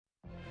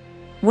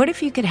What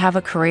if you could have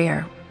a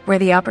career where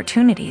the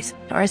opportunities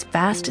are as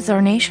vast as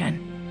our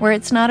nation, where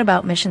it's not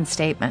about mission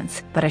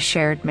statements, but a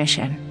shared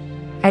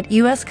mission? At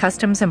U.S.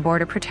 Customs and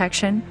Border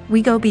Protection,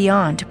 we go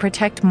beyond to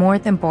protect more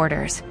than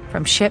borders.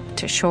 From ship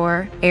to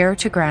shore, air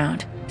to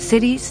ground,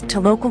 cities to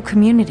local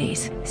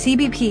communities,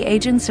 CBP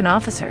agents and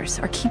officers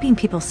are keeping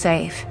people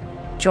safe.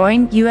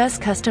 Join U.S.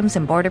 Customs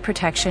and Border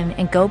Protection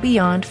and go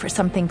beyond for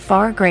something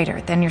far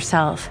greater than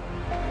yourself.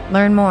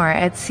 Learn more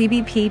at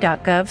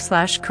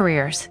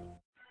cbp.gov/careers.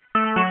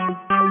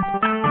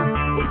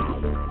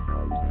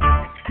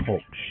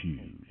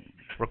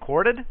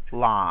 Recorded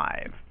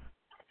live.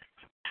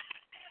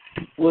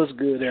 What's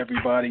good,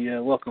 everybody?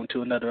 Welcome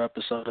to another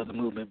episode of the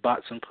Movement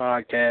Boxing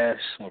Podcast,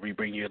 where we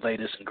bring you the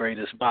latest and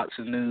greatest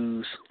boxing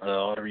news,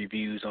 all the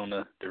reviews on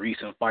the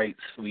recent fights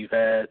we've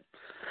had.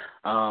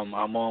 I'm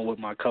on with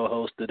my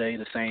co-host today,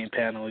 the same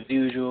panel as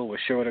usual. We're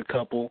short a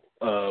couple.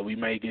 We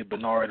may get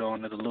Bernard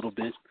on it a little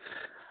bit.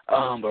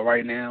 But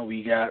right now,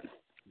 we got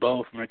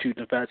Bo from Truth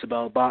and Facts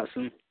About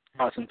Boxing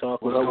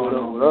Talk. What up,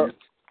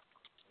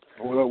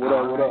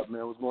 man?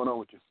 What's going on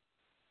with you?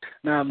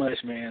 Not much,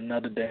 man.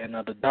 Another day,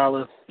 another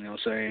dollar. You know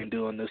what I'm saying?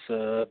 Doing this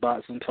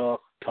boxing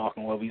talk,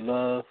 talking what we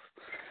love.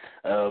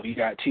 We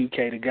got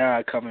 2K the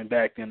guy coming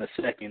back in a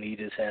second. He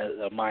just has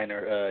a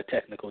minor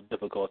technical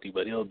difficulty,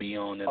 but he'll be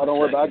on in a second. Don't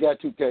worry about it. I got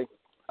 2K.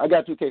 I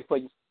got 2K for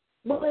you.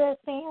 What up,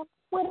 Sam?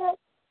 What up?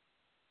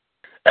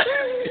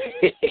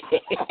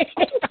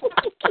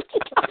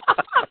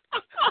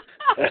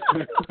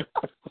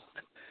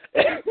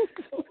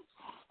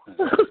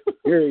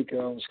 Here he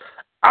comes.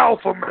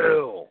 Alpha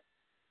Male.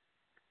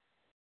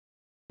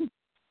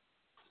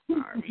 All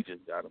right, we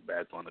just got him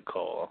back on the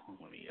call.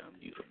 Let me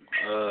unmute him.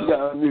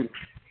 Unmute.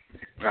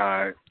 All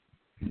right.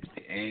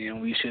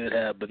 And we should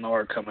have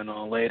Bernard coming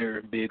on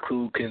later. Big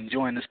Crew can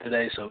join us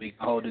today, so we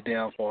can hold it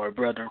down for our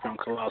brethren from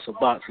Collazo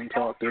Boxing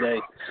Talk today.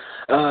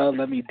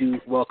 Let me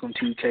welcome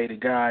 2K the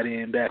God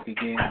in back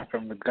again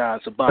from the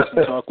Gods of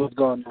Boxing Talk. What's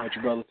going on with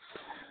you, brother?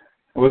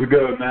 What's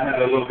good, man? I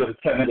had a little bit of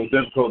technical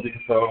difficulty,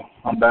 so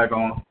I'm back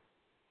on.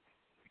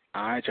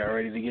 All right, y'all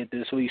ready to get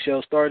this week's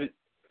show started?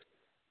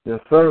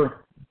 Yes, sir.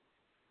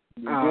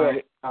 All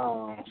right.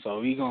 So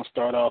we're going to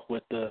start off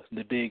with the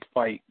big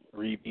fight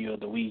review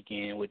of the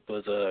weekend, which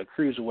was a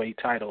cruiserweight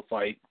title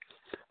fight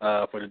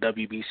for the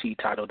WBC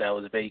title that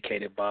was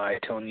vacated by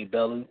Tony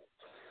Bellew.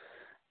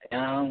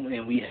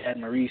 And we had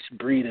Mairis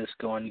Briedis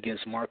going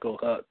against Marco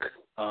Huck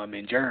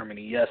in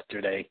Germany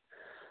yesterday.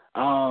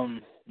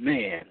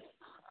 Man,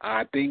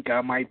 I think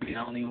I might be the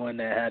only one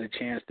that had a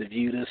chance to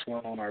view this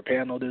one on our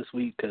panel this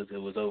week because it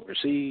was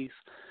overseas.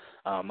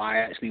 I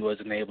actually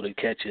wasn't able to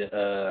catch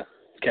a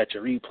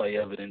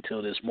replay of it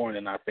until this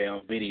morning. I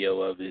found video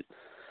of it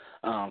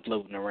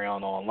floating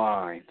around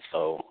online.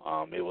 So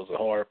it was a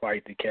hard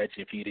fight to catch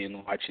if you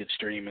didn't watch it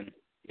streaming,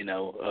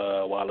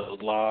 while it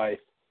was live.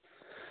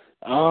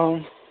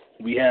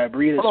 We had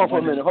Briedis. Hold on for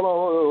a minute.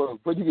 Hold on.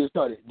 Before you get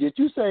started, did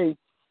you say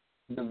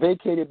the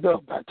vacated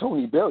belt by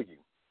Tony Bellew?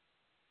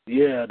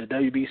 Yeah, the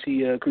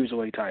WBC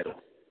cruiserweight title.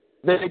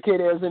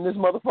 Vacated as in this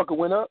motherfucker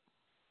went up?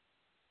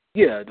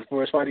 Yeah,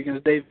 for his fight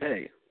against David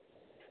Hay.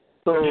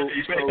 So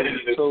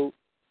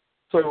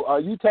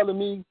are you telling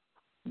me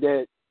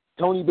that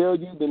Tony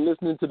Bellew been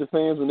listening to the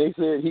fans when they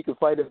said he could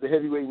fight as the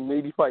heavyweight and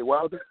maybe fight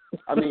Wilder?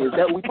 I mean, is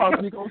that what we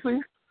possibly going to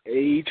see?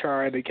 He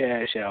trying to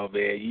cash out,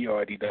 man. You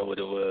already know what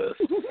it was.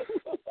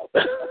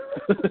 I'm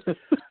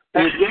going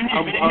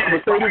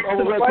to say this on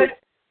the record.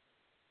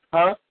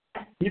 Huh?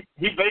 He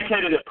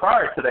vacated it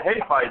prior to the Hay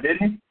fight,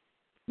 didn't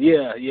he?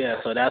 Yeah.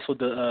 So that's what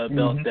the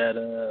belt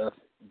that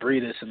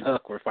Briedis and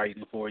Huck were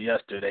fighting for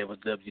yesterday was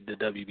the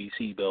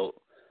WBC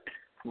belt.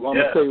 Well, I'm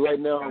going to say right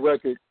now on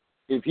record,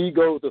 if he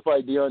goes to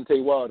fight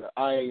Deontay Wilder,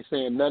 I ain't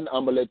saying nothing.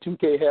 I'm going to let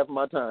 2K have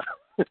my time.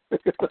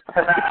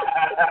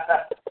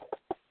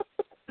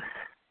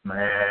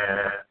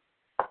 Man.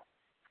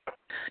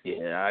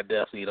 Yeah, I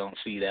definitely don't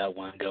see that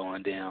one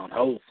going down.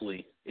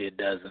 Hopefully it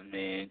doesn't,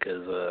 man,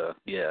 because,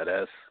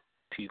 that's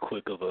too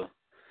quick of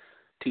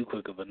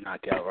a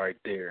knockout right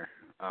there.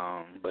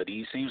 But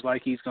he seems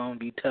like he's going to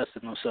be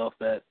testing himself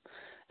at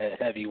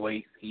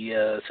heavyweight. He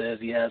says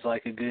he has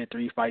like a good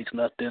 3 fights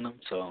left in him.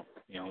 So,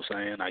 you know what I'm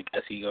saying? I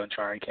guess he's going to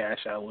try and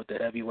cash out with the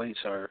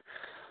heavyweights or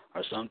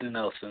something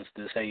else since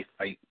this Hay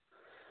fight.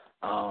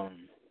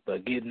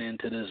 But getting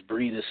into this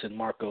Briedis and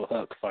Marco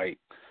Huck fight,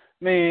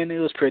 man, it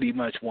was pretty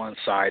much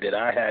one-sided.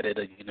 I had it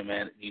a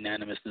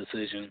unanimous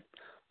decision.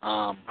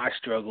 I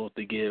struggled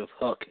to give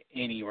Huck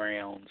any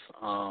rounds.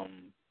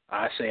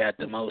 I say at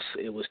the most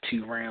it was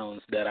 2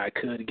 rounds that I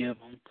could give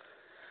him.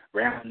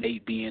 Round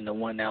 8 being the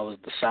one that was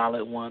the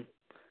solid one,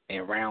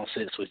 and round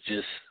 6 was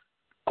just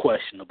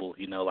questionable.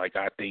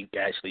 I think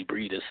actually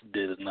Briedis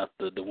did enough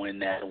to win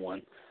that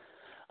one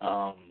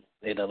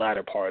in the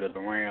latter part of the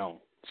round.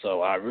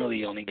 So I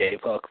really only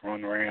gave Huck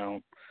 1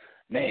 round.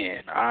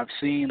 Man, I've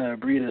seen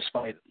Briedis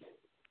fight,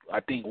 I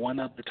think, one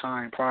other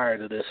time prior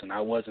to this, and I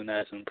wasn't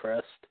as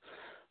impressed.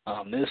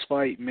 This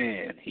fight,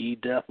 man, he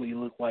definitely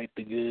looked like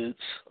the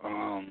goods.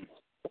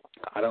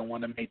 I don't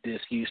want to make the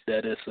excuse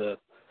that it's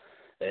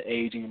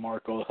aging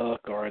Marco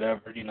Huck or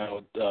whatever,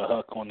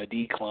 Huck on the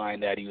decline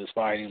that he was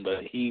fighting,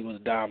 but he was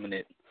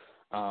dominant.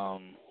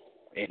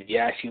 And he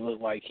actually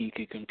looked like he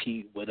could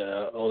compete with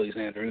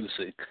Alexander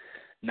Usyk.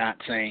 Not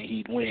saying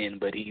he'd win,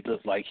 but he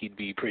looked like he'd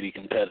be pretty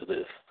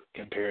competitive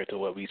compared to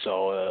what we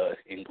saw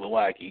in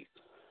Glowacki.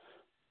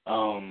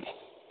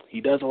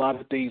 He does a lot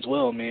of things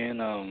well,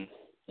 man.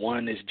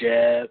 One is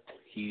jab.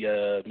 He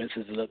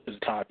misses it up to the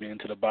top end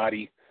to the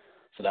body.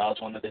 So that was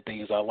one of the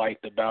things I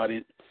liked about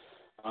it.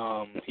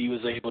 He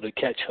was able to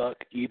catch Huck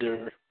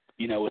either,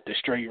 with the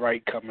straight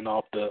right coming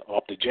off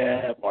the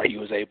jab, or he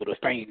was able to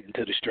feint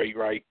into the straight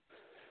right.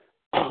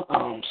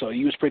 So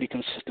he was pretty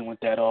consistent with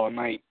that all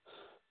night.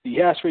 He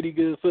has pretty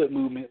good foot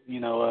movement,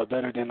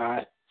 better than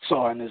I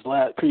saw in his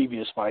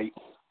previous fight.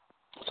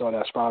 So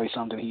that's probably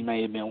something he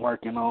may have been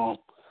working on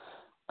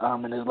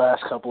in his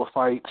last couple of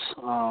fights.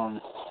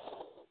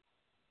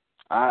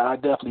 I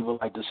definitely would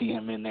like to see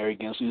him in there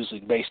against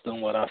Usyk based on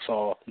what I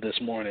saw this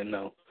morning,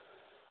 though,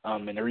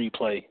 in the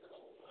replay.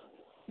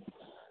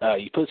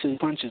 He puts his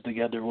punches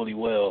together really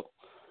well.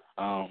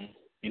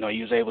 He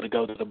was able to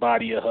go to the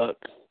body of Huck,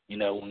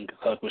 when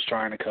Huck was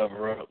trying to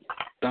cover up.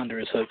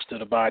 Thunderous hooks to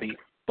the body,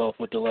 both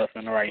with the left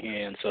and the right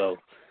hand. So,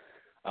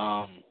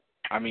 the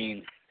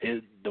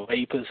way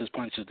he puts his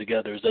punches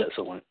together is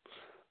excellent.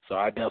 So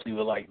I definitely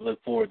would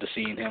look forward to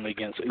seeing him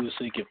against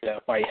Usyk if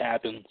that fight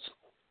happens.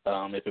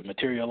 If it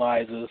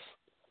materializes.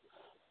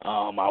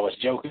 I was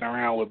joking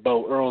around with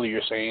Bo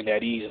earlier saying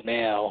that he's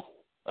now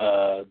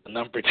the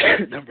number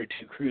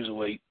two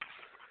cruiserweight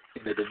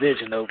in the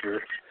division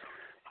over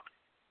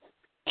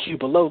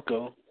Cuba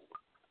Loco.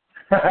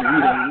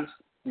 Doritos,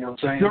 you know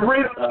what I'm saying?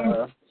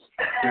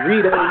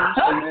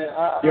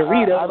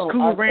 Doritos,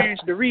 Cool Ranch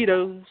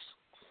Doritos.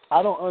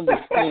 I don't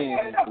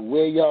understand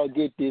where y'all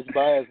get this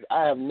bias.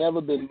 I have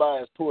never been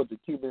biased towards a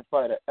Cuban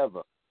fighter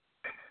ever.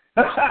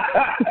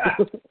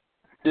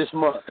 This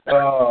month.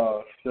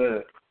 Oh,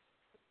 shit.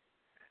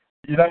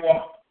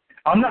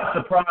 I'm not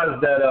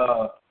surprised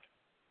that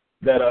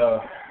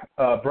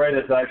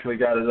Briedis actually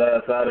got his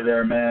ass out of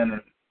there,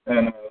 man,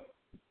 and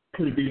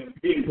pretty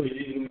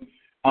easily.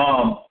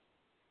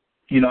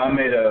 I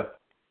made a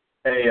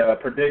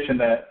prediction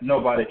that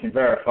nobody can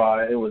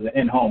verify. It was an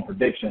in-home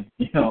prediction.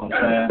 You know what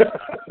I'm saying?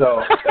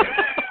 So.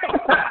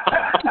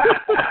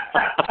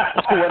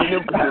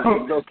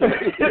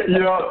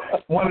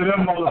 One of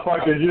them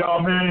motherfuckers, you know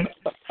what I mean?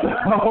 So,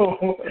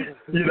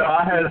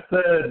 I had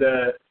said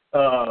that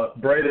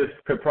Briedis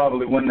could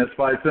probably win this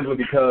fight simply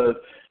because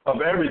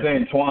of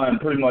everything Twine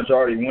pretty much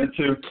already went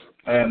to,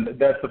 and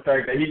that's the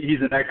fact that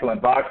he's an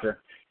excellent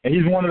boxer. And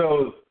he's one of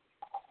those,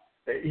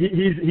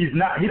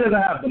 he doesn't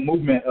have the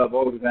movement of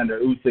Alexander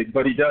Usyk,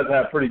 but he does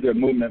have pretty good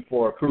movement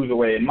for a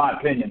cruiserweight, in my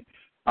opinion.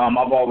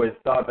 I've always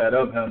thought that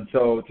of him.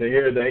 So to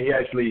hear that he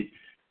actually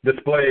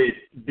displayed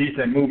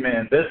decent movement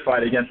in this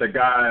fight against a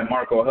guy,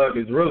 Marco Huck,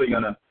 is really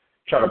going to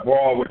try to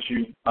brawl with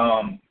you,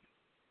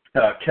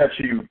 catch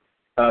you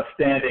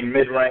standing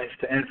mid-range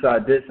to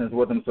inside distance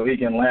with him so he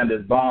can land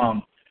his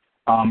bomb.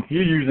 If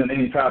you're using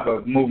any type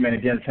of movement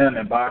against him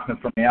and boxing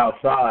from the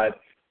outside,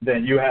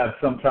 then you have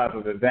some type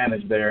of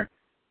advantage there.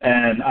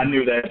 And I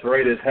knew that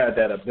Briedis had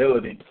that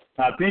ability.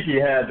 I think he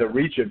had the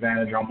reach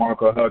advantage on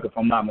Marco Huck, if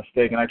I'm not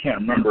mistaken. I can't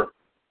remember.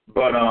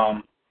 But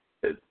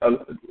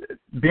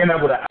being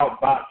able to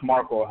outbox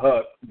Marco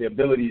Huck, the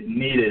abilities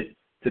needed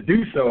to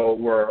do so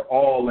were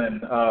all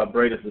in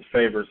Briedis'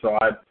 favor. So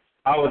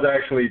I was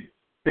actually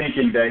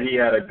thinking that he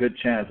had a good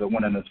chance of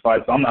winning this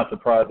fight. So I'm not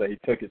surprised that he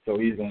took it so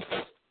easily.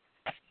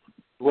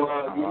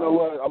 Well, you know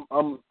what?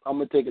 I'm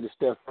gonna take it a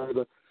step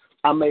further.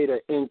 I made an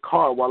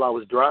in-car while I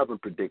was driving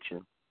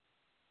prediction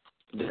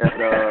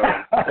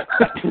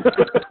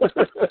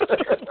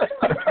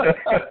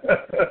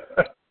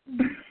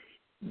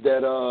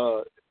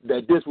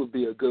that this would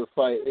be a good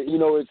fight.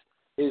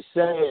 It's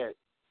sad,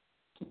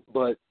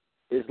 but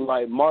it's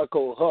like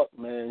Marco Huck,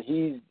 man.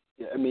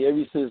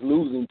 Ever since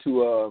losing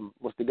to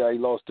what's the guy he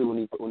lost to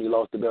when he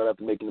lost the belt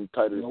after making him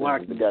title,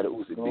 the guy that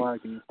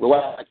Usyk beat.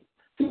 Glowacki.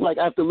 Seems like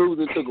after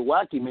losing to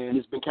Glowacki, man,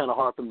 it's been kind of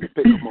hard for him to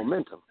pick up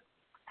momentum.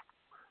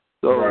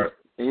 So, right.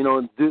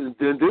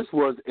 This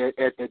was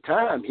at the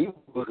time he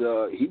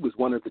was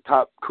one of the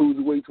top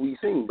cruiserweights we've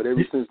seen, but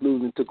ever since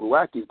losing to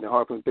Glowacki, it's been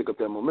hard for him to pick up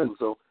that momentum.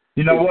 So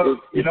you know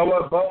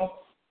what,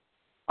 Bo?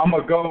 I'm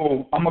gonna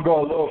go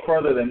a little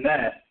further than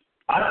that.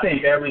 I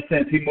think ever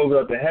since he moved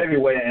up to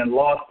heavyweight and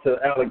lost to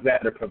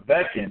Alexander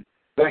Povetkin,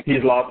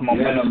 he's lost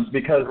momentum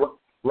because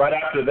right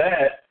after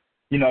that,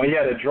 he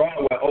had a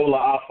draw with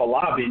Ola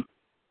Afolabi,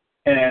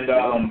 and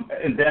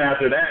then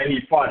after that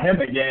he fought him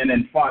again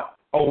and fought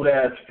old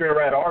ass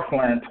Firat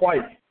Arslan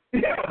twice.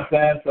 You know what I'm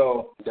saying?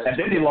 So and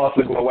then he lost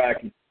to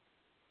Glowacki.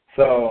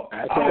 So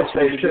I would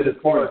say shit as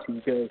far as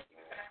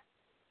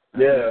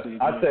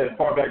I'd say as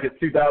far back as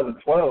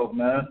 2012,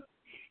 man.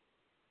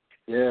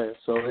 Yeah,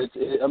 so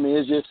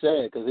it's just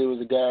sad because it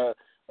was a guy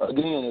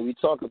again that we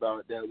talk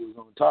about that was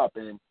on top,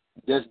 and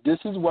this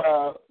is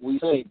why we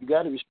say you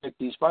got to respect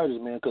these fighters,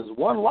 man, because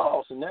one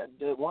loss and that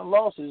one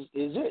loss is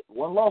it.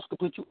 One loss could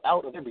put you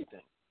out of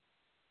everything.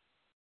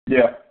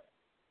 Yeah.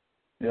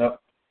 Yep.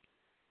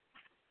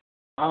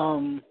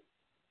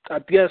 I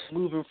guess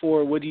moving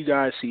forward, what do you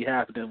guys see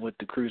happening with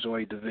the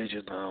cruiserweight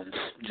division?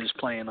 Just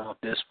playing off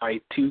this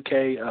fight,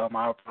 2K. I'll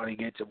probably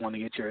want to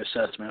get your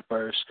assessment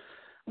first.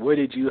 Where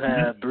did you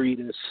have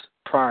Briedis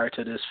prior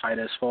to this fight,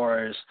 as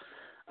far as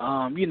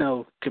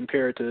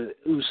compared to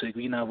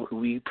Usyk, who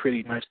we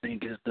pretty much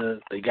think is the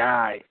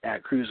guy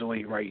at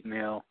cruiserweight right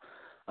now?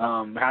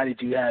 How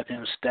did you have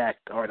him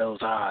stacked, or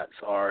those odds,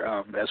 or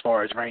as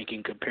far as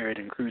ranking compared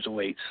in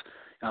cruiserweights?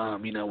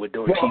 With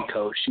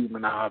Dortico,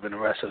 Shumanov, and the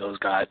rest of those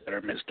guys that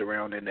are mixed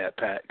around in that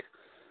pack.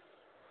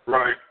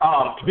 Right.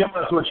 To be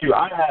honest with you,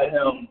 I had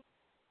him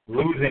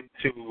losing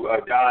to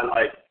a guy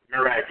like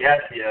Mairis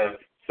Briedis,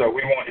 so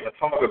we won't even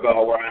talk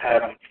about where I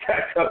had him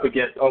stacked up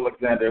against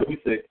Alexander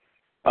Usyk.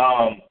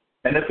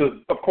 And this was,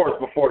 of course,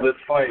 before this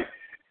fight.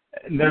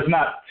 There's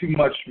not too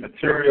much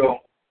material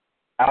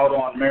out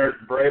on Mairis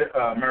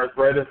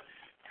Briedis.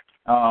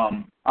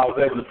 I was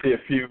able to see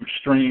a few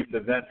streamed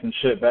events and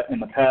shit back in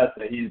the past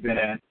that he's been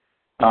in.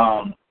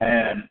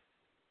 And,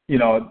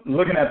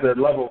 looking at the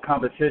level of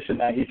competition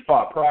that he's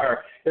fought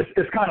prior,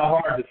 it's kind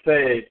of hard to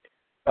say,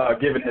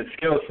 given his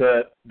skill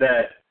set,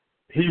 that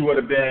he would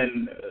have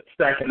been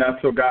stacking up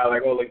to a guy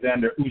like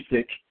Alexander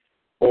Usyk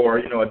or,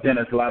 a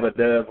Denis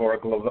Lebedev or a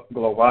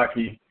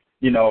Golovkin,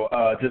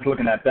 just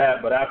looking at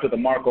that. But after the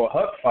Marco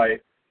Huck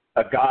fight,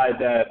 a guy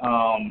that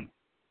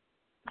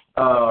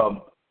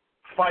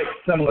fight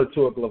similar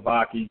to a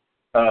Golovkin,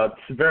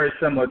 very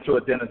similar to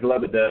a Denis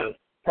Lebedev,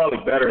 probably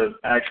better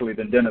actually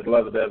than Denis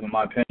Lebedev in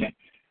my opinion.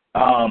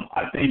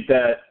 I think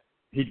that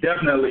he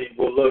definitely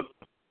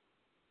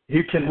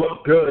he can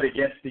look good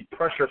against the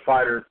pressure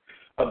fighters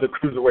of the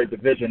cruiserweight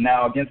division.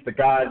 Now, against the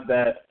guys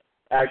that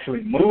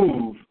actually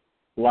move,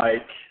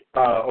 like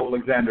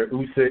Alexander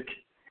Usyk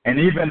and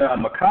even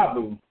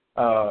Ilunga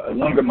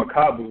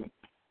Makabu,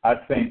 I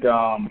think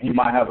he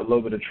might have a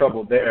little bit of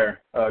trouble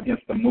there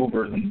against the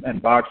movers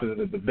and boxers of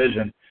the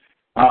division.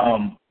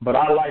 But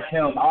I like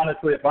him.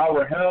 Honestly, if I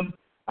were him,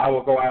 I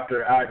would go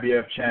after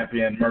IBF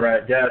champion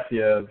Mairis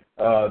Briedis,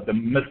 the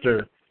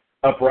Mr.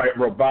 Upright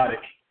Robotic,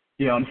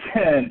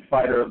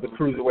 fighter of the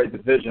cruiserweight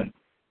division.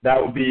 That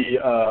would be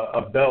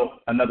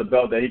another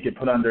belt that he could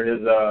put on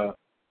his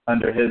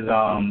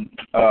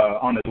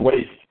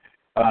waist.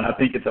 And I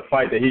think it's a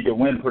fight that he could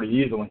win pretty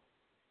easily.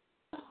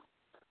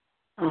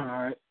 All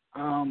right.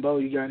 Bo,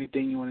 you got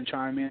anything you want to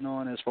chime in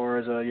on as far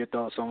as your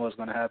thoughts on what's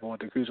going to happen with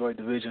the cruiserweight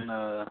division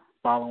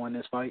following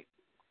this fight?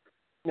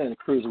 Yeah, the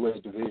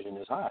cruiserweight division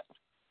is hot.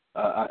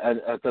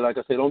 I feel like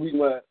I said, the only reason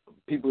why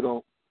people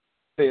don't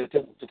pay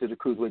attention to the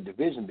cruiserweight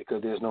division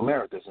because there's no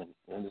Americans in it,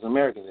 and there's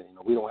Americans in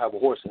it. We don't have a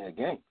horse in that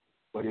game.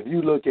 But if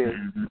you look at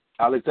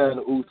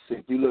Alexander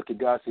Usyk, you look at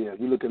Garcia,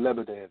 you look at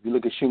Lebedev, you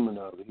look at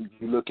Shumanov,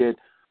 you look at,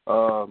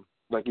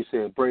 like you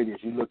said,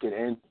 Briedis, you look at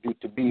Andrew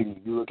Tabiti,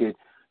 you look at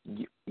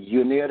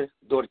Yuriorkis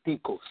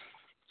Gamboa,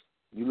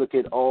 you look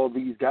at all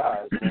these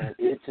guys, man,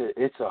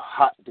 it's a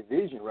hot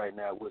division right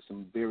now with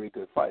some very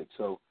good fights.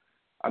 So,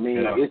 I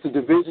mean, it's a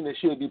division that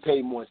should be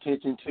paid more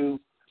attention to,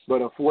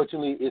 but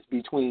unfortunately it's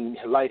between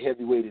light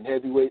heavyweight and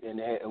heavyweight,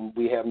 and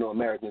we have no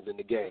Americans in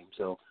the game.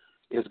 So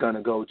it's going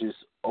to go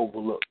just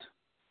overlooked.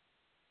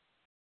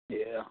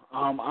 Yeah,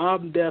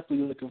 I'm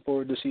definitely looking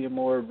forward to seeing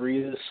more of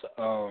Briedis.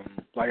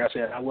 Like I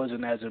said, I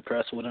wasn't as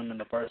impressed with him in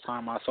the first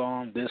time I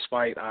saw him. This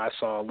fight, I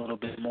saw a little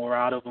bit more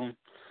out of him.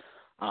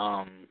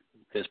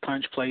 His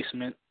punch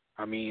placement,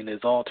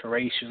 his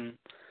alteration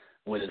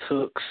with his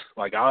hooks.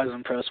 Like, I was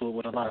impressed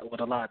with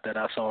a lot that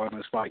I saw in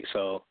this fight.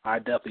 So I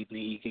definitely think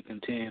he could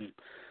contend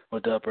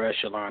with the upper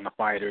echelon of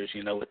fighters.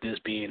 With this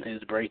being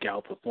his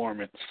breakout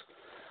performance.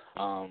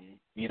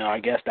 I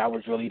guess that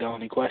was really the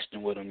only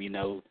question with him,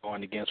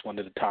 going against one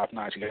of the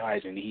top-notch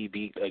guys, and he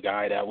beat a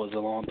guy that was a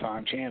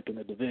long-time champ in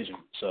the division.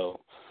 So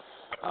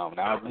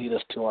that'll lead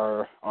us to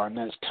our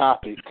next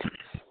topic.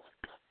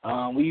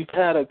 We've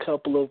had a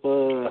couple of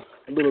a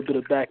little bit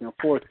of back and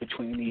forth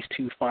between these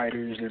two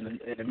fighters in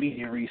the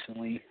media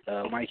recently,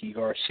 Mikey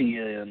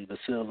Garcia and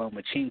Vasyl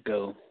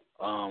Lomachenko,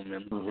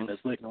 and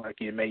it's looking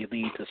like it may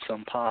lead to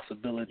some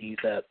possibilities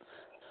at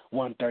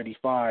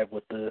 135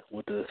 with the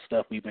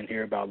stuff we've been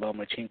hearing about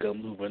Lomachenko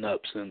moving up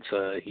since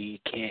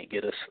he can't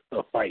get a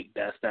fight.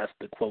 That's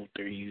the quote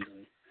they're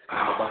using.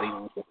 Nobody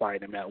wants to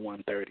fight him at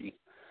 130.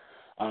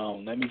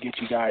 Let me get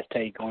you guys'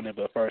 take on it,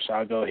 but first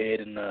I'll go ahead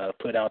and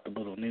put out the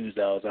little news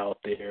that was out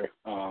there.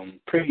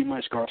 Pretty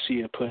much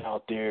Garcia put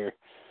out there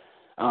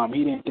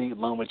he didn't think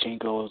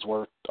Lomachenko was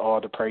worth all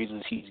the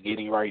praises he's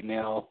getting right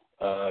now.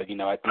 At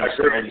this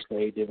early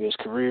stage of his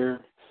career.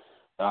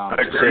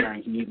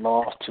 Considering he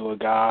lost to a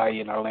guy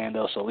in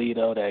Orlando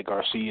Salido that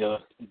Garcia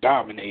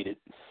dominated.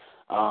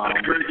 And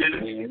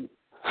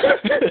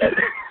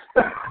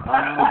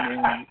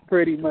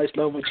pretty much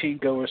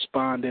Lomachenko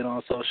responded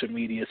on social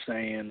media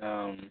saying,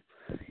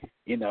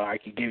 I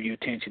could give you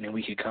attention and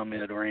we could come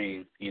into the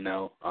ring,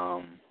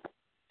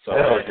 So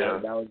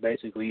that was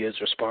basically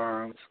his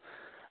response.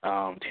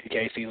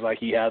 TK seems like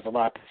he has a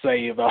lot to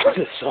say about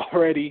this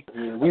already.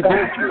 Yeah, we did,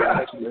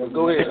 actually.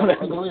 Go ahead,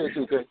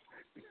 2K.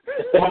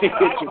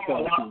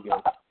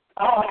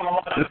 I don't have a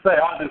lot to say.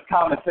 I was just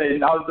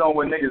commentating. I was doing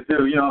what niggas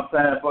do, you know what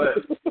I'm saying?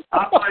 But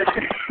I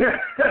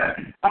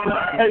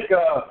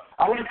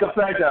like the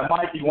fact that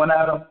Mikey went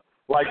at him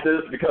like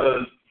this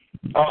because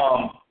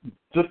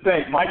just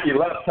think Mikey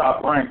left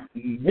Top Rank.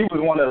 He was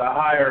one of the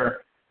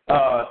higher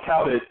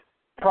touted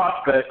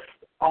prospects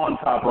on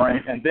Top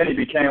Rank, and then he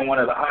became one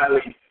of the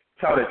highly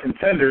touted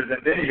contenders,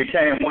 and then he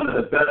became one of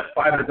the best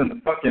fighters in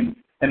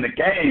the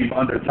game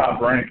under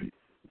Top Rank.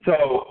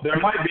 So there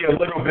might be a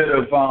little bit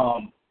of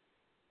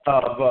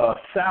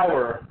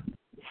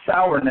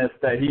sourness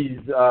that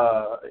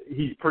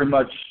he's pretty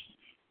much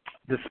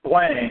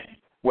displaying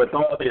with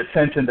all the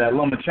attention that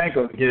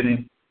Lomachenko is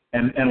getting,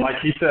 and like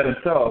he said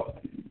himself,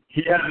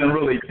 he hasn't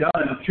really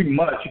done too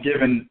much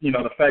given, you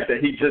know, the fact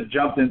that he just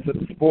jumped into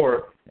the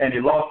sport and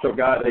he lost to a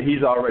guy that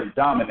he's already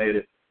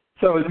dominated.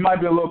 So it might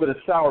be a little bit of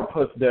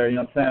sourpuss there, you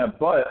know what I'm saying?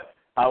 But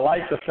I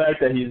like the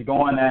fact that he's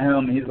going at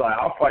him and he's like,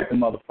 I'll fight the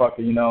motherfucker,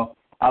 you know.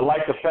 I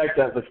like the fact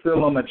that Vasyl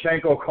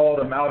Lomachenko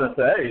called him out and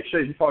said, hey,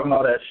 shit, you talking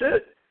all that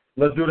shit?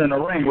 Let's do it in the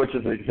ring, which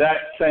is the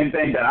exact same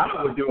thing that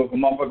I would do if a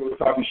motherfucker was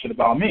talking shit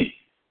about me.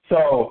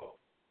 So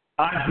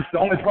the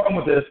only problem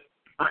with this,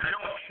 I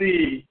don't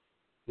see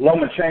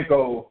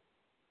Lomachenko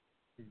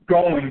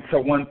going to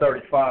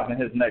 135 in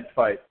his next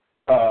fight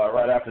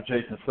right after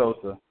Jason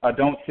Sosa. I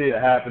don't see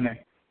it happening.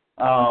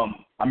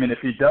 I mean, if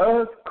he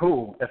does,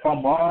 cool. If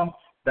I'm wrong,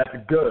 that's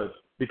good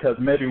because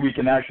maybe we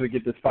can actually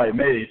get this fight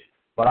made.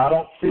 But I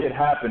don't see it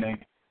happening.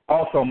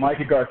 Also,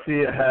 Mikey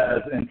Garcia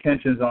has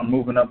intentions on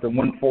moving up to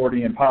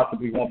 140 and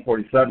possibly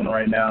 147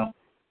 right now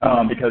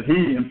because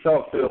he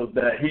himself feels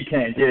that he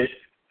can't get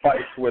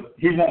fights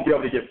he won't be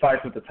able to get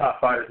fights with the top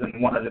fighters in the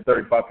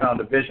 135-pound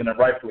division, and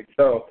rightfully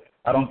so.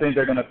 I don't think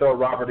they're going to throw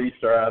Robert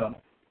Easter at him.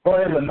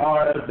 Jorge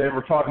Linares, they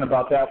were talking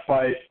about that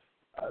fight.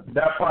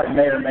 That fight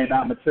may or may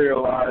not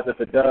materialize.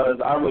 If it does,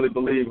 I really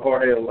believe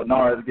Jorge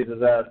Linares gets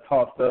his ass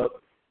tossed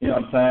up, you know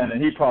what I'm saying,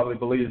 and he probably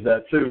believes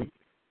that too.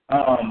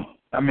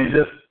 I mean,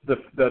 just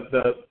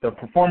the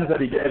performance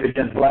that he gave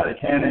against Vlad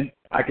Cannon,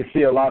 I could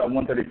see a lot of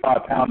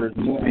 135-pounders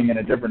moving in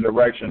a different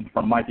direction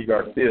from Mikey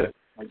Garcia.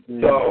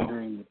 So,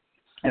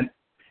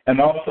 and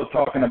also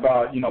talking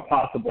about, you know,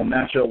 possible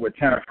matchup with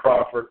Terence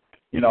Crawford,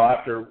 you know,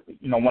 after,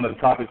 you know, one of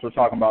the topics we're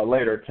talking about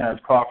later, Terence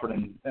Crawford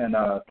and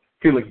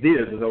Feliz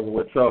Diaz is over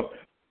with. So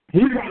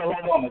he's got a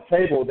lot on the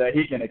table that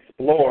he can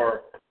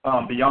explore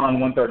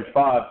beyond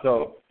 135.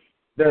 So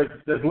there's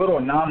little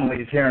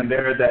anomalies here and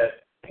there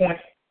that point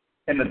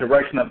in the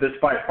direction of this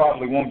fight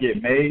probably won't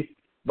get made.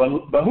 But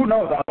who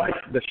knows? I like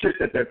the shit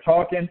that they're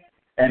talking.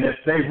 And if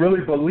they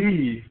really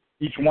believe,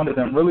 each one of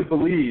them really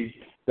believes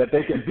that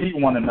they can beat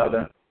one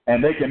another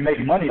and they can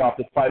make money off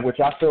this fight, which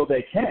I feel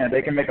they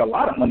can make a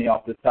lot of money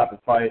off this type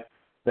of fight,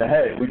 that,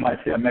 hey, we might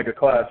see a mega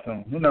class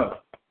soon. Who knows?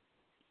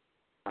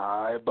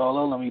 All right,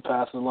 Bolo, let me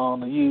pass it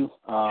along to you.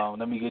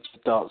 Let me get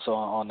your thoughts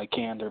on the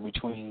candor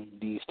between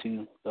these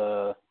two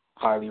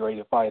highly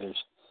rated fighters.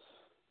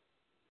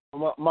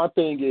 My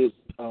thing is,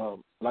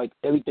 like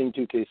everything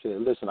 2K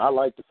said, listen, I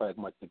like the fact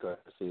Mikey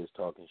Garcia is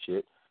talking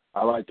shit.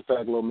 I like the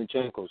fact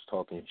Lomachenko's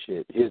talking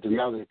shit. Here's the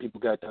reality that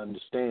people got to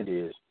understand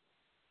is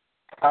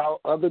how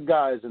other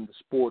guys in the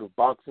sport of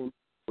boxing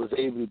was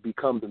able to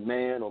become the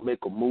man or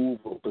make a move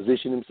or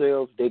position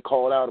themselves. They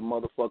called out a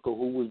motherfucker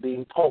who was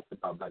being talked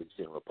about by the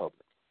general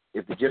public.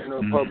 If the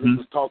general public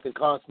was talking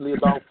constantly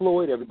about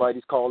Floyd,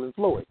 everybody's calling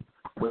Floyd.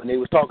 When they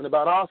was talking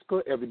about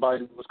Oscar,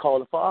 everybody was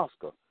calling for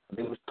Oscar.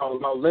 When they was talking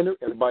about Leonard,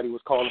 everybody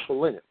was calling for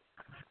Leonard.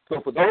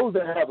 So for those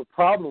that have a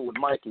problem with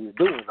Mikey is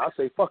doing, I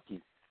say fuck you.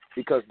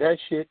 Because that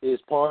shit is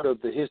part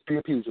of the history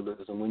of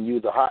pugilism. When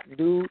you're the hot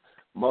dude,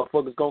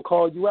 motherfuckers gonna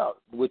call you out.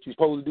 What you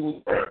supposed to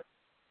do,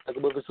 that's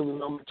what Vasyl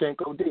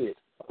Lomachenko did.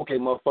 Okay,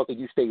 motherfucker,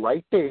 you stay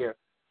right there,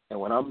 and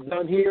when I'm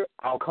done here,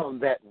 I'll come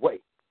that way.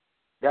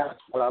 That's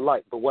what I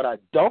like. But what I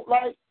don't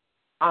like,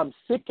 I'm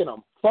sick and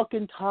I'm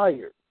fucking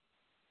tired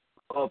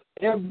of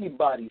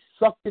everybody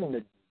sucking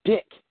the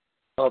dick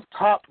of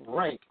Top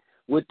Rank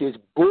with this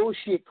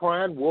bullshit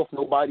crying wolf,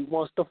 nobody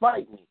wants to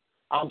fight me.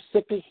 I'm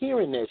sick of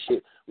hearing that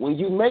shit. When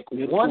you make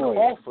one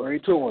offer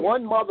to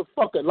one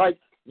motherfucker, like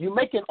you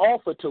make an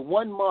offer to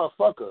one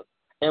motherfucker,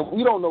 and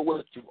we don't know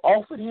what you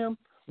offered him,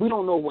 we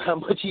don't know how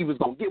much he was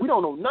going to get, we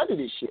don't know none of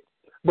this shit.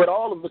 But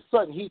all of a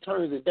sudden, he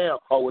turns it down.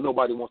 Oh, well,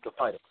 nobody wants to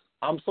fight him.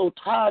 I'm so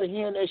tired of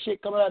hearing that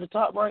shit coming out of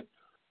Top Rank.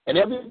 And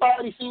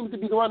everybody seems to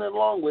be running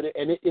along with it,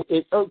 and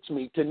it irks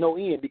me to no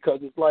end because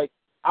it's like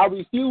I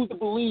refuse to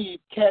believe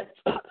cats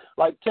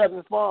like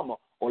Kevin Farmer,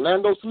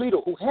 Orlando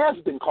Salido, who has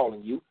been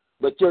calling you,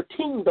 but your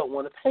team don't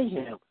want to pay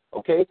him,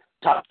 okay?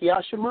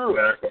 Takeya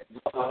Shimura,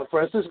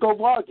 Francisco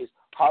Vargas,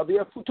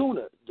 Javier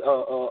Fortuna,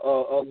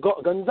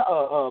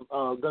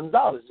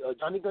 Gonzalez,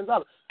 Johnny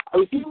Gonzalez. I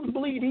refuse to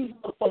believe these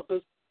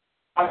motherfuckers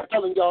are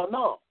telling y'all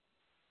no.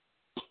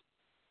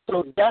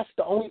 So that's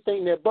the only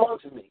thing that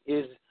bugs me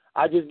is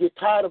I just get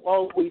tired of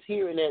always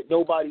hearing that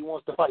nobody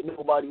wants to fight,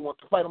 nobody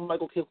wants to fight. I'm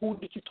like, okay, who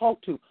did you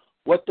talk to?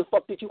 What the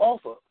fuck did you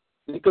offer?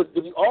 Because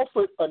if you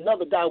offered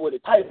another guy with a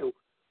title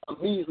a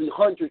measly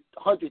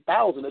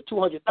 100,000 or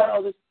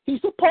 200,000,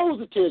 he's supposed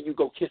to tell you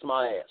go kiss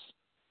my ass.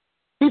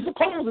 He's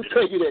supposed to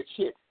tell you that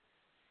shit.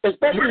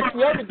 Especially if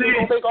the other dude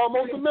will make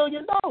almost $1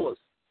 million.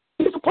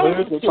 He's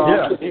supposed to tell you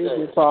that.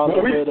 Here's the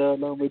problem with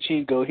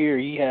Lomachenko here.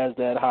 He has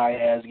that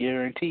high-ass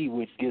guarantee,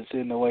 which gets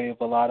in the way of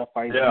a lot of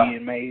fights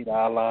being made,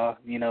 a la,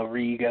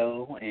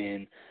 Rigo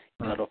and,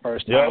 the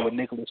first time with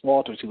Nicholas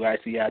Walters, who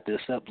actually had to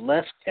accept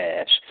less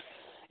cash.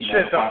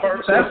 The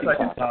first and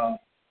second time.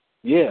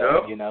 Yeah,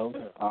 so,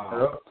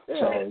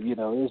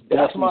 it's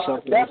definitely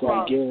something that's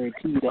a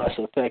guarantee that's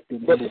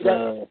affecting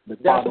the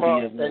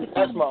quality of it.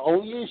 That's my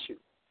only issue.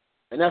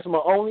 And that's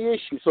my only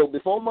issue. So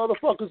before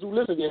motherfuckers who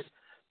listen to this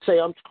say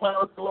I'm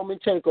clowning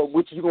Lomachenko,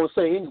 which you're going to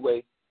say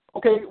anyway,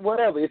 okay,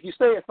 whatever. If you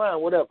say it, fine,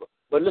 whatever.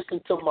 But listen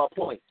to my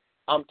point.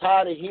 I'm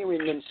tired of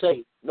hearing them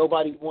say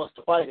nobody wants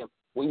to fight him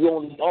when you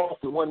only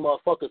offer one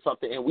motherfucker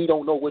something and we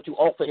don't know what you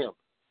offer him.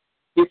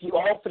 If you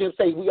offered him,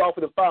 say we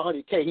offered him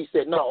 $500K, he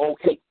said, no,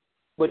 okay.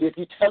 But if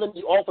you tell him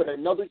you offered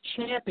another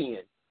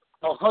champion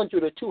 $100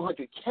 or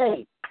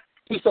 $200K,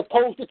 he's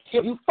supposed to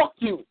tell you, fuck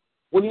you,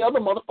 when the other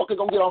motherfucker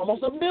going to get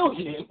almost $1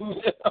 million.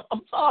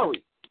 I'm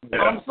sorry.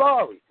 I'm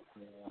sorry.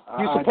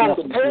 You're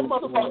supposed to pay a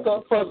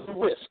motherfucker for the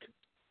risk.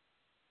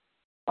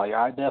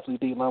 I definitely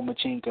think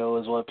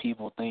Lomachenko is what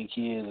people think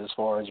he is as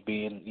far as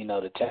being,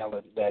 the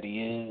talent that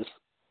he is.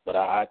 But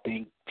I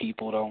think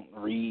people don't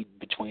read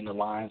between the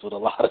lines with a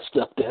lot of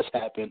stuff that's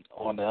happened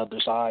on the other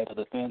side of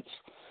the fence.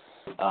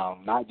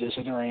 Not just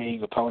in the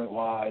ring,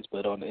 opponent-wise,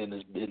 but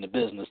in the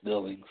business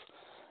dealings.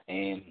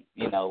 And,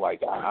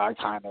 I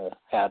kind of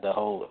had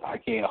to I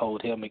can't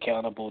hold him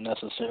accountable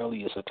necessarily.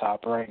 It's a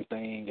top-ranked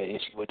thing, an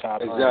issue with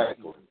top-ranked.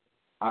 Exactly.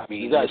 I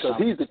mean, because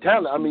he's the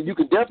talent. I mean, you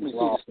can definitely see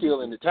the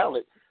skill and the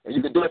talent, and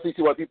you can definitely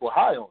see why people are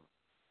high on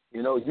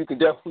him. You can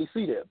definitely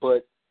see that.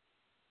 But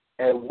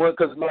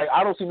because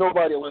I don't see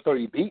nobody at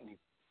 130 beating him.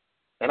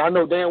 And I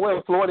know damn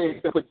well Florida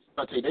ain't going to put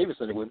Devontae Davis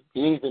in it with him.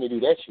 He ain't going to do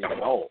that shit at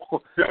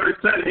all. He already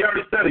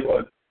said he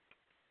was.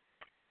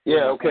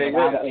 Yeah, okay.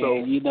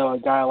 And a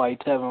guy like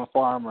Tevin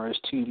Farmer is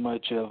too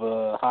much of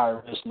a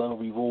high-risk,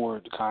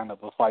 low-reward kind of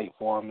a fight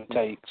for him to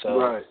take.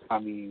 So, I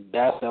mean,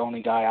 that's the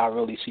only guy I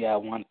really see at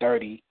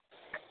 130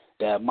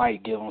 that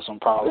might give him some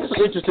problems. It's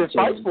an interesting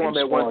fight for him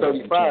at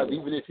 135,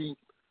 even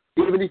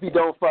if he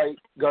don't fight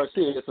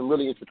Garcia. There's some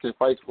really interesting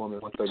fights for him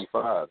at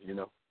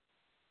 135.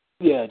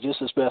 Yeah,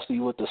 just especially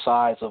with the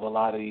size of a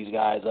lot of these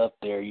guys up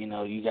there. You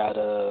got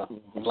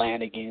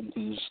Flanagan,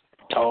 who's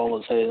tall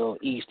as hell,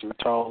 Easter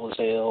tall as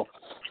hell.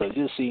 So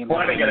just seeing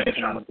Flanagan ain't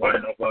trying to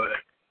fight nobody.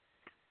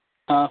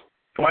 Huh?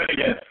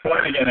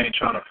 Flanagan ain't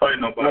trying to fight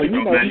nobody.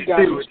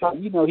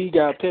 Well, he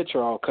got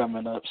Petrov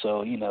coming up,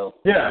 so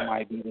that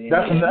might be the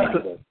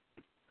end.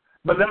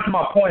 But that's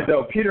my point,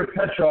 though. Peter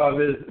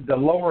Petrov is the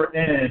lower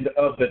end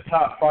of the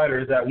top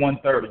fighters at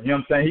 130. You know what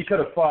I'm saying? He could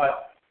have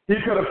fought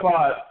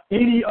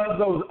any of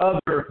those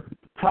other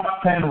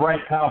top 10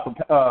 ranked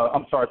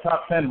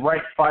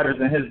fighters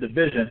in his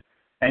division,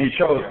 and he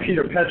chose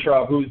Peter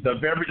Petrov, who's the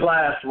very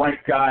last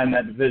ranked guy in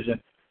that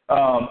division.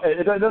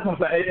 That's what I'm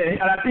saying.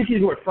 And I think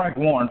he's with Frank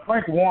Warren.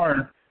 Frank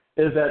Warren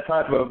is that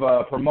type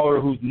of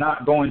promoter who's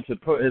not going to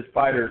put his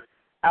fighters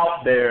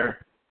out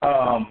there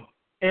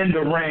in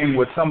the ring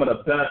with some of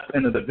the best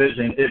in the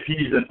division if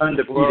he's an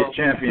undefeated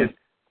champion.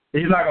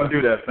 He's not going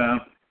to do that, fam.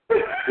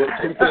 Well,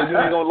 2K, you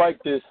ain't going to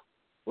like this.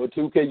 Well,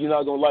 2K, you're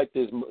not going to like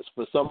this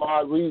for some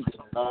odd reason.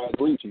 I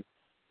agree with you.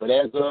 But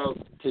as of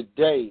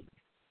today,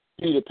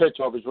 Peter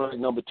Petrov is ranked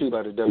number 2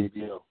 by the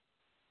WBO.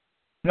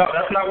 No,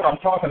 that's not what I'm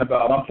talking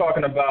about. I'm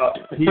talking about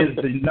he is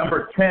the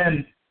number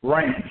 10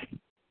 ranked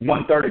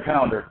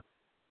 130-pounder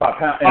on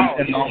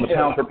the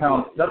pound for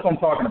pound. That's what I'm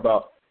talking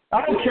about.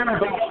 I don't care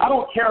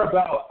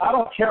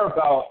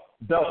about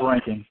belt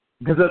rankings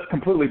because that's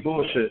completely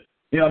bullshit.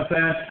 You know what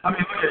I'm saying? I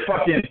mean, look at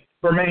fucking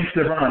Romain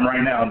Stavern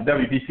right now, the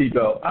WBC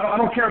belt. I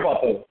don't care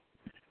about those.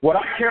 What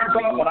I care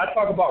about when I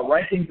talk about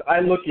rankings, I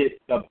look at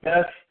the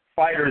best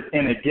fighters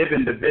in a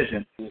given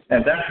division,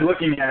 and that's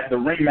looking at the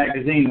Ring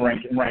Magazine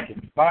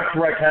rankings.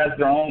 BoxRec has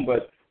their own,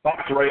 but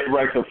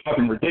BoxRec are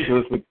fucking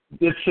ridiculous.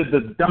 This shit,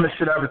 the dumbest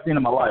shit I've ever seen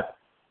in my life.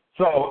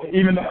 So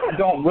even though I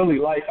don't really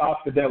like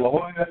Oscar De La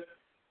Hoya,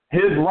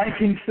 his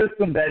ranking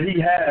system that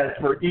he has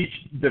for each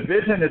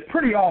division is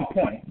pretty on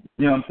point.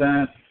 You know what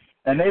I'm saying?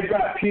 And they've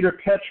got Peter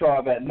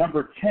Petrov at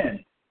number 10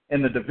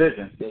 in the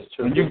division.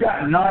 And you've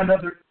got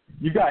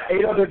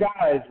 8 other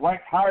guys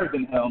ranked higher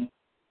than him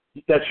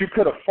that you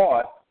could have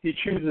fought. He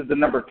chooses the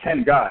number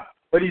 10 guy.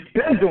 But he's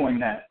been doing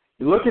that.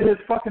 You look at his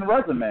fucking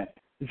resume.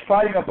 He's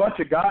fighting a bunch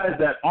of guys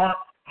that aren't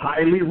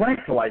highly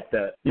ranked like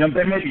that. You know,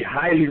 they may be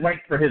highly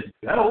ranked for his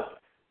belt,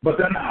 but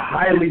they're not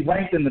highly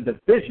ranked in the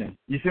division.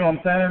 You see what I'm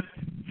saying?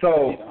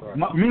 So,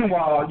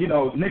 meanwhile,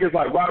 niggas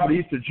like Robert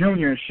Easter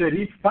Jr. and shit,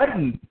 he's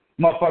fighting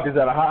motherfuckers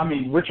at a high. I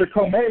mean, Richard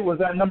Comey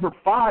was at number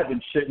 5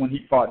 and shit when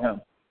he fought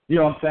him. You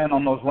know what I'm saying,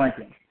 on those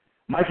rankings.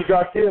 Mikey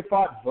Garcia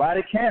fought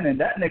Vladimir Cannon.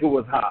 That nigga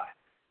was high.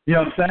 You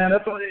know what I'm saying?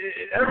 That's what,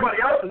 everybody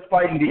else is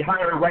fighting the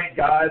higher-ranked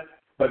guys,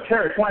 but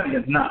Terry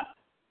Flanagan's not.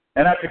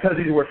 And that's because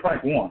he's with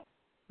Frank Warren.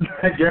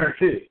 I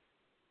guarantee it.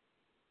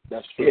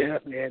 That's true.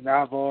 Yeah, and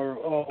I've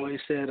always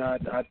said I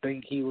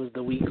think he was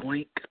the weak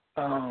link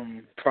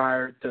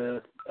prior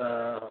to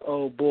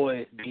old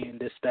boy being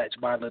dispatched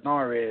by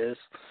Linares.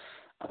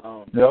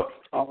 Yep.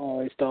 I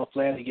always thought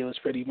Flanagan was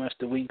pretty much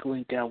the weak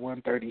link at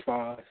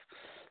 135.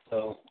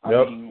 So, I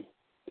mean,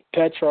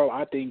 Petrov,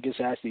 I think it's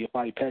actually a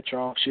fight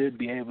Petrov should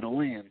be able to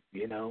win,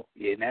 you know,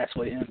 and that's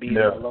with him being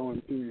a lower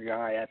tier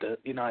guy at the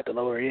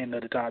lower end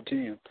of the top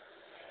 10.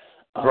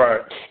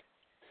 Right.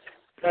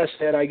 That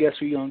said, I guess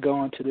we're going to go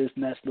on to this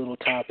next little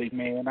topic,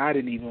 man. I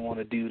didn't even want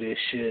to do this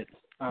shit.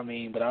 I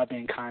mean, but I've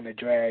been kind of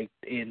dragged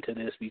into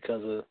this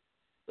because of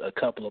a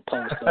couple of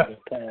posts over the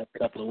past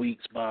couple of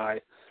weeks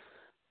by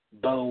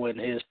Bo and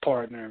his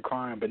partner in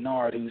crime,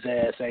 Bernard, whose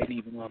ass ain't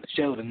even on the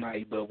show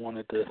tonight, but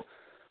wanted to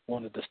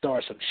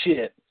start some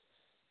shit.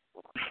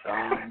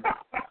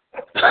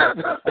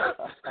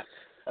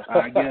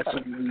 I guess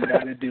we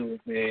got to do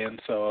it, man.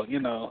 So, you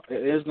know,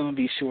 it's going to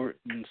be short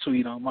and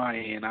sweet on my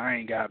end. I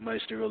ain't got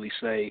much to really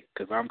say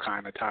because I'm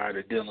kind of tired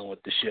of dealing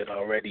with the shit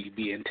already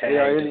being tagged.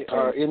 Yeah,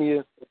 are any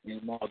of you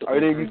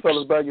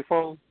fellas by your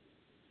phone?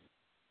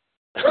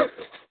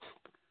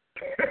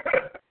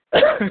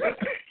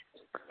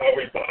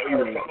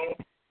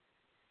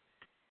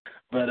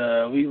 But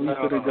we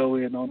gonna go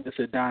in on this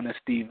Adonis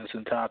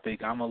Stevenson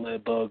topic. I'm gonna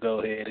let Bo go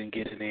ahead and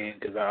get it in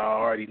because I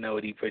already know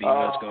what he pretty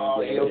much gonna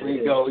go. Here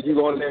we go. You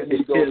gonna let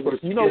me go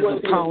first? You know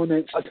what?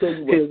 Opponents, I tell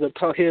you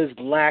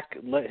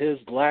what. His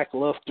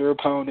lackluster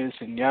opponents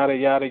and yada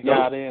yada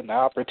yada and the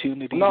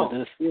opportunity of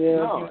this.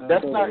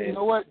 That's not. You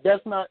know what?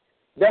 That's not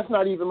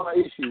even my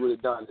issue with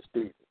Adonis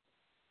Stevenson.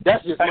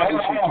 That's just my issue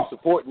to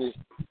supporting this.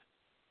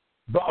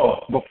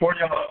 Bo, before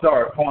y'all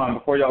start,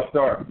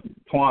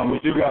 Twan, we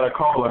do got a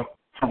caller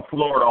from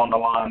Florida on the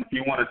line. If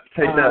you want to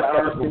take that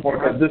first before,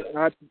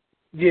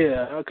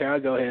 okay, I'll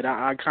go ahead.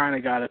 I kind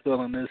of got a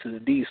feeling this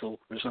is Diesel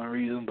for some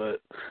reason,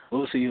 but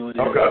we'll see who it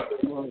is. Okay.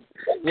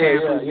 Yeah,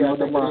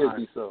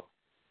 Diesel.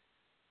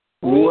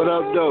 What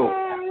up, though?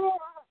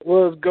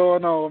 What's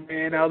going on,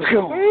 man? How's it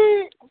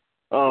going?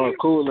 Oh,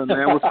 coolin',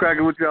 man. What's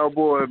cracking with y'all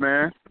boy,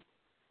 man?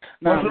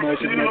 Not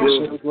much, man.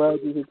 So glad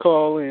you could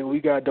call in. We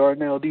got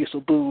Darnell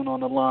Diesel Boone on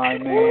the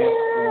line, man.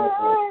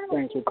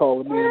 Thanks for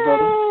calling me,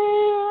 brother.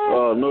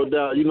 Oh, no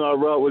doubt. You know I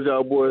rock with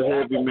y'all boys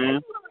heavy,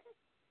 man.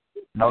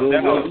 No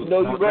doubt. You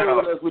know you roll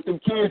with us with them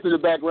kids in the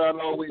background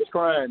always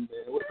crying,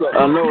 man. What's up?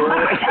 I know,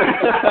 right?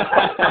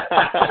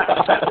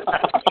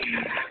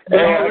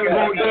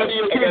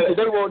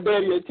 They want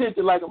daddy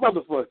attention like a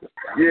motherfucker.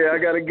 Yeah, I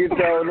got to get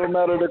y'all no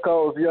matter the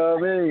cost, you know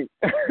what I mean?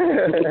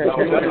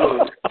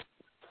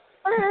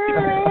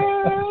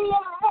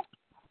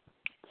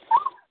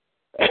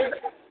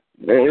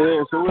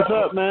 Yeah, so what's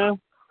up, man?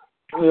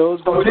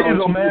 What's going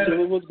on,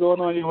 man? What's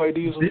going on your way,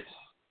 Diesel?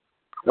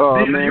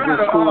 Oh, man,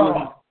 just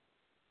cool.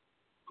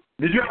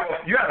 You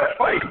had a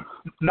fight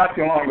not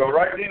too long ago,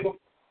 right, Diesel?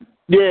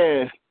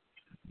 Yeah.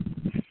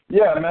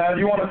 Yeah, man.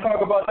 You want to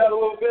talk about that a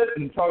little bit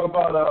and talk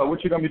about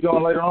what you're gonna be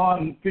doing later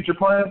on, future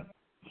plans?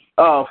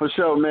 Oh, for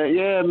sure, man.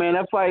 Yeah, man.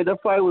 That fight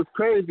was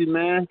crazy,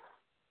 man.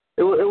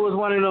 It was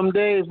one of them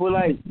days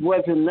where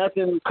wasn't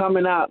nothing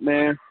coming out,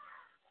 man.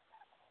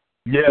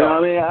 Yeah. You know what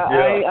I mean?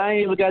 I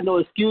ain't even got no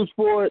excuse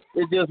for it.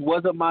 It just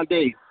wasn't my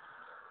day.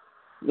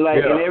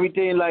 And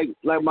everything, like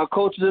my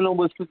coaches and them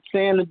was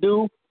saying to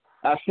do,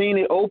 I seen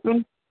it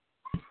open,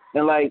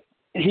 and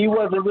he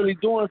wasn't really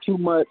doing too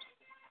much,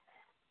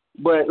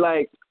 but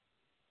the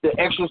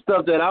extra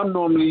stuff that I'm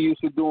normally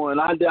used to doing,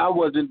 I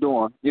wasn't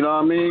doing. You know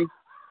what I mean?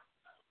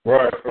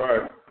 Right.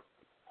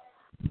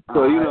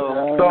 So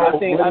I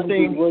think.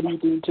 What do you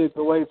think took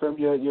away from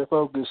your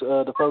focus,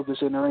 the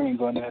focus in the ring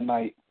on that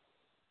night?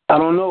 I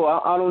don't know.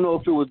 I don't know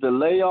if it was the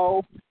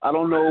layoff. I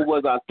don't know.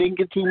 Was I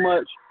thinking too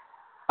much?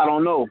 I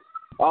don't know.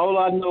 All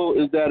I know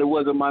is that it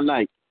wasn't my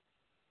night.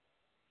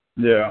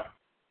 Yeah.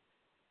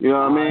 You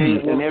know what I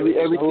mean? And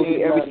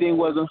everything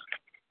wasn't.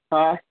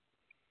 Huh?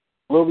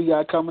 What we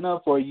got coming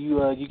up for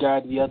you? You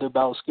got the other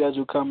bout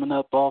schedule coming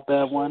up off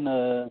that one.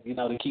 To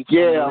keep.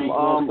 Yeah,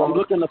 I'm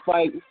looking to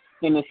fight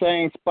in the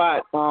same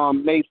spot.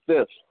 May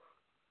 5th.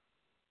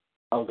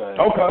 Okay.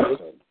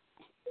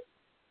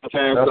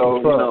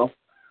 So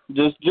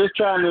just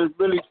trying to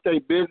really stay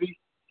busy,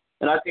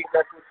 and I think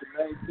that's what the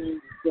main thing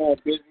is, staying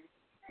busy.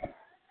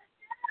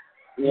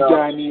 You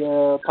got any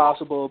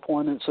possible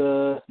opponents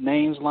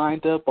names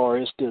lined up, or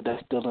that's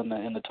still in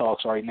the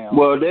talks right now?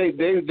 Well, they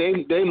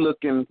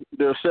looking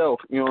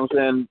themselves. You know what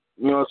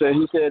I'm saying?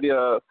 He said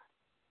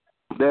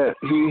that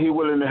he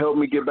willing to help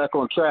me get back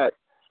on track.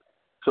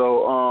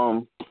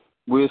 So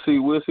we'll see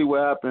what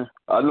happens.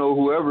 I know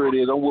whoever it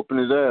is, I'm whooping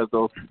his ass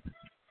though.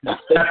 Hey,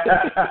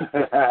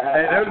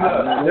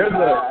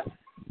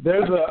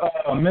 there's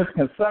a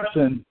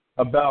misconception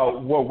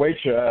about what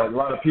weight you're at. A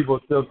lot of people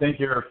still think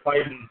you're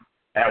fighting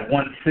at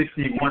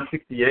 160,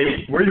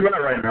 168. Where you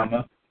at right now,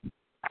 man?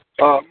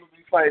 I'm gonna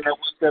be fighting at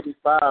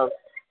 175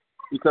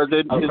 because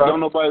don't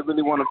nobody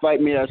really want to fight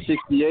me at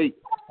 68.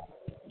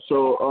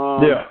 So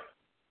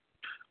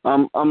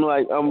I'm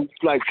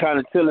kind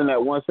of chilling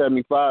at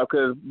 175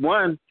 because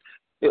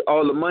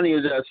all the money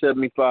is at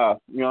 75.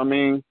 You know what I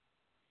mean?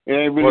 There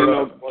ain't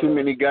really too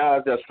many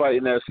guys that's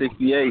fighting at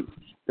 68.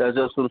 that's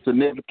just some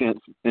significance.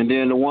 And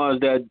then the ones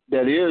that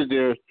is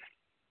there,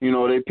 you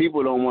know, they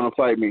people don't want to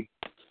fight me.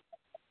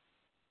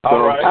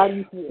 All right.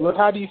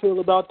 How do you feel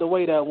about the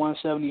weight at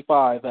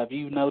 175? Have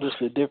you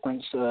noticed a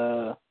difference?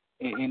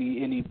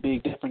 Any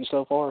big difference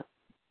so far?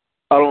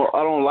 I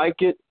don't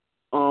like it.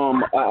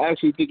 I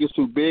actually think it's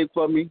too big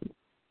for me.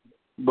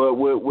 But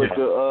with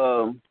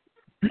the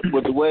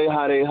way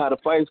how the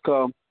fights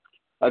come,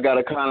 I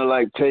gotta kind of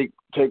like take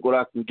what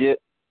I can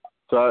get.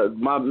 So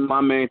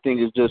my main thing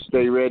is just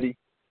stay ready.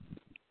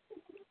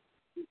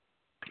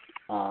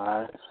 All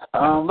right. I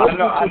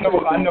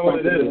know what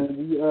it is.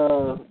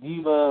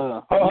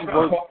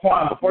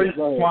 Before you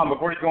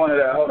go into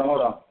that, hold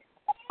on.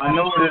 I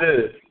know what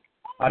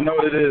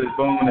it is,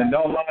 Boone, and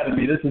don't lie to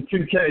me. This is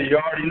 2K. You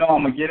already know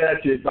I'm gonna get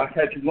at you if I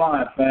catch you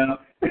lying, fam.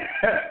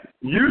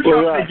 You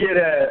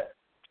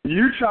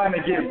trying to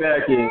get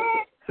back at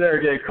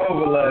Sergey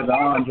Kovalev and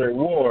Andre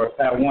Ward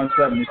at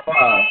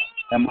 175.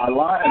 Am I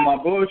lying? Am I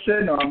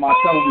bullshitting, or am I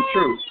telling the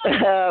truth?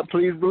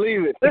 Please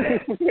believe it.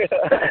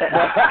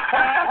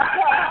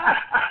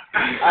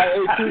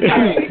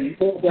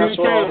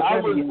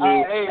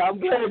 I'm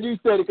glad you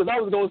said it, because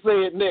I was going to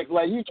say it next.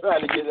 Like, you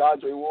trying to get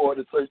Andre Ward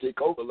and Sergey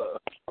Kovalev.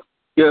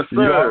 Yes,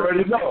 sir. You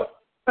already know.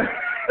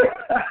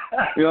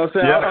 You know what I'm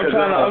saying?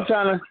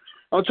 Yeah,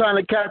 I'm trying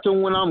to catch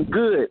him when I'm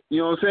good. You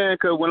know what I'm saying?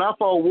 Because when I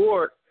fought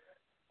Ward,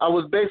 I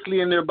was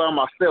basically in there by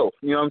myself.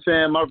 You know what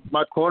I'm saying?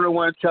 My corner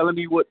wasn't telling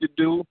me what to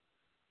do.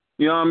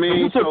 You know what I mean?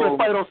 You took that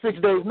fight on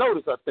 6 days'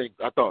 notice, I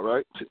thought,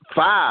 right?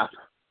 5.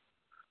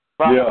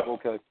 Yeah.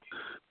 Okay.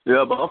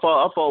 Yeah, but I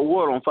fought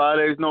Ward on 5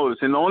 days'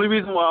 notice, and the only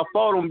reason why I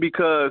fought him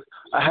because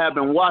I have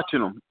been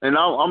watching him, and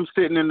I'm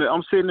sitting in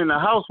the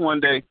house one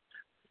day,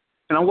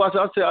 and I'm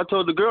watching. I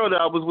told the girl that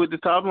I was with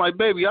this time, I'm like,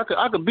 baby, I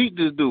could beat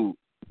this dude.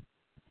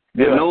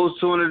 Yeah. And no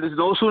sooner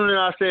than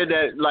I said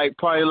that, like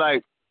probably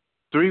like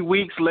 4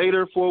 weeks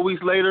later,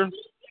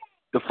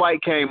 the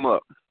fight came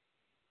up,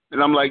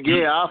 and I'm like,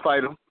 yeah, I'll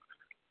fight him.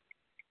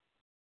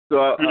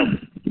 So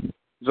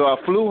I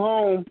flew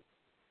home,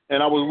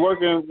 and I was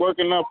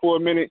working up for a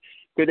minute,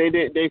 because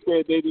they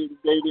said they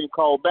didn't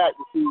call back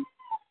to see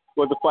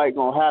what the fight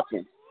gonna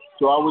happen.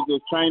 So I was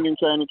just training,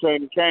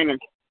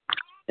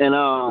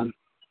 and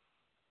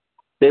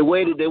they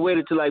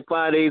waited till like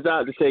 5 days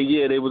out to say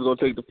yeah they was gonna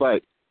take the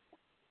fight.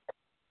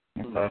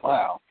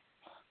 Wow,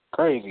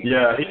 crazy.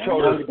 Yeah, he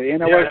told us. He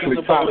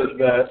actually told us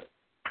that.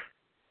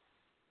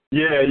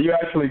 Yeah, you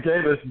actually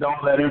gave us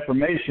all that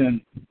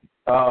information.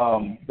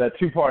 That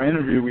 2-part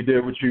interview we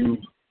did with you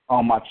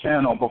on my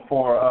channel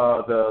before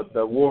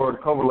the Ward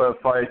Kovalev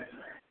fight.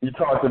 You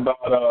talked about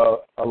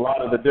a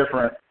lot of the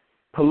different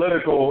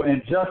political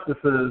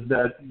injustices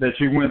that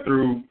you went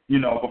through, you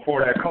know,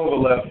 before that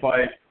Kovalev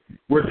fight.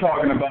 We're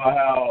talking about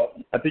how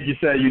I think you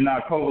said you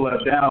knocked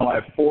Kovalev down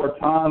like 4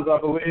 times, I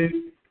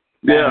believe.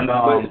 Yeah, and,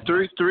 but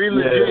three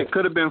legit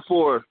could have been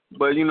 4,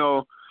 but you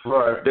know,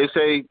 right. They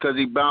say because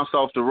he bounced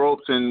off the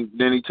ropes and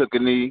then he took a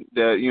knee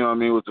that, you know what I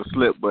mean, was a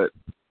slip, but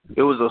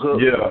it was a hook.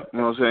 Yeah. You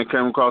know what I'm saying?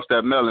 Came across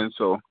that melon,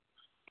 so.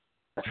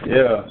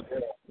 Yeah,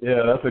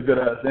 that's a good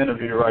ass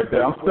interview right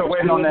there. I'm still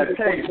waiting on that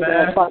tape,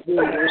 man.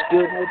 There's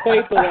still no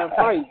tape for that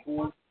fight,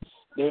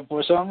 man.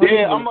 For some reason.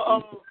 Yeah, I'm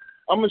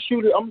gonna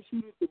shoot it. I'm gonna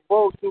shoot it to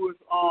Brook through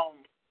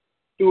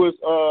his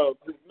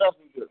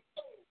messenger.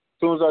 As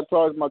soon as I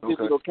charge my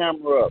digital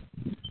camera up.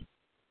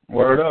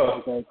 Word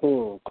up. Okay,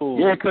 cool.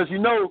 Yeah, because you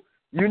know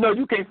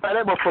you can't find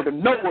that motherfucker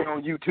nowhere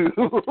on YouTube.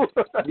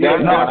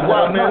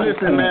 Man,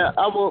 listen, man.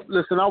 I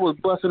was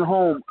busting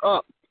home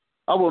up.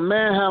 I was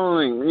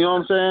manhandling, you know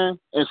what I'm saying?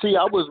 And see,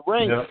 I was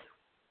ranked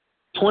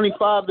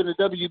 25 in the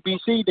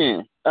WBC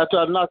then, after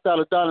I knocked out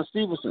Adonis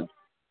Stevenson.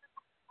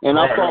 And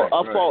I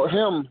fought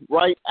him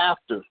right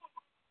after.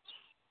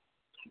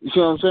 You see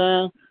what I'm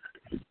saying?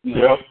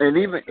 Yep. And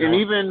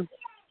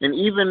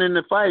even in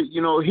the fight,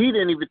 you know, he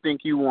didn't even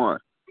think you won.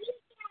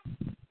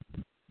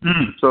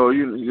 So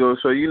you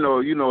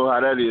know how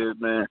that is,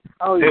 man.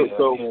 Oh yeah,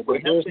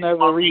 but there's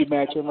never a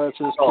rematch unless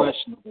it's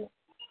questionable.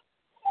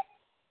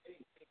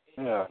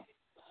 Yeah.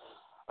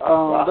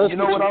 You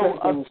know what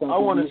I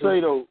want to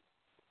say though.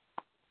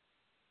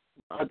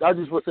 I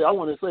just want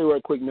to say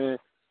right quick, man.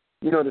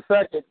 You know, the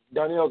fact that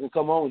Donnell can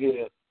come on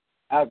here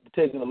after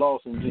taking a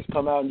loss and just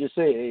come out and just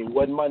say, "Hey, it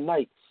wasn't my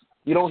night."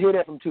 You don't hear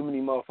that from too many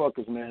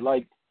motherfuckers, man.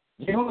 Like,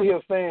 you hear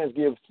fans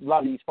give a lot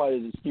of these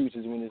fighters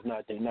excuses when it's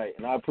not their night.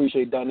 And I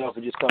appreciate Donnell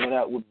for just coming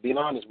out with being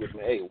honest with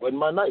me. Hey, it wasn't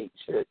my night.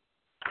 Shit.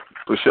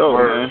 For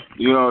sure, man.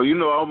 You know,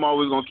 I'm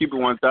always going to keep it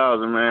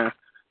 1,000, man.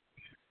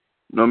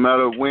 No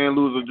matter win,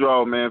 lose, or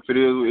draw, man. If it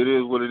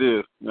is what it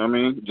is. You know what I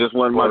mean? Just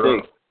wasn't my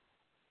day.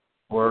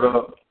 Word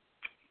up.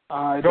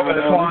 Go ahead,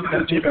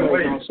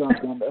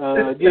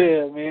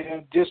 yeah,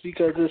 man. Just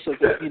because it's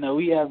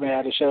we haven't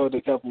had a show in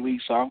a couple of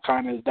weeks, so I'm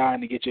kind of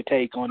dying to get your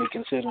take on it,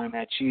 considering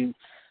that you've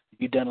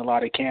done a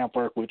lot of camp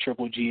work with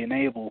Triple G and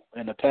Abel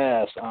in the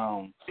past.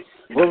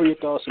 What were your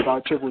thoughts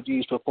about Triple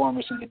G's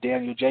performance in the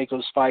Daniel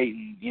Jacobs fight,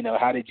 and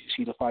how did you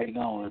see the fight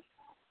going?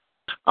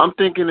 I'm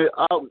thinking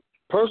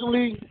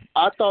personally,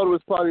 I thought it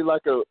was probably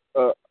like a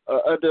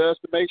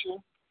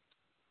underestimation.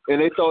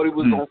 and they thought he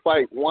was going to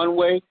fight one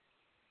way,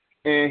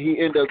 and he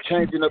ended up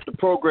changing up the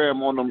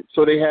program on them,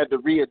 so they had to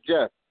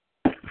readjust.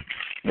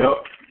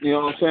 Yep. You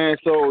know what I'm saying?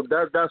 So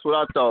that's what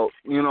I thought,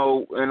 you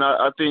know, and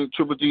I think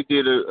Triple G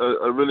did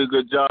a really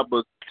good job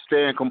of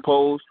staying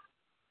composed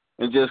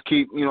and just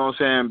keep, you know what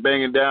I'm saying,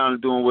 banging down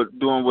and doing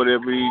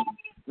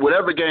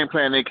whatever game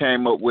plan they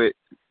came up with,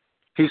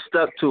 he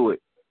stuck to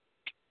it.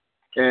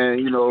 And,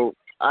 you know,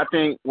 I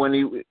think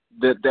when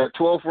that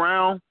 12th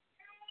round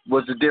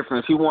was the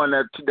difference. He won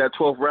that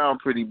 12th round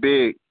pretty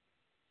big.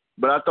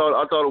 But I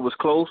thought it was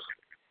close.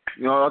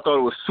 You know, I thought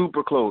it was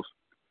super close.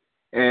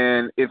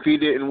 And if he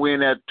didn't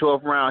win that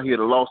 12th round, he'd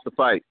have lost the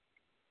fight.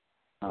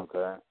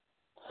 Okay.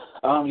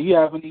 Do you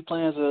have any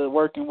plans of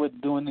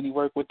doing any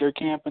work with their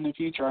camp in the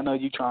future? I know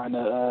you're trying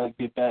to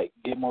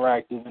get more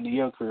active into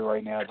your career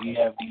right now. Do you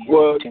have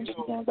the intention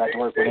of going back to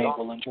work with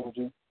Abel and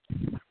Georgia?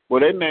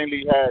 Well, they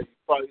mainly had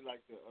probably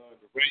like the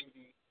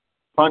rangy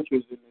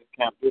punchers in this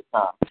camp this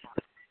time.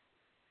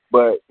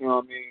 But, you know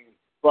what I mean,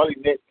 probably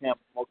next camp,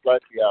 most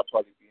likely I'll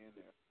probably be in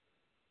there.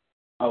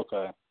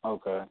 Okay.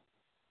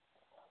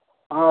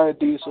 All right,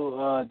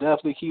 Diesel,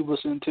 definitely keep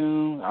us in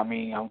tune. I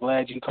mean, I'm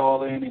glad you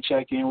call in and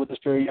check in with us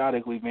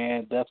periodically,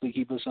 man. Definitely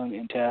keep us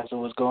in tabs of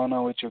what's going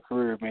on with your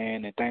career,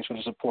 man, and thanks for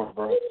the support,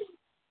 bro.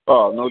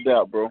 Oh, no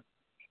doubt, bro.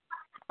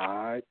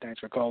 All right, thanks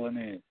for calling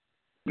in.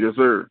 Yes,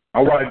 sir.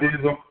 All right,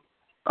 Diesel.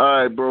 All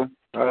right, bro.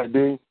 All right,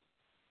 D.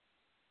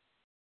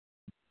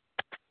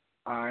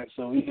 All right,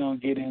 so we're going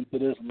to get into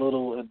this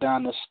little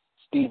Adonis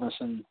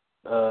Stevenson.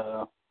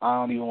 I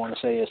don't even want to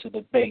say it's a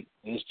debate.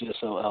 It's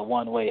just a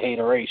one-way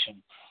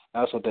hateration.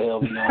 That's what the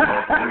hell we on.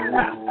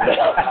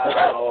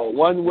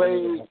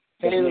 One-way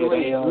hateration.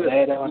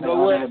 You know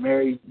what?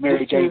 Mary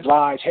J.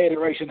 Blige,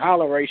 hateration,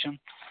 holleration.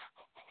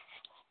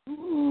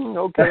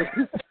 Okay.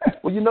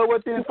 Well, you know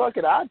what then? Fuck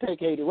it. I'll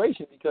take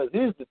hateration because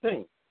here's the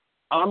thing.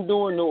 I'm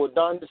doing no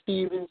Adonis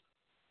Stevenson.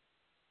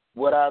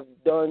 What I've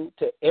done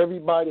to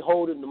everybody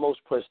holding the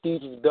most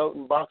prestigious belt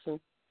in boxing,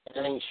 it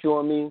ain't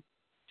showing me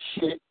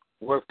shit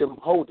worth them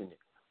holding it.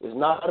 It's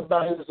not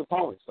about his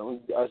opponents.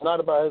 It's not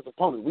about his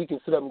opponents. We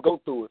can sit up and go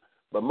through it.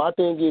 But my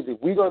thing is,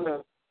 if we're going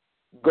to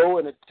go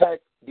and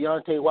attack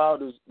Deontay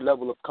Wilder's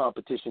level of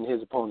competition,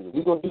 his opponents, if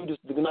we're going to do this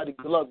to United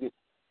Golovkin,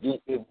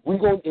 if we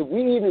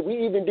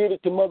even did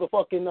it to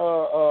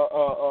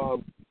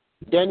motherfucking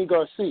Danny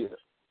Garcia,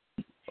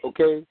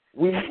 okay?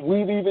 We've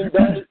even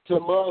done it to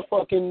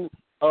motherfucking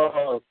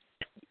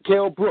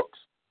Kell Brooks.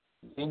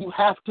 And you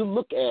have to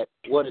look at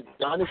what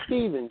Adonis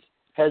Stevenson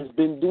has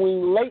been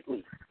doing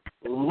lately.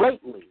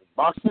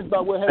 Boxing is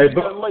about what has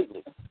been done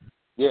lately.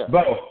 Yeah.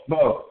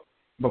 Bo,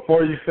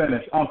 before you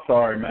finish, I'm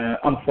sorry, man.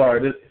 I'm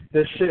sorry.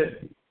 This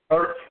shit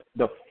hurts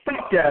the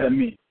fuck out of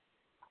me.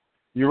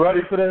 You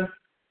ready for this?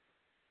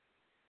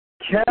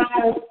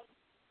 Kell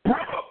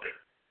Brook.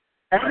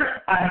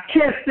 I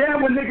can't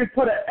stand when niggas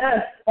put an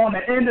S on the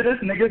end of this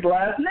nigga's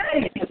last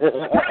name.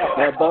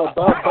 Bo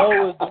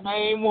is the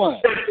main one.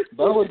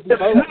 Bo is the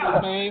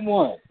main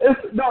one.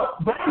 No,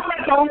 Bo's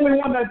not the only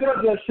one that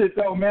does that shit,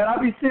 though, man. I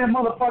be seeing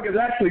motherfuckers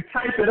actually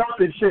type it up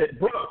and shit.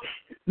 Brook.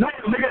 No,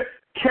 nigga,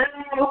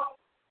 Kell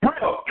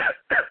Brook.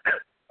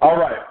 All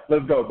right,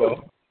 let's go,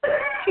 Bo.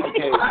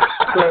 Okay,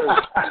 so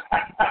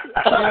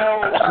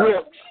Kell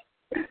Brooks.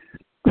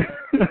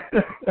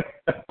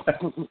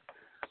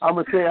 I'm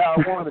going to say how I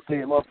want to say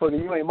it,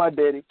 motherfucker. You ain't my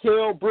daddy.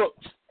 Kell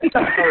Brooks. That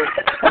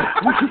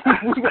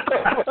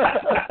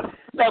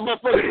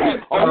motherfucker like,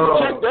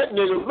 check that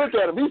nigga. Look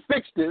at him. He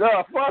fixed it.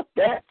 Oh, fuck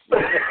that.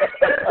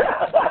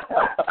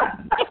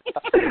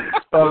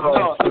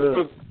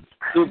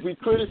 If we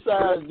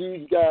criticize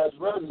these guys'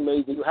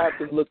 resumes, then you have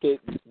to look at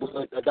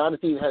what Adonis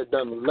Stevenson has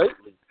done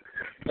lately.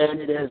 And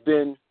it has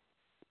been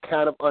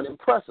kind of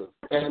unimpressive.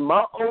 And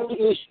my only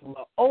issue,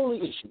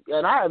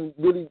 and I haven't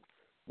really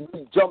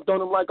jumped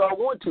on him like I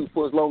want to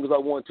for as long as I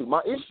want to.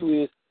 My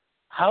issue is,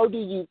 how do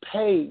you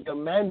pay your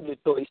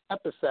mandatory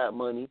step-aside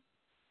money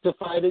to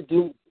fight a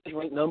dude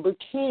ranked number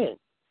 10?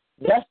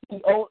 That's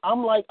the old,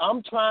 I'm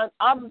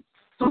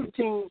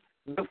searching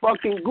the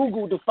fucking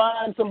Google to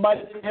find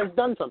somebody that has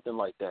done something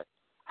like that.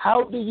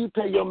 How do you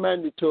pay your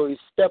mandatory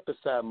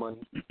step-aside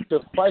money to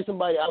fight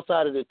somebody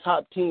outside of the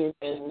top 10,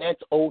 and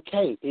that's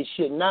okay? It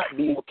should not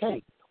be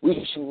okay.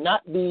 We should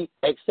not be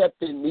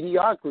accepting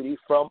mediocrity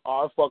from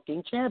our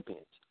fucking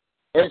champions,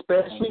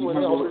 especially when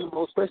they're holding the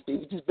most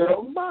prestigious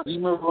belt in boxing. You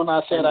remember when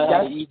I said I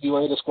had an easy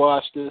way to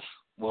squash this?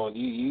 Well,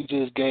 you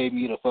just gave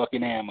me the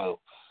fucking ammo.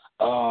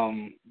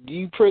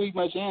 You pretty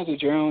much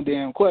answered your own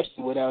damn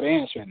question without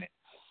answering it.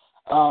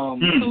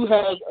 Who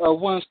has a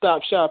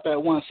one-stop shop at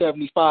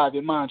 175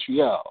 in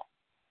Montreal?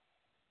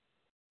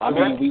 I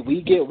mean,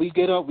 we get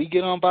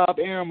on Bob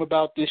Arum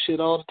about this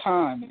shit all the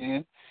time,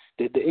 man.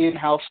 The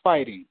in-house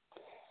fighting.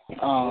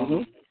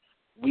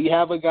 We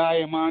have a guy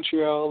in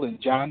Montreal,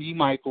 and Johnny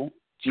Michael,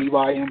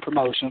 GYM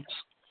Promotions.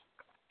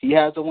 He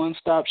has a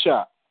one-stop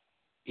shop.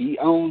 He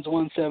owns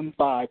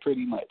 175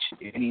 pretty much,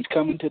 and he's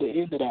coming to the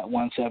end of that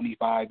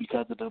 175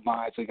 because of the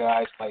demise of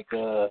guys like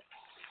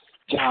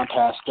John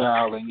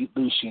Pascal and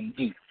Lucian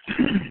Yu.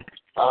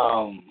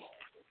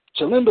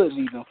 Chilemba's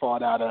even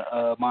fought out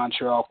of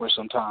Montreal for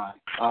some time,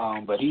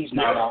 but he's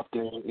not out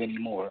there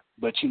anymore.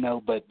 But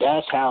but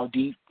that's how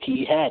deep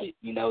he had it.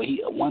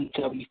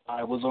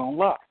 175 was on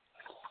lock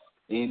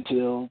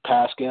until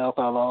Pascal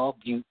fell off,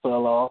 Butte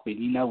fell off,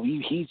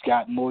 and he's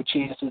got more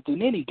chances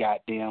than any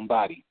goddamn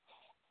body.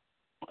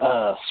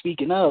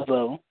 Speaking of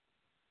though,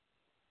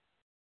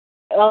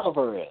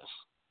 Alvarez,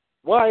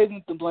 why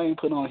isn't the blame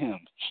put on him?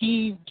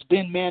 He's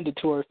been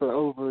mandatory for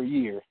over a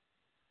year.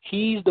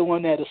 He's the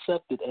one that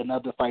accepted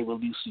another fight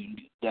with Lucian,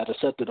 that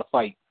accepted a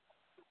fight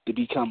to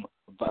become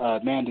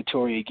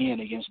mandatory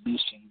again against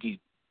Lucian Butte.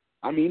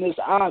 I mean, it's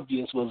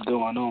obvious what's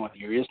going on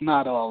here. It's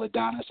not all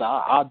Adonis.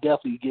 I'll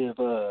definitely give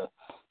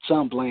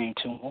some blame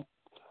to him.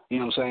 You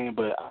know what I'm saying?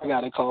 But I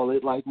got to call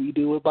it like we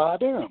do with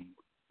Bob Arum.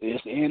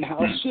 It's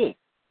in-house shit.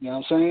 You know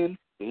what I'm saying?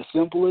 It's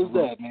simple as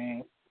that,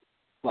 man.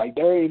 Like,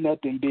 there ain't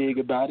nothing big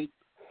about it.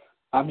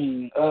 I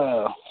mean,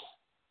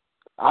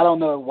 I don't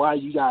know why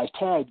you guys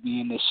tagged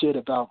me in this shit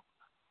about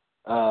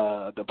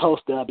the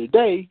post the other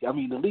day. I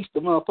mean, at least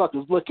the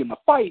motherfuckers looking to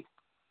fight.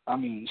 I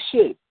mean,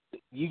 shit.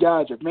 You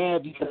guys are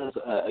mad because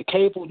a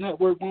cable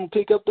network won't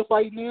pick up the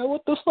fight now?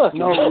 What the fuck?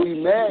 No,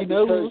 we mad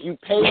because you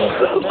paid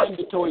the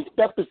mandatory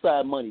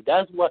step-aside money.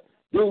 That's what,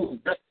 dude,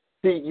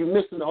 see, you're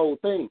missing the whole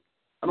thing.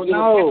 I don't give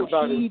a fuck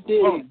about he it.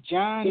 did.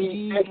 John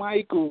D.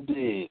 Michael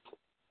did.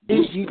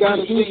 You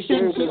gotta he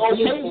shouldn't be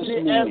okay with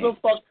it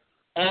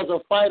as a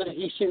fighter.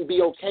 He shouldn't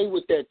be okay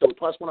with that, though.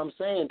 That's what I'm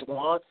saying,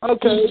 Twan.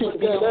 Okay,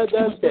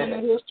 that's been the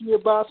history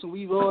of boxing.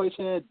 We've always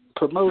had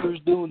promoters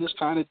doing this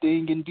kind of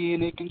thing and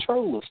being in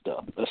control of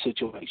stuff, of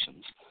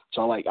situations.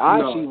 So, like, I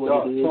see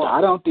what it is.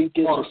 I don't think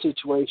it's a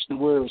situation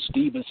where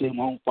Stevenson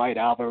won't fight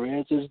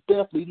Alvarez. It's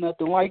definitely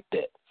nothing like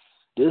that.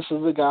 This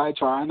is a guy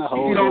trying to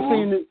hold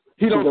on.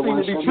 He don't seem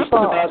to be tripping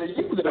about it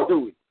either,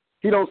 do it.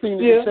 He don't seem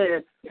to be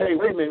saying, hey,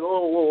 wait a minute,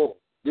 whoa.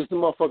 This is the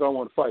motherfucker I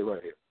want to fight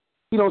right here.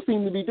 He don't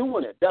seem to be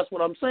doing that. That's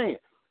what I'm saying.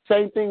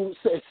 Same thing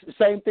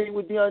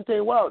with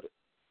Deontay Wilder.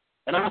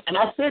 And I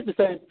said the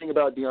same thing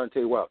about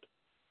Deontay Wilder.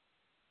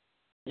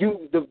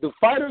 The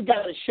fighter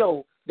got to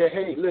show that,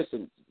 hey,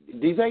 listen,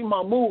 these ain't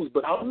my moves,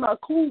 but I'm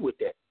not cool with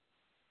that.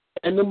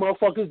 And the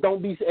motherfuckers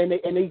don't be, and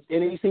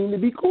they seem to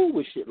be cool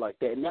with shit like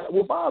that, and that's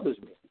what bothers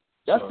me.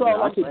 That's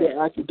all I'm saying.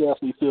 I could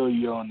definitely feel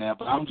you on that,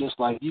 but I'm just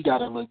like, you got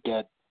to look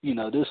at,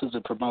 this is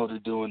a promoter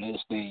doing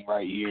his thing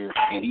right here,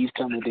 and he's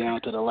coming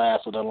down to the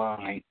last of the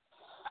line.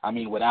 I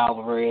mean, with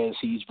Alvarez,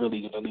 he's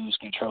really going to lose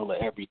control of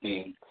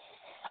everything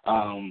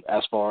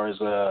as far as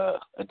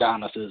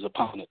Adonis'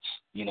 opponents,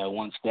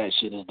 once that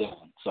shit is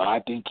done. So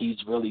I think he's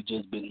really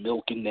just been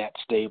milking that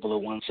stable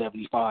of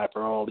 175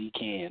 for all he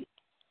can.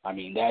 I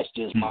mean, that's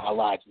just my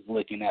logic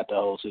looking at the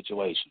whole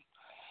situation.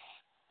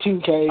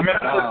 2K.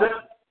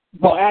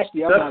 Well,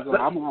 actually, I'm going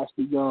to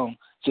actually go.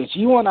 Since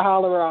you want to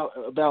holler out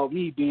about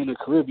me being a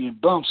Caribbean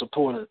bum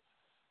supporter,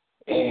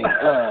 and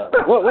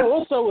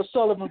what's up with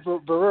Sullivan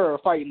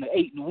Barrera fighting the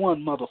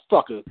 8-1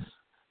 motherfucker?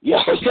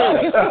 Yeah. Hold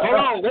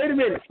on, wait a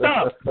minute,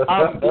 stop.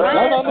 I'm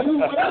glad you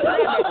went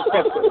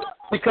that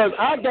because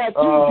I got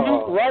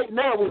you right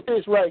now with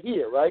this right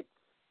here, right?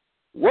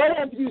 What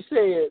have you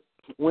said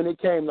when it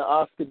came to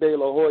Oscar De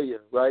La Hoya,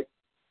 right?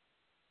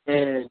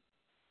 And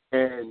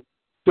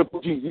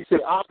Triple G, you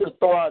said Oscar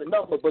throw out a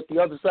number, but the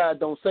other side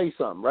don't say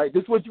something, right?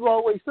 This is what you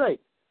always say.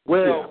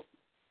 Well,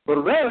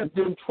 Barrera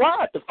didn't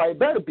try to fight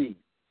Better Bees.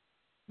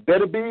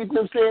 Better Bees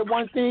them said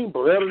one thing,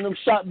 Barrera and them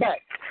shot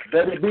back.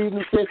 Better Bees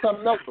them said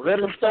something else,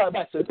 Barrera them shot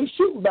back. So they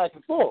shooting back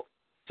and forth.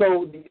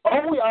 So the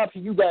only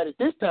option you got at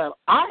this time,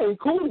 I ain't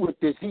cool with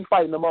this. He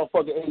fighting the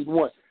motherfucker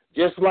 8-1.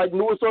 Just like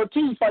Luis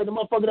Ortiz fighting the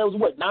motherfucker that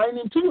was,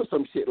 9-2 or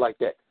some shit like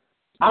that.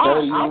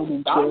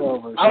 I'm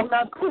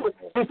not cool with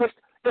it.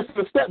 It's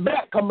a step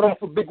back coming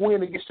off a big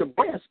win against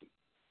Shabransky.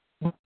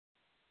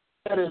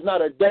 That is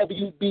not a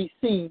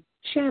WBC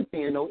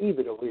champion,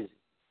 either, though, is it?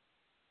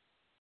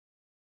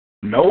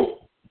 Nope.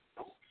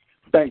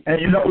 Thank you.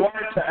 And you know what?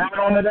 To add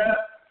on to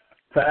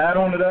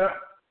that,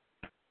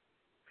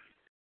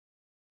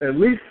 at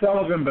least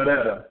Sullivan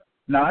Barrera.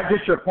 Now, I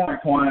get your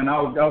point, Quan.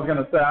 I was going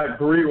to say I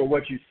agree with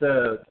what you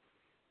said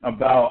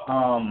about,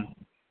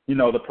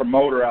 the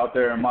promoter out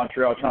there in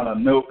Montreal trying to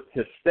milk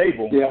his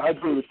stable. Yeah, I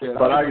agree with that.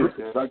 But I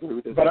agree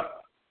with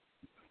that.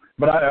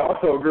 But I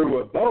also agree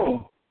with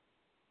Bo,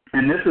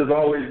 and this has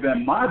always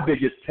been my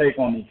biggest take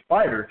on these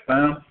fighters,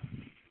 fam.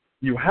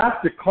 You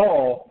have to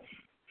call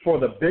for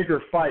the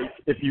bigger fights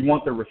if you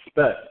want the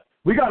respect.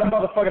 We got a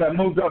motherfucker that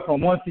moved up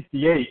from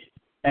 168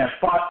 and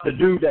fought the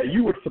dude that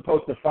you were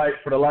supposed to fight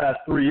for the last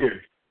 3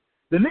 years.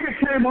 The nigga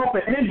came off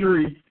an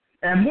injury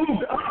and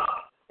moved up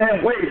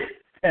and waited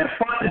and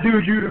fought the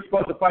dude you were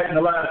supposed to fight in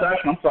the last,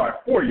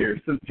 4 years,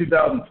 since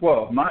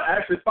 2012. Not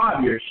actually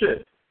 5 years,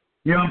 shit.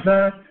 You know what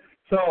I'm saying?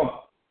 So,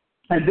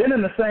 and then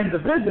in the same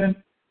division,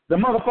 the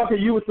motherfucker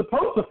you were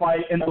supposed to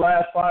fight in the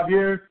last 5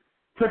 years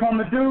took on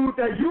the dude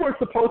that you were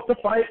supposed to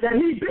fight that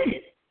he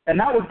beat, and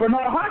that was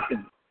Bernard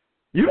Hopkins.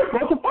 You were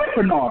supposed to fight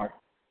Bernard.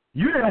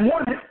 You didn't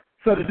want it,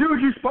 so the dude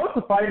you're supposed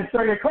to fight,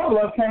 Sergey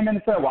Kovalev, came in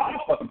and said, well,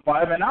 I'll fucking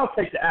fight him, and I'll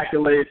take the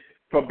accolades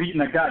for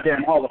beating a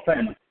goddamn Hall of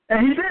Famer.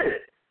 And he did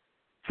it.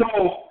 So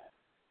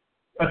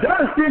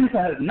Adonis Stevenson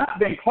has not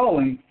been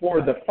calling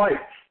for the fights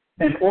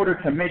in order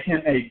to make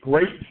him a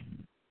great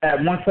at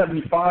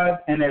 175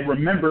 and a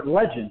remembered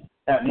legend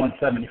at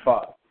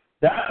 175.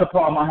 That's the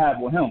problem I have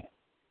with him.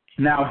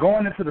 Now,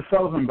 going into the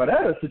Sullivan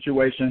Barrera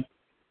situation,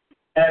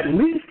 at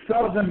least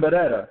Sullivan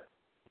Barrera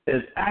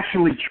is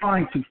actually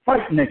trying to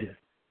fight niggas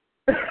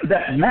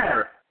that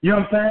matter. You know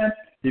what I'm saying?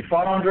 He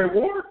fought Andre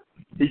Ward.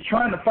 He's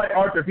trying to fight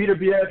Arthur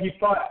Beterbiev. He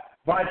fought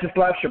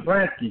Vyacheslav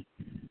Shabransky.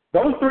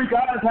 Those three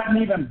guys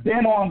haven't even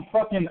been on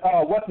fucking,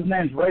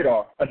 what's-his-name's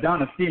radar,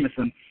 Adonis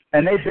Stevenson,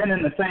 and they've been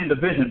in the same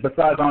division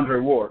besides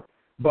Andre Ward.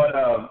 But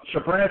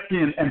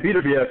Shabransky and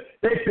Beterbiev,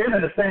 they've been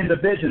in the same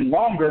division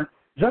longer,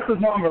 just as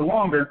long or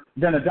longer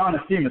than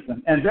Adonis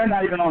Stevenson, and they're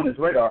not even on his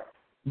radar.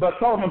 But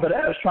Sullivan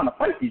Barrera is trying to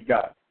fight these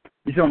guys.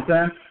 You see what I'm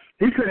saying?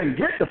 He couldn't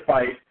get the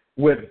fight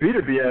with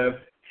Beterbiev,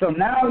 so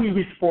now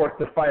he's forced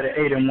to fight an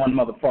 8-1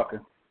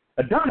 motherfucker.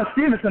 Adonis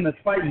Stevenson is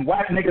fighting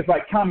whack niggas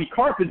like Tommy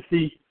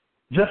Carpenter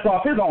just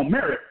off his own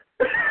merit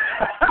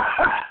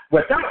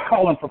without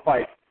calling for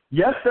fights.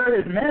 Yes, sir,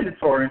 it's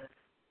mandatory,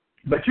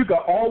 but you can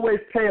always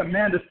pay a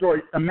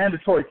mandatory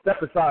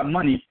step-aside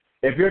money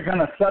if you're going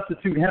to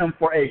substitute him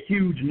for a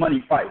huge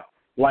money fight,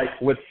 like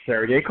with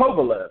Sergey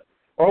Kovalev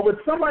or with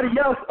somebody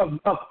else of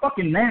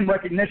fucking name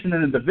recognition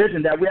in the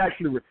division that we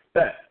actually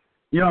respect.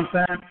 You know what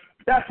I'm saying?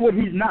 That's what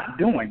he's not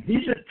doing.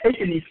 He's just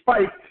taking these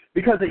fights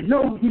because he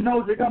knows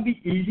they're going to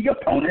be easy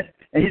opponents,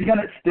 and he's going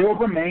to still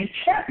remain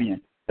champion.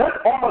 That's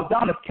all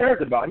Adonis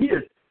cares about. He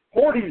is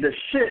hoarding the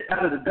shit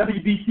out of the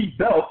WBC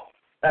belt,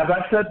 as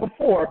I said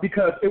before,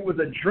 because it was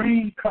a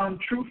dream come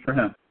true for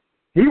him.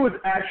 He was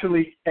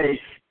actually a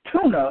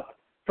tune-up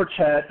for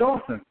Chad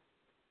Dawson.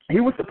 He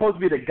was supposed to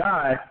be the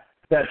guy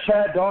that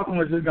Chad Dawson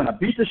was just going to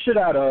beat the shit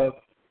out of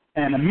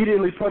and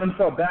immediately put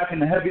himself back in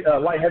the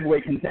light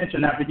heavyweight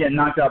contention after getting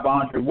knocked out by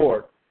Andre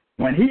Ward.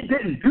 When he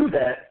didn't do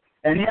that,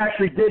 and he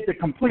actually did the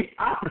complete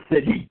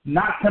opposite, he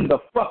knocked him the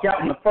fuck out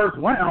in the first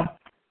round,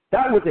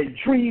 that was a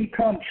dream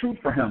come true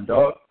for him,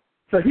 dog.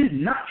 So he's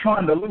not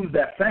trying to lose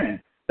that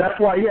fan. That's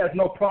why he has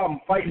no problem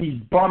fighting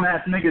these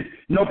bum-ass niggas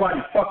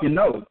nobody fucking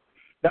knows.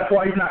 That's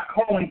why he's not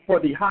calling for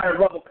the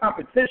higher-level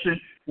competition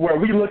where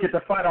we look at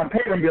the fight on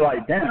paper and be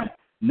like, damn,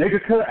 nigga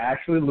could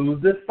actually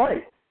lose this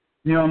fight.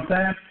 You know what I'm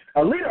saying?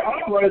 Alida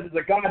Alvarez is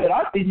a guy that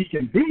I think he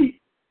can beat,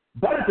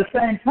 but at the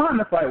same time,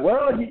 it's like,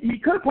 well, he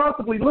could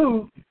possibly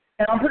lose,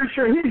 and I'm pretty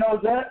sure he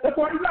knows that. That's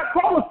why he's not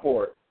calling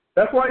for it.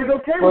 That's why he's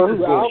okay with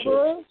this bullshit.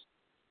 Alvarez?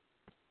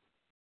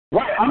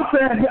 Right, I'm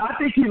saying I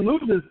think he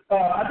loses.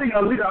 I think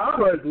Alida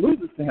Alvarez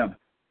loses to him.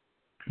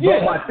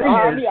 Yeah,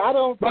 I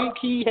don't think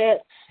he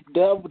had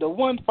the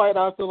one fight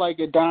I feel like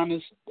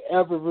Adonis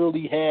ever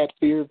really had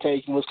fear of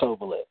taking was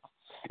Kovalev.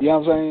 You know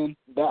what I'm saying?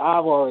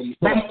 I've already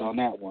touched on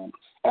that one.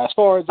 As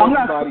far as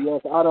everybody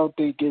else, I don't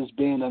think it's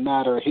been a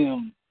matter of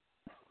him,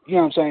 you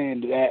know what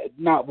I'm saying,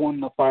 not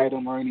wanting to fight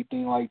him or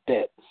anything like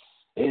that.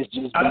 It's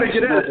just. I think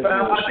it is,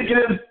 fam. I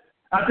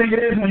think it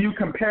is when you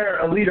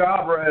compare Alida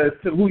Alvarez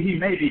to who he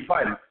may be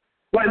fighting.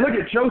 Like, look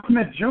at Joe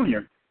Smith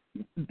Jr.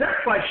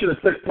 That fight should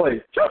have took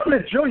place. Joe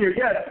Smith Jr.,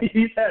 yes,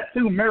 he's had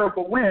 2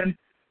 miracle wins,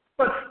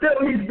 but still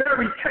he's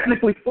very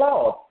technically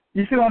flawed.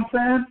 You see what I'm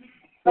saying?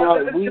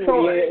 But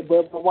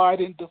why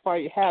didn't the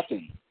fight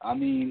happen? I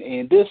mean,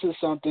 and this is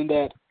something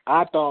that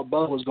I thought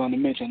Bo was going to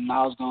mention, and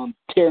I was going to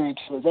tear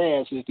into his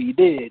ass if he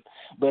did.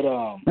 But,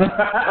 I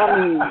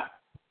mean,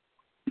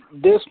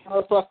 this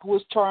motherfucker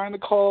was trying to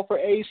call for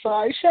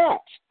A-side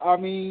shots. I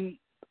mean,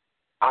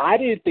 I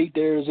didn't think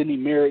there was any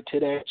merit to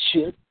that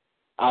shit.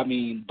 I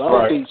mean,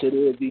 Bo thinks it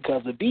is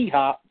because of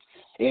B-Hop,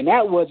 and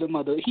that wasn't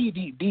he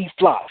beat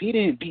B-Flop. He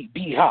didn't beat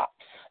B-Hop.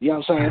 You know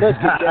what I'm saying? Let's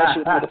get that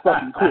shit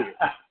motherfucking clear.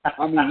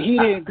 I mean, he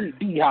didn't beat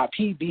B-Hop.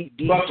 He beat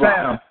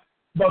B-Flop.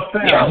 But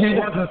fam, he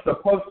wasn't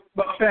supposed.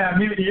 But fam,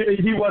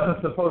 he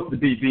wasn't supposed to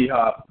beat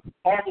B-Hop.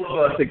 All of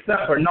us,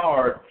 except for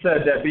Nard,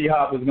 said that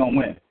B-Hop was gonna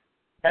win,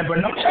 and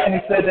Bernard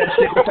only said that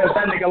shit because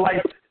that nigga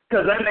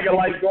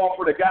likes going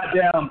for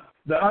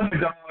the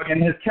underdog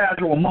in his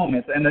casual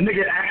moments, and the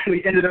nigga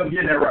actually ended up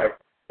getting it right.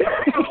 You know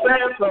what I'm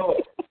saying?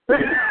 So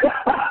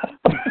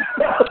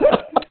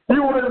he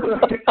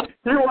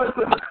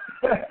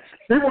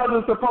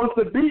wasn't supposed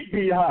to beat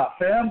B-Hop,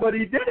 fam, but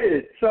he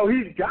did. So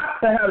he's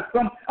got to have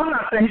some. I'm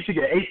not saying he should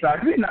get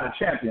A-side. He's not a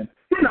champion.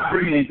 He's not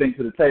bringing anything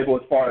to the table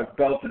as far as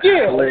belts and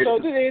accolades. So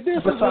this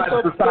is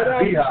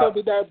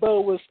something that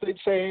Bo was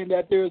saying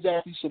that there was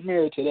actually some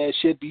merit to that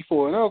shit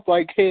before. And I was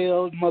like,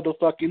 hell,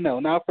 motherfucking no.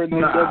 Not for no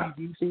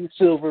WBC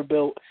silver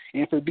belt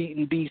and for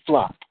beating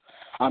B-Flop.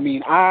 I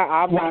mean,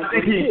 I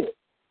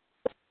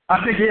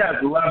think he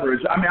has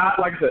leverage. I mean,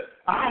 like I said,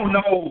 I don't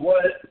know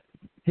what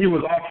he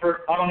was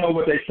offered. I don't know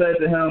what they said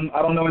to him.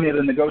 I don't know any of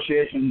the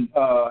negotiation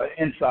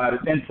inside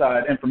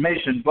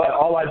information. But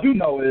all I do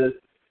know is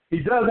he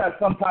does have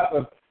some type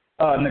of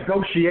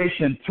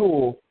negotiation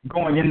tool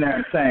going in there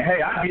and saying,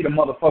 hey, I beat a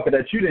motherfucker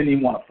that you didn't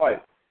even want to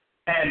fight.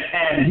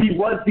 And he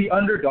was the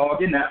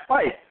underdog in that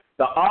fight.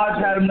 The odds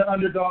had him the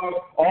underdog.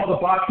 All the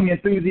boxing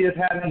enthusiasts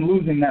had him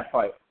losing that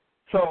fight.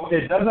 So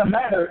it doesn't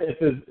matter if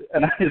it's,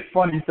 and it's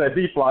funny you say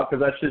B-flop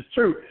because that shit's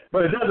true,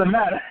 but it doesn't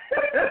matter.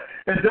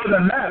 It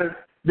doesn't matter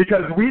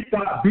because we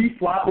thought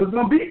B-flop was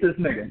going to beat this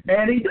nigga,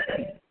 and he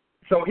didn't.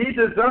 So he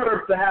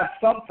deserves to have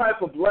some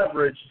type of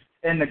leverage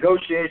in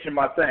negotiation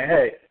by saying,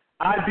 hey,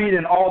 I beat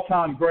an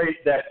all-time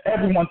great that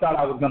everyone thought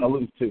I was going to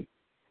lose to.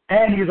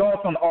 And he's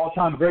also an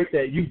all-time great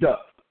that you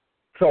ducked.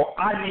 So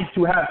I need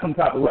to have some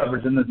type of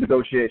leverage in this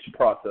negotiation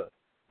process.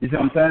 You see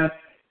what I'm saying?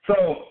 So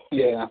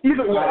yeah,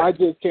 either way, I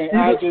just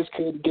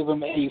couldn't give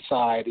him a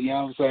side. You know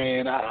what I'm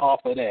saying? Off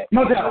of that.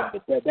 No doubt.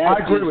 I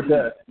agree with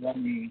that. I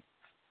mean,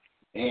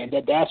 and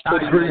that's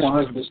pretty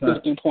much the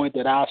sticking point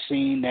that I've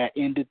seen that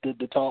ended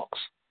the talks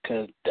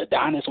because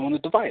Adonis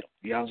wanted to fight him.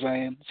 You know what I'm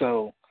saying?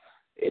 So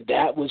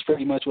that was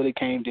pretty much what it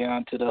came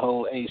down to, the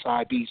whole A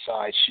side, B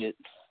side shit,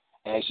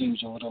 as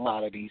usual with a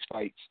lot of these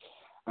fights.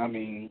 I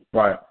mean,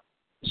 right.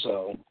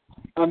 So,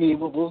 I mean,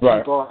 we'll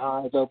keep our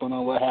eyes open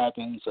on what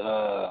happens.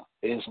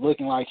 It's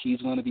looking like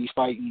he's going to be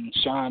fighting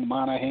Sean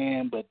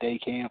Monahan, but they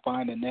can't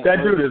find a network.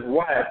 That dude is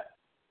whack.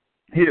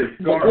 He is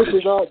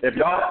garbage. But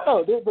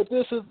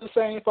this is the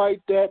same fight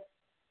that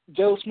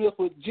Joe Smith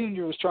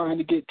Jr. was trying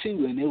to get to,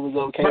 and it was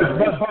okay.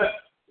 But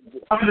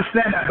I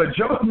understand that, but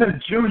Joe Smith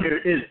Jr.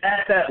 is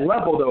at that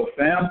level, though,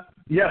 fam.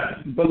 Yes,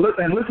 but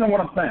listen to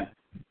what I'm saying.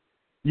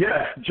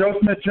 Yes, Joe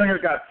Smith Jr.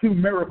 got 2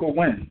 miracle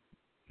wins.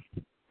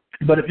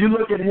 But if you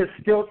look at his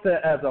skill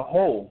set as a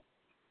whole,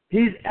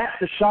 he's at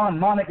the Sean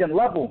Monaghan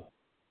level.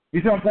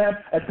 You see what I'm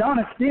saying?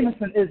 Adonis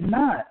Stevenson is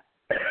not.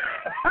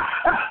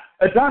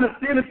 Adonis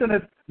Stevenson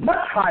is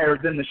much higher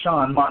than the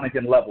Sean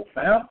Monaghan level,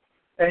 fam.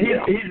 And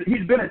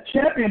he's been a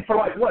champion for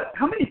like what?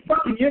 How many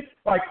fucking years?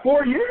 Like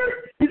 4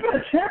 years? He's been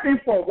a champion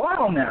for a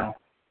while now.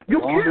 You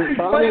can't be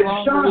fighting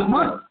Sean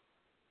Monaghan.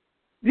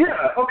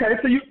 Yeah, okay,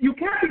 so you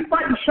can't be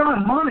fighting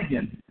Sean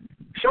Monaghan.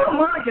 Sean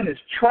Monaghan is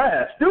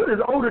trash. Dude is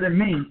older than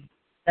me.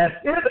 And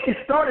he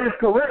started his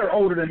career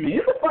older than me.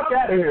 Get the fuck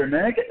out of here,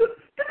 man. Get this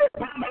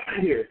bum out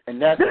of here.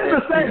 And that's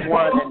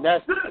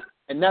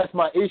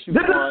my issue,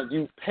 Ron.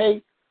 You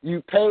pay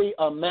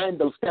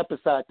Amando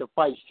Stepaside to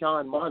fight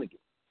Sean Monaghan.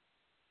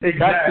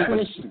 Exactly. That's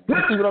the issue. You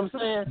see what I'm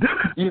saying?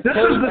 This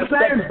is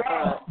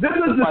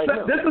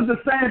the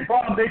same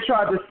problem they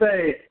tried to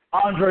say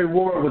Andre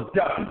Ward was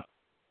ducking.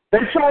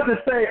 They tried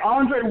to say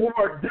Andre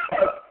Ward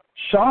ducked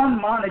Sean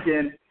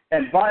Monaghan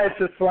and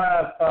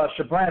Vyacheslav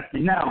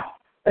Shabransky. Now,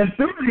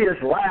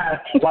 enthusiasts laugh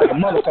like a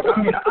motherfucker.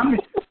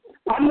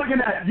 I'm looking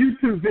at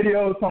YouTube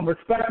videos from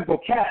respectable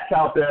cats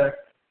out there,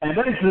 and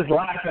they're just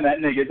laughing at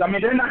niggas. I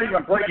mean, they're not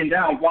even breaking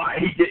down why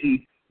he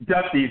didn't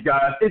duck these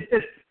guys.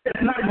 It's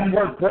not even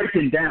worth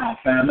breaking down,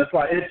 fam. It's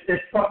like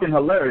it's fucking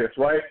hilarious,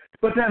 right?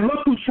 But then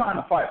look who's trying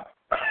to fight him.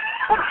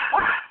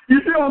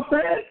 You see what I'm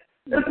saying?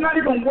 It's not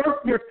even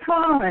worth your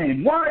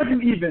time. Why are you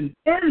even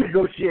in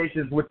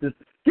negotiations with this?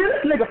 Give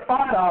this nigga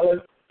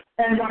 $5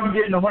 and y'all can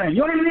get in the ring.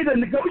 You don't even need to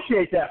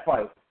negotiate that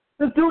fight.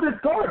 This dude is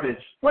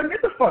garbage. Like,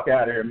 get the fuck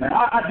out of here, man.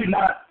 I do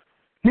not.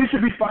 He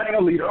should be fighting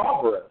a leader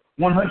Alvarez.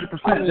 100%.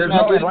 There's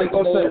no way, like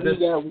I said,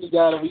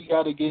 we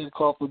got to give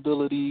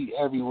culpability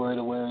everywhere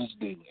to where it's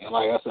due. And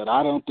like I said,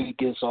 I don't think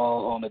it's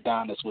all on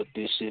Adonis with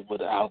this shit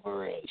with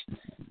Alvarez.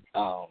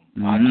 I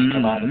think a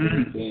lot of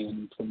it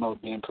being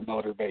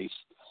promoter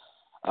based.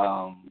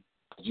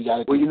 You got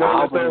to think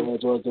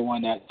Alvarez was the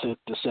one that took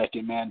the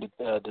second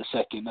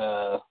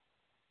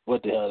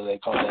what the hell do they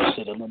call that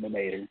shit,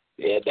 eliminator.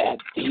 Yeah, that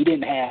he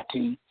didn't have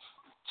to.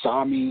 So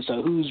I mean,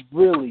 so who's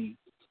really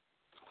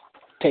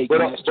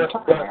taking extra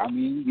time? I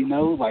mean, you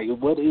know, like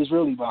what is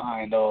really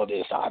behind all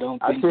this? I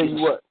don't think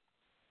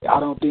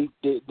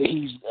that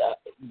he's,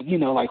 you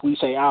know, like we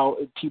say,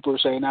 people are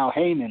saying Al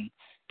Haymon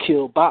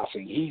killed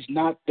boxing. He's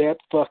not that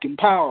fucking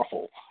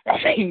powerful. I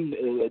mean,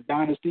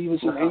 Adonis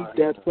Stevenson ain't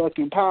that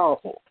fucking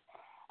powerful.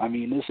 I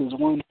mean, this is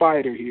one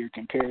fighter here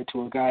compared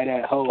to a guy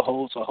that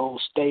holds a whole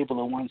stable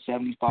of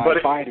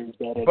 175 fighters.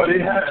 But he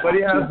has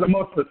the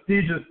most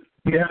prestigious.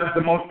 He has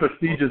the most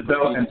prestigious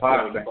belt in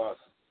boxing.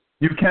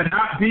 You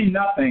cannot be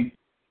nothing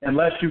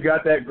unless you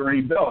got that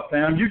green belt,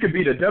 fam. You could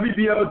be the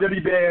WBO,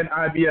 WBA, and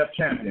IBF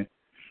champion,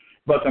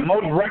 but the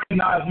most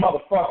recognized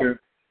motherfucker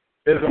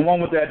is the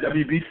one with that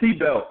WBC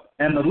belt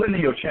and the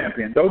lineal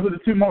champion. Those are the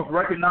 2 most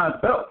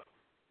recognized belts.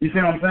 You see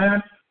what I'm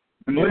saying?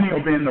 The lineal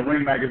being the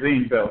Ring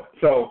Magazine belt.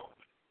 So.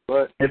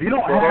 But if you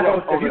don't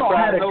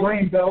have a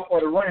green belt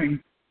or the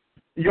ring,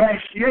 you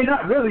ain't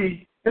not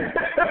really.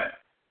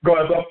 Go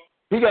ahead, bro.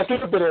 He got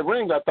stripped of that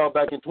ring. I thought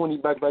back in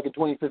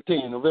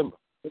 2015 in November.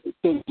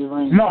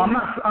 No, I'm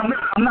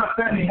not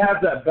saying he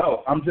has that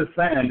belt. I'm just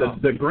saying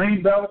the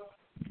green belt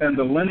and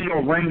the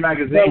lineal Ring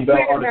Magazine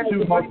belt are the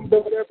 2 most.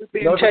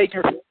 Being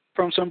taken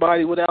from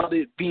somebody without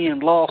it being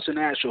lost in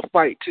actual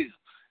fight too.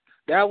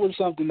 That was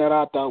something that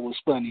I thought was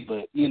funny,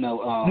 but, you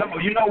know. No,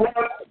 you know what?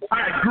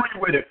 I agree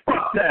with it.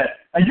 Fuck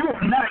that. And you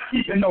are not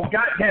keeping no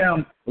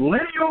goddamn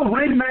lineal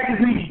Ring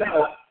Magazine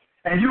belt,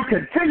 and you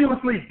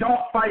continuously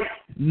don't fight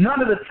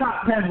none of the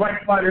top 10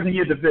 ranked fighters in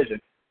your division.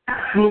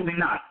 Absolutely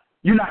not.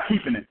 You're not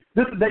keeping it.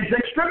 They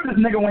stripped this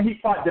nigga when he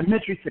fought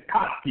Dmitry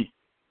Sikorsky.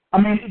 I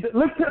mean,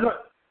 look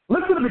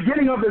Listen to the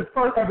beginning of his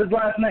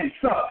last name.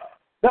 Suck.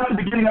 That's the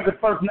beginning of his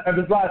last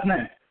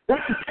name.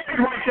 That's the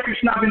second right there. You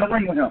should not be in the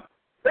ring with him.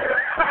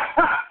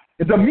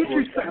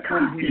 Dimitri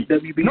Sakowski.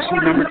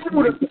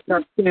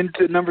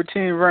 WBC number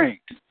 10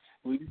 ranked.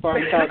 It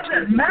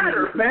doesn't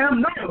matter,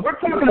 fam. No, we're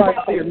talking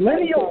about the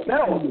lineal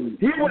belt.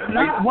 He was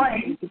not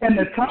ranked in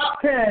the top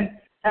 10.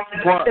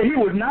 He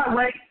was not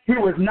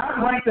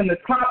ranked in the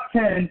top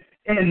 10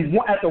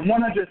 at the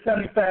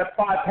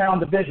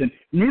 175-pound division.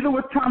 Neither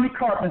was Tommy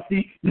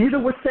Carpenter. Neither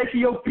was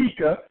Sekio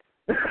Pika.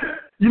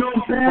 You know what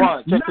I'm saying?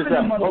 Ron, check this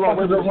out. Hold on,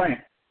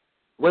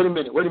 wait a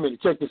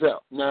minute. Check this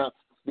out. Now,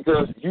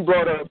 because you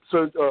brought up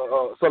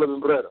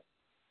Sullivan Beretta.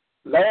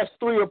 Last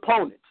three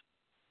opponents,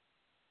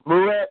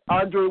 Murat,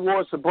 Andre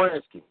Ward,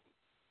 Sabransky,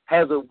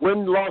 has a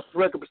win-loss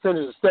record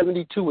percentage of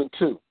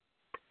 72-2.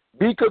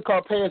 Bika,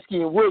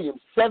 Karpansky, and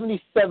Williams,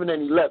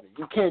 77-11.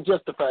 You can't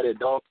justify that,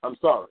 dog. I'm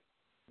sorry.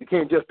 You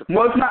can't justify.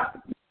 Well, it's not.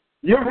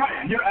 You're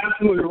right. You're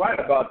absolutely right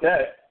about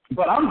that.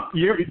 But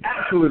you're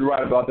absolutely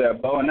right about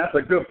that, Bo, and that's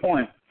a good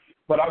point.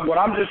 But what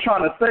I'm just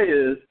trying to say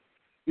is,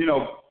 you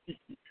know,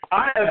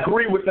 I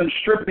agree with them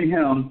stripping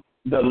him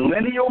the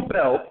lineal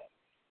belt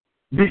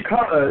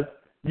because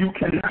you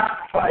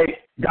cannot fight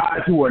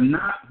guys who are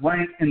not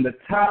ranked in the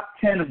top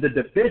 10 of the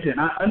division.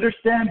 I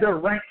understand they're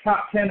ranked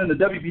top 10 in the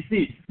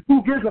WBC.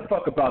 Who gives a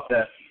fuck about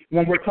that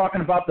when we're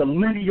talking about the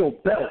lineal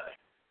belt?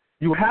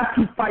 You have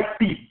to fight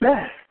the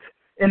best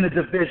in the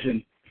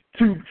division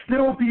to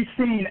still be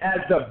seen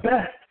as the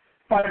best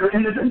fighter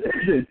in the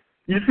division.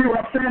 You see what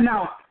I'm saying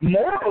now?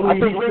 Morally,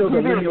 he's still the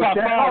lineal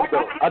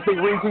champion. I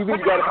think Ring TV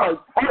got to fight.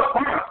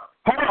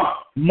 Hold on.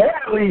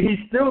 Morally, he's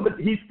still the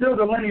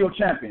lineal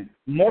champion.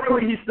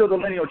 Morally, he's still the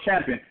lineal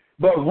champion.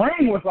 But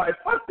Ring was like,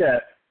 fuck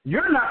that.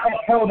 You're not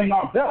upholding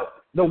our belt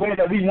the way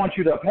that we want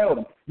you to uphold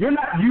them. You're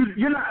not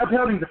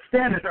upholding the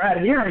standards or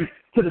adhering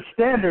to the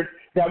standards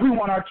that we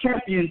want our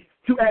champions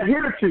to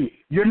adhere to.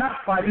 You're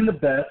not fighting the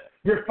best.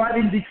 You're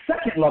fighting the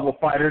second-level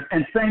fighters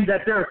and saying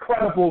that they're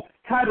credible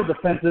title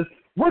defenses.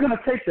 We're going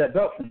to take that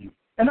belt from you.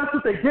 And that's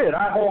what they did.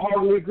 I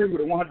wholeheartedly agree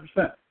with it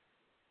 100%.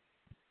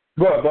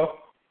 Go ahead, Bo.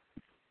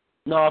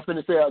 No, I'm going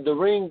to say the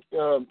ring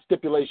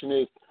stipulation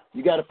is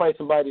you got to fight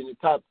somebody in the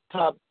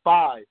top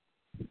 5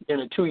 in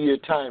a 2-year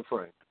time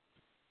frame.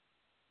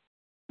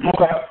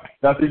 Okay.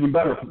 That's even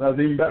better.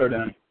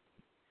 Then.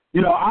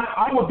 You know,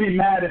 I would be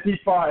mad if he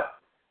fought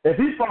 3,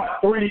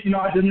 you know,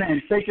 I just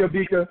named Sekio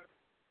Bika,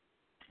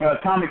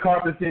 Tommy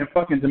Carpenter, and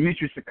fucking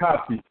Dimitri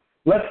Sakowski.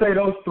 Let's say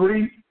those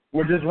 3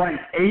 were just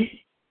ranked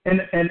 8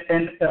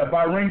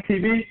 by Ring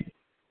TV,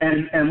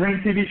 and Ring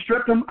TV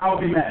stripped them, I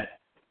would be mad.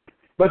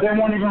 But they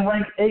weren't even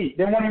ranked 8.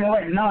 They weren't even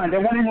ranked 9. They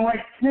weren't even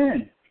ranked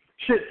 10.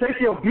 Shit,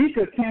 Sekio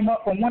Bika came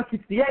up from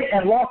 168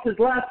 and lost his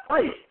last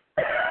fight.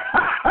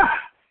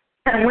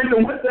 And went to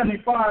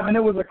 175, and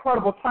it was a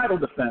credible title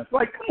defense.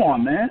 Like, come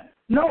on, man.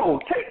 No,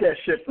 take that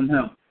shit from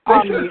him.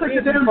 I mean,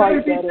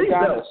 if he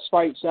got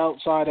fights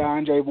outside of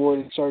Andre Ward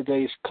and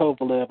Sergey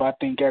Kovalev, I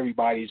think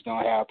everybody's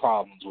going to have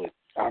problems with.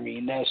 I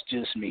mean, that's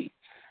just me.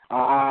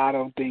 I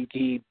don't think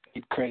he'd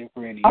get credit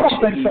for any. I don't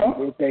think so.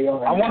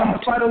 I want him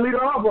to fight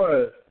Alito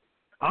Alvarez.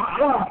 I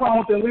don't have a problem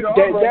with the Alito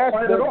Alvarez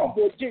fight at all.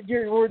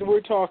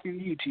 We're talking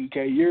you,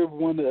 TK. You're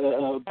one of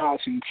the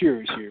boxing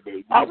purists here,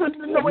 baby. Amongst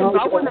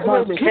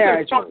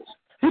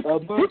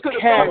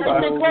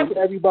casuals,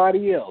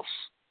 everybody else.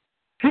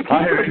 Get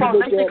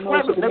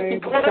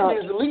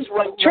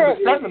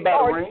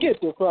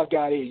the fuck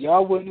out of here.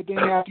 Y'all wouldn't have been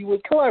happy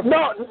with Clever. No,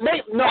 I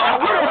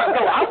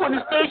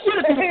wouldn't say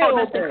shit if you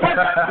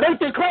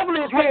Nathan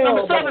Clever is ranked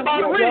number 7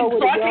 by the ring,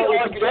 so I can't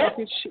argue that.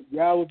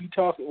 Y'all would be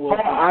talking, well,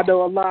 I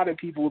know a lot of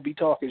people would be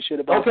talking shit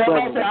about Clever.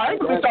 I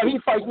ain't gonna say he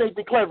fights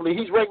Nathan Cleverly.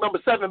 He's ranked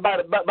number 7 by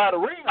the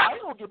ring. I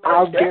ain't gonna get mad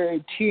I'll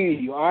guarantee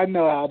you, I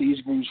know how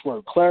these groups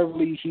work.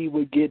 Cleverly, he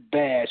would get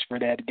bashed for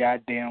that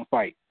goddamn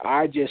fight.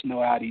 I just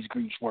know how these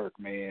groups work,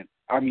 man.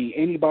 I mean,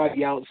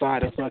 anybody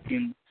outside of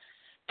fucking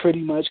pretty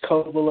much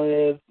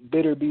Kovalev,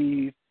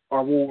 Bitterbeef,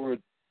 or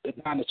Ward, the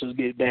dinosaurs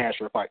get bashed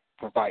for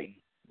fighting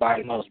by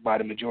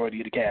the majority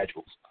of the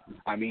casuals.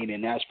 I mean,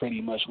 and that's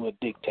pretty much what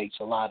dictates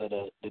a lot of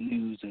the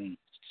news and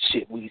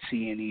shit we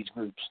see in these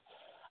groups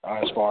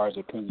as far as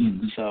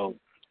opinions. Mm-hmm. So,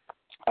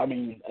 I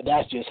mean,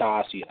 that's just how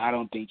I see it. I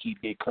don't think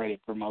he'd get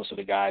credit for most of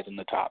the guys in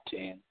the top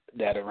 10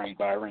 that are ranked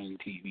by Ring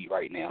TV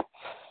right now.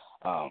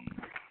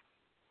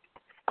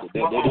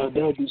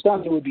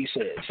 Something would be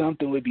said.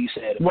 Something would be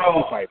said about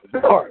the fight,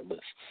 regardless.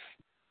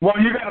 Well,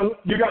 you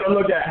got to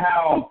look at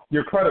how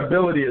your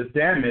credibility is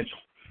damaged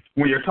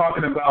when you're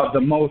talking about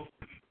the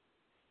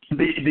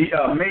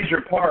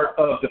major part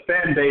of the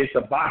fan base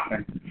of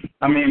boxing.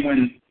 I mean,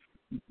 when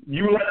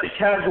you let the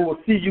casual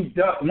see you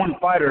duck one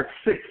fighter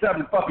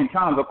 6-7 fucking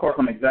times, of course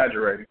I'm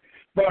exaggerating,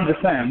 but I'm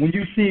just saying, when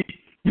you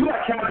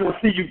let casual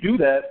see you do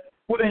that,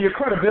 well then your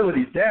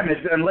credibility is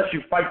damaged unless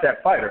you fight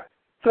that fighter.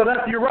 So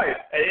you're right.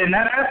 In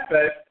that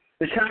aspect,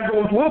 the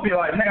casuals will be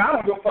like, nigga, I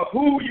don't give a fuck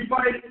who you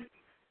fight.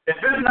 If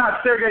it's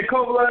not Sergey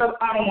Kovalev,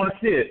 I don't want to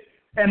see it.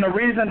 And the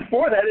reason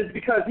for that is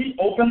because he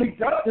openly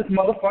ducked this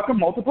motherfucker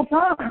multiple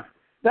times.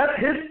 That's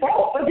his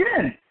fault.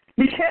 Again,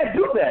 he can't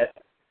do that.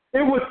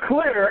 It was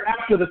clear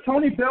after the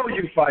Tony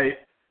Bellew fight,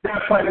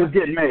 that fight was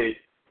getting made.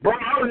 Bro,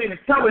 I wasn't even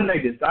telling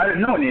niggas. I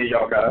didn't know any of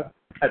y'all guys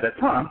at that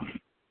time.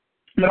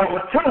 But I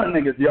was telling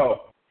niggas,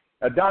 yo,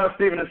 Adonis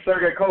Stevenson and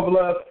Sergey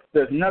Kovalev,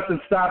 there's nothing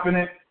stopping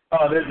it.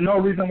 There's no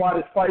reason why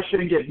this fight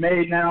shouldn't get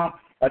made now.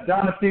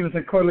 Adonis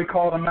Stevenson clearly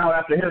called him out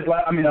after his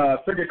last.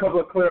 Sergey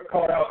Kovalev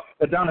called out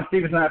Adonis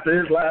Stevenson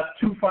after his last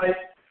 2 fights.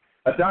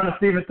 Adonis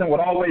Stevenson would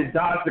always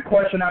dodge the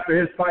question after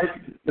his fight.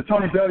 The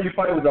Tony Bellew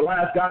fight was the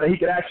last guy that he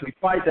could actually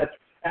fight that's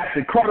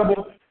actually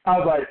credible. I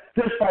was like,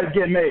 this fight's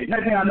getting made.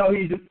 Next thing I know,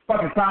 he just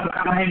fucking signed with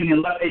Haymon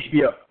and left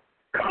HBO.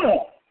 Come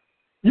on.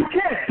 You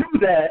can't do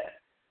that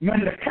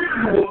when the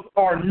casuals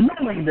are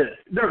knowing this.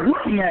 They're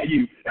looking at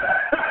you.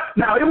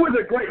 Now, it was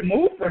a great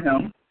move for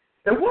him.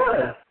 It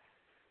was.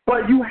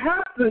 But you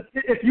have to,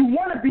 if you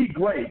want to be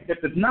great,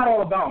 if it's not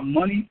all about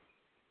money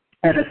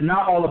and it's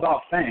not all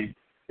about fame,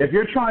 if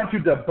you're trying to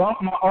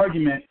debunk my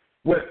argument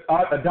with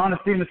Adonis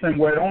Stevenson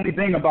where it only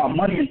being about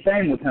money and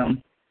fame with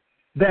him,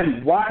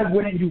 then why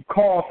wouldn't you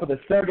call for the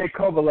Sergey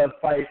Kovalev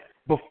fight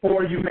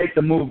before you make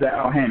the move to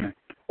Al Haymon?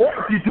 Or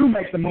if you do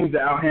make the move to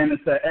Al Haymon,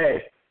 say,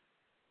 hey,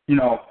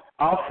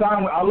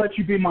 I'll let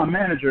you be my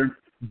manager,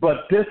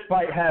 but this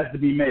fight has to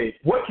be made.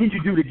 What can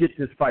you do to get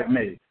this fight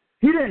made?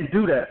 He didn't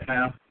do that,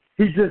 man.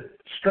 He just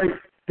straight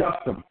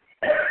ducked him.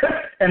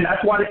 And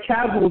that's why the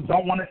casuals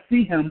don't want to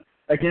see him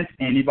against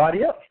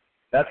anybody else.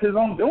 That's his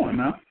own doing,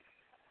 man.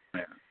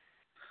 Yeah.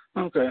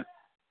 Okay.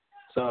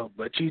 So,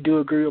 but you do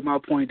agree with my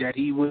point that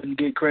he wouldn't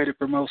get credit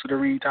for most of the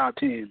ring top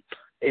 10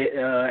 at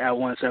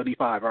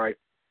 175, right?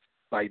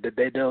 Like,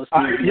 they'll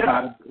still be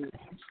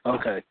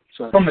okay.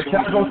 So from the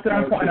casual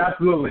standpoint,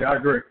 absolutely, I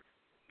agree.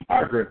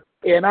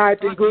 And I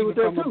think even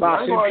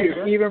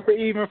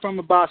from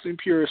a boxing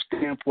pure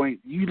standpoint,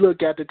 you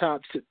look at the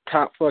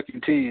top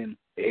fucking 10,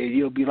 and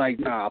you'll be like,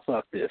 nah,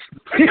 fuck this.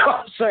 You know what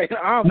I'm saying?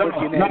 I'm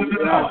looking at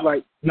it, and I was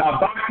like,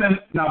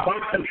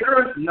 boxing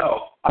purist,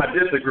 no, I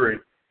disagree.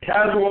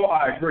 Casual,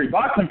 I agree.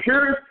 Boxing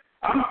purist,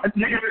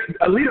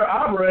 Alito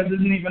Alvarez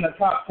isn't even a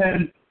top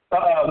 10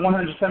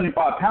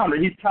 175 pounder.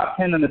 He's top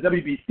 10 in the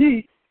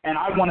WBC, and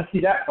I want to see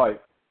that fight.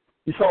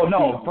 So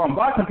no, from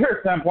boxing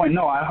purist standpoint,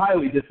 no, I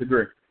highly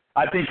disagree.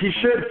 I think he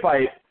should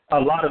fight a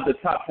lot of the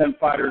top 10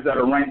 fighters that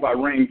are ranked by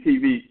Ring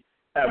TV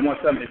at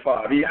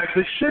 175. He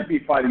actually should be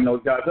fighting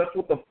those guys. That's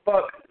what the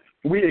fuck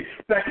we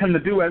expect him to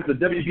do as the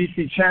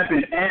WBC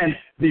champion and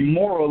the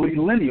morally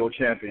lineal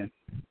champion.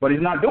 But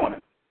he's not doing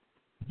it.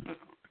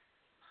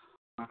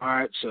 All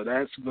right, so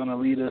that's going to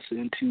lead us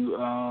into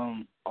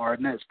our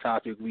next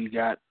topic. We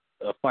got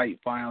a fight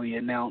finally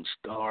announced,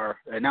 our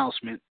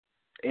announcement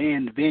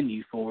and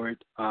venue for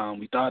it.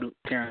 We thought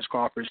Terence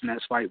Crawford's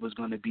next fight was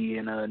going to be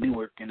in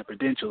Newark in the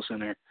Prudential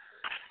Center.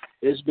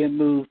 It's been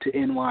moved to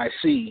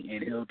NYC,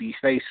 and he'll be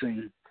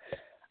facing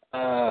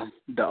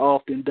the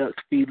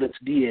often-ducked Feliz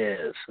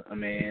Diaz,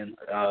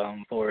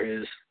 for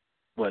his,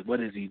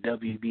 what is he,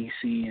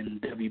 WBC and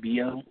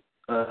WBO?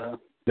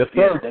 Yes,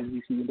 sir.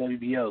 WBC and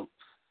WBO.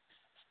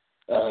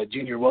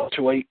 Junior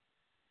welterweight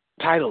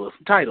titles.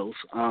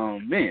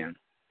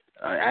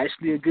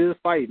 Actually a good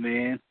fight,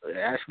 man.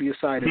 Actually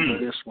excited for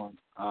this one.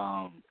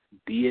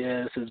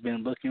 Diaz has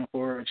been looking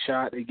for a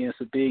shot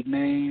against a big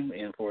name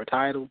and for a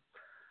title.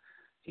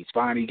 He's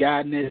finally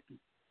gotten it.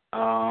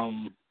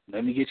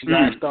 Let me get you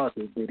guys' thoughts.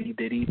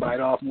 Did he bite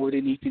off more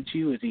than he can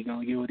chew? Is he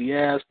gonna get what he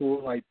asked for?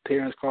 Like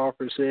Terence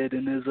Crawford said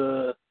in his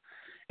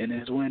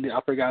win. I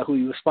forgot who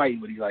he was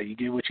fighting, but he like, you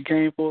get what you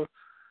came for.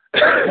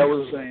 That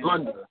was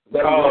London.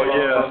 That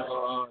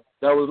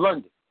was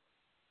London.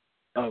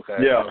 Okay.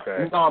 Yeah.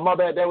 Okay. No, my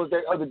bad. That was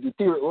that other dude.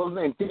 What was his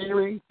name?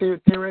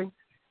 Theory.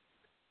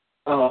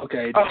 Oh,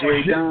 okay.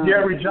 Jerry John. Yeah,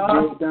 Jerry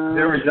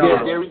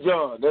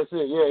John. That's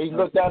it. Yeah, he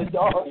looked out at the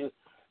audience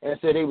and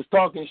said they was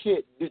talking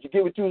shit. Did you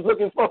get what you was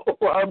looking for?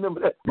 I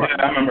remember that. Yeah,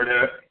 I remember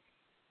that.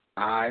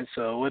 All right.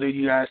 So, what do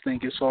you guys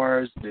think as far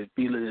as the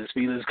Feliz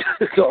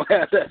gonna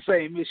have that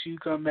same issue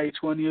come May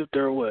 20th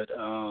or what?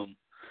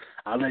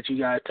 I'll let you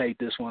guys take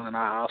this one, and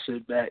I'll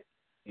sit back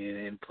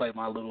and play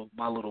my little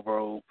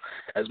role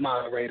as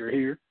moderator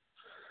here.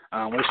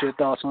 What's your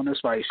thoughts on this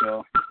fight,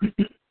 y'all?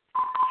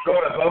 Go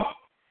ahead, Bo.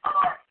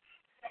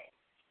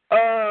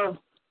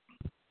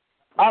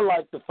 I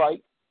like the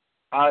fight.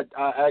 I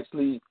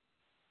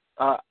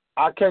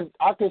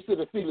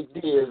consider Feliz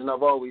Diaz, and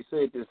I've always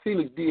said this.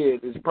 Feliz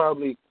Diaz is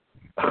probably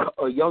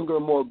a younger,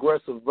 more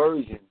aggressive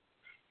version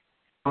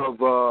of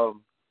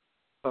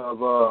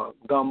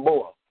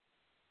Gamboa.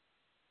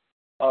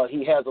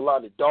 He has a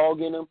lot of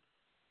dog in him.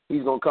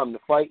 He's going to come to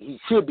fight. He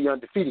should be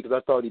undefeated because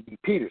I thought he'd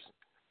beat Peterson.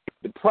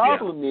 The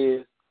problem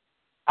is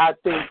I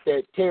think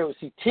that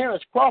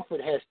Terence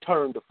Crawford has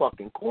turned the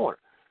fucking corner.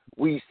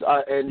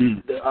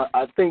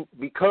 I think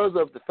because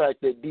of the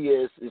fact that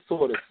Diaz is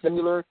sort of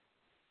similar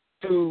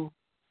to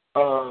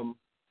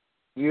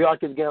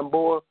Yuriorkis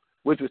Gamboa,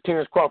 which was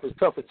Terence Crawford's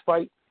toughest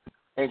fight,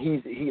 and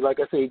he like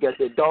I said, he got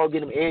that dog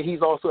in him, and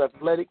he's also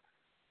athletic.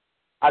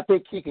 I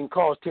think he can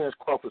cause Terence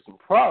Crawford some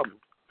problems.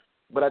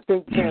 But I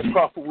think Terence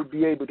Crawford would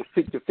be able to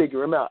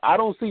figure him out. I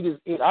don't see this.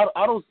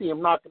 I don't see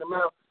him knocking him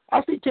out.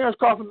 I see Terence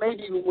Crawford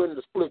maybe even winning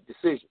the split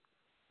decision.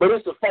 But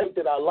it's a fight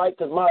that I like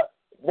because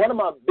one of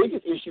my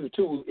biggest issues,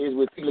 too, is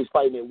with Felix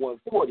fighting at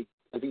 140.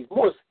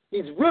 Because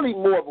he's really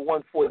more of a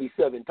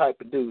 147 type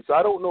of dude. So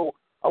I don't know.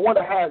 I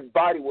wonder how his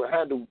body would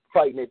handle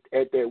fighting at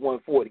that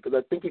 140 because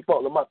I think he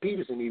fought Lamont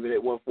Peterson even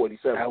at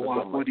 147. At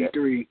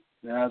 143.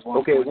 Like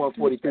okay, at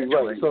 143,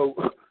 right. So,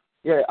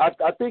 yeah,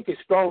 I think his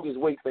strongest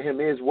weight for him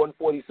is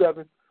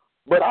 147.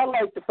 But I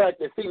like the fact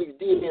that Feliz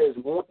Diaz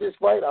wants this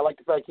fight. I like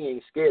the fact he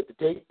ain't scared to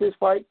take this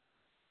fight.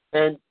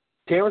 And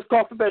Terence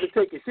Crawford better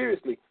take it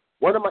seriously.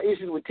 One of my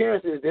issues with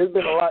Terence is there's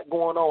been a lot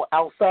going on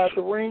outside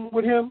the ring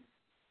with him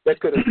that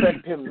could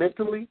affect him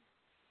mentally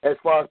as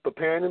far as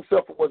preparing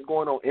himself for what's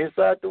going on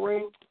inside the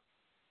ring.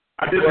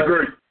 I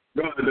disagree.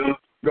 Go ahead, dude.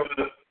 Go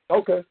ahead.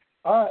 Okay.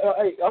 All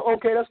right.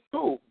 Okay, that's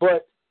cool.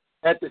 But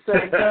at the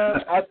same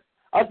time,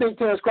 I think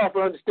Terence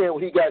Crawford understands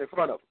what he got in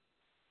front of him.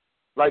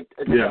 Like,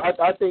 yeah.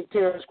 I think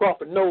Terence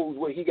Crawford knows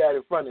what he got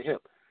in front of him.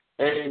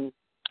 And,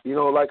 you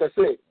know, like I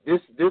said, this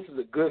is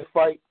a good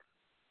fight.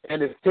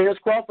 And if Terence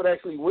Crawford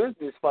actually wins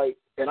this fight,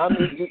 and I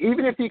mean,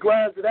 even if he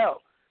grinds it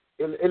out,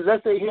 and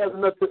let's say he has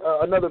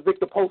another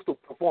Victor Postal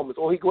performance,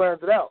 or he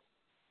grinds it out,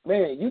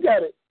 man, you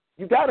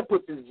got to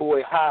put this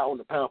boy high on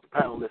the pound for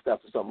pound list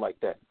after something like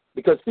that,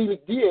 because Feliz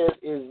Diaz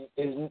is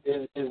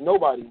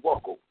nobody's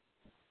walkover.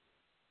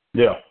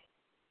 Yeah.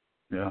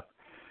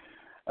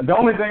 The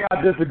only thing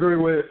I disagree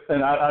with,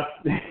 and I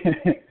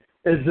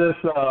is just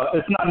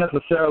it's not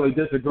necessarily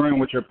disagreeing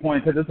with your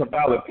point because it's a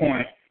valid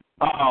point.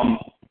 I'm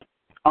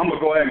gonna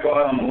go ahead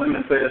on the limb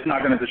and say it's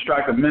not going to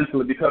distract him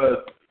mentally because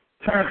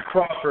Terence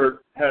Crawford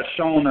has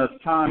shown us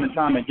time and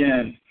time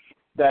again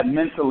that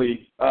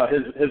mentally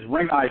his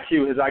ring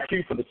IQ, his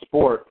IQ for the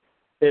sport,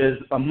 is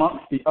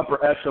amongst the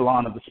upper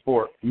echelon of the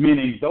sport.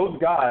 Meaning those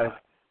guys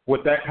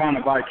with that kind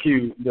of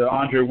IQ, the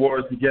Andre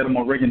Wards, the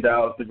Guillermo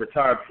Rigondeaux, the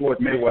retired Floyd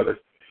Mayweathers,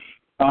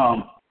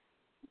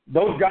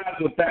 those guys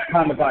with that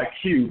kind of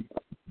IQ,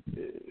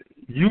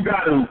 you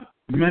got to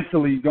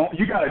mentally go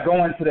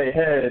into their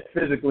head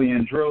physically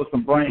and drill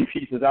some brain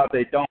pieces out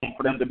their dome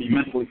for them to be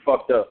mentally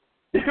fucked up.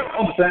 You know what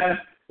I'm saying?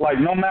 Like,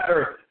 no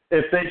matter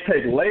if they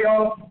take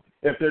layoffs,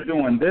 if they're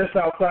doing this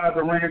outside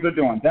the ring, if they're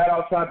doing that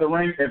outside the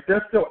ring, if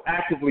they're still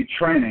actively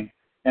training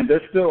and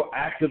they're still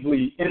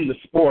actively in the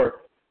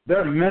sport,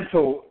 their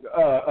mental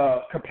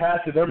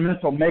capacity, their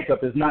mental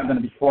makeup is not going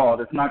to be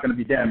flawed. It's not going to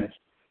be damaged.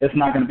 It's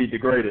not going to be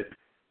degraded.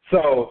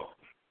 So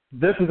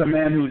this is a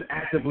man who's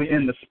actively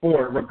in the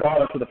sport,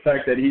 regardless of the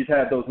fact that he's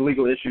had those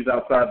legal issues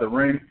outside the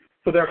ring.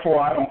 So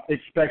therefore, I don't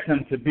expect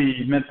him to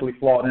be mentally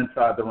flawed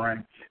inside the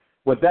ring.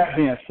 With that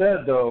being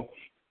said, though,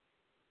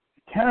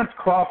 Terence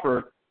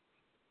Crawford,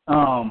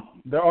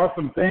 there are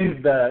some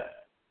things that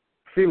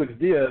Feliz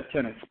Diaz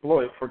can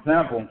exploit. For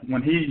example,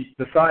 when he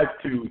decides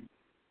to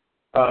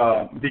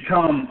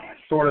become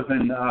sort of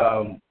an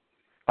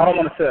I don't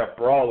want to say a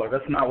brawler.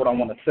 That's not what I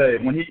want to say.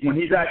 When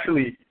he's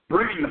actually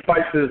bringing the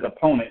fight to his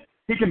opponent,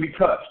 he can be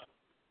touched.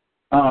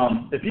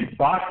 If he's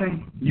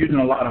boxing, using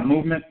a lot of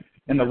movement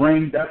in the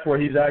ring, that's where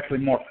he's actually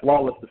more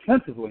flawless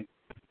defensively.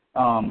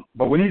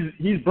 But when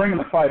he's bringing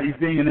the fight, he's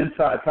being an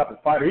inside type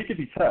of fighter, he could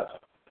be touched.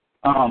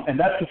 And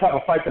that's the type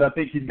of fight that I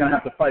think he's going to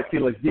have to fight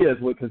Feliz Diaz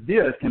with, because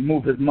Diaz can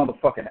move his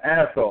motherfucking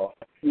ass off.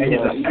 And he's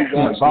an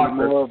excellent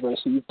boxer.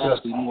 He's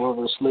actually more of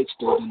a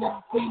slickster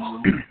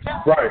than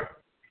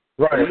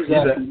Right. He's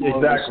exactly.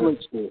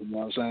 Slickster, you know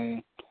what I'm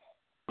saying?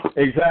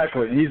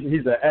 Exactly.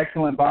 He's an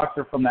excellent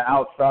boxer from the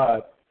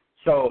outside.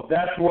 So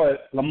that's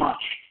what Lamont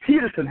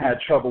Peterson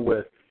had trouble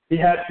with. He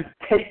had to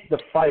take the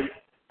fight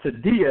to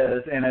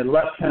Diaz, and it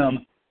left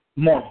him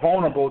more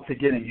vulnerable to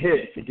getting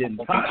hit, to getting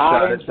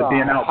top-shotted, to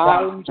being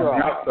outboxed from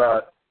the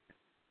outside.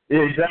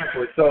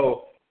 Exactly.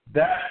 So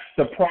that's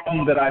the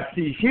problem that I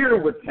see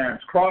here with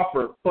Terence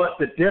Crawford. But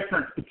the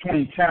difference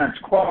between Terence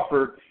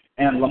Crawford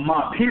and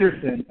Lamont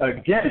Peterson,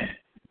 again,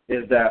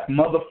 is that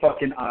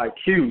motherfucking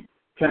IQ.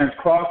 Terence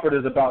Crawford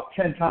is about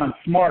 10 times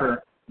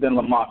smarter than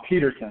Lamont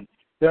Peterson.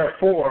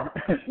 Therefore,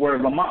 where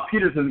Lamont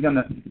Peterson is going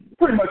to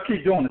pretty much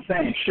keep doing the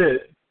same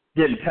shit,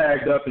 getting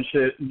tagged up and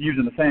shit,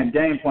 using the same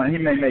game plan, he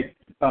may make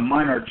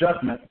minor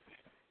adjustments.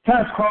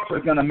 Terence Crawford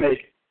is going to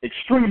make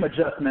extreme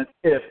adjustments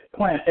if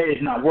plan A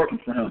is not working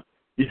for him.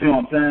 You see what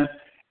I'm saying?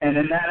 And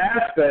in that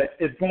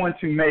aspect, it's going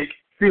to make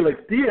Feliz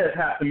Diaz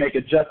have to make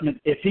adjustments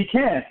if he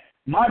can.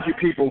 Mind you,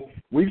 people,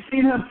 we've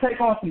seen him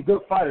take on some good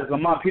fighters,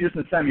 Lamont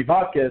Peterson, Sammy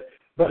Vasquez,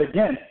 but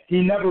again,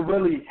 he never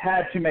really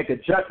had to make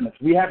adjustments.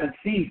 We haven't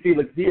seen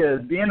Feliz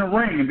Diaz be in the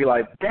ring and be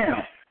like, damn,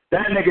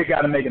 that nigga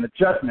got to make an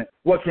adjustment.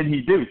 What can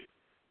he do?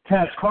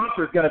 Terence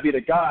Crawford is going to be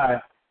the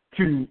guy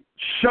to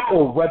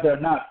show whether or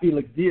not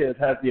Feliz Diaz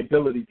has the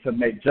ability to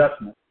make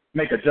adjustments.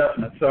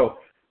 So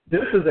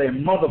this is a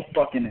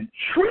motherfucking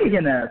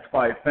intriguing-ass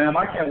fight, fam.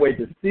 I can't wait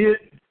to see it.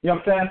 You know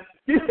what I'm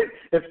saying?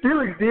 If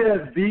Feliz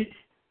Diaz beats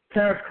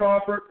Terence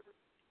Crawford,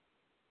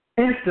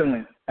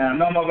 instantly, and I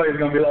know my lady's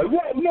going to be like,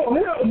 what? No,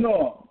 hell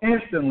no.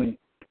 Instantly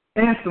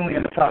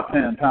in the top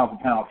 10, pound for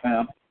pound,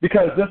 fam.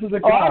 Because this is a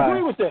guy. I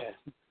agree with that.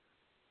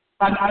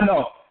 I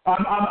know.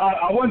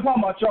 I wasn't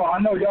talking about y'all. I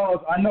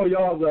know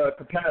y'all's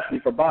capacity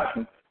for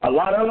boxing. A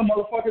lot of other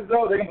motherfuckers,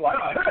 though, they're going to be like,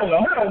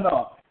 oh, hell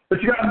no.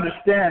 But you got to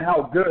understand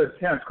how good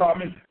Terence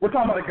Crawford, I mean, we're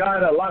talking about a guy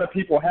that a lot of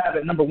people have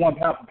at number 1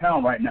 pound for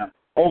pound right now,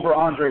 over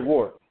Andre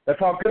Ward. That's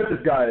how good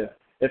this guy is.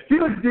 If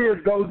Feliz Diaz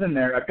goes in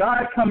there, a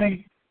guy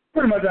coming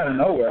pretty much out of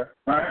nowhere,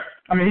 right?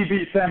 I mean, he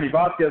beat Sammy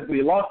Vasquez, but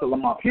he lost to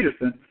Lamont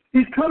Peterson.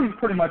 He's coming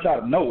pretty much out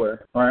of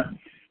nowhere, right?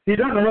 He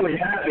doesn't really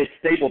have a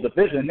stable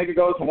division. Nigga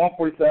goes from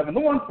 147 to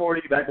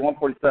 140, back to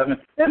 147,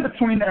 in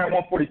between there at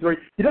 143.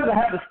 He doesn't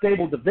have a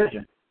stable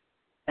division.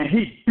 And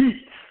he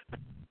beats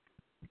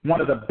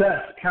one of the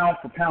best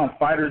pound-for-pound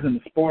fighters in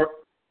the sport,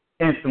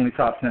 instantly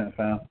top 10,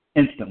 fam.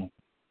 Instantly.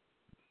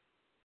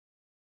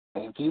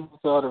 And people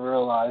fail to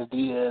realize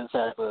Diaz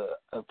has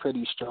a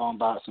pretty strong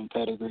boxing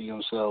pedigree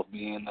himself,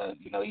 being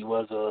he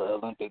was an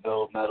Olympic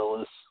gold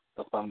medalist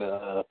from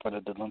the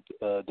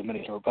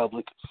Dominican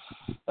Republic,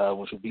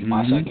 which would be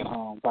my second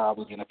home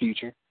probably in the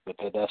future, but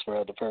that's for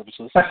other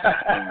purposes.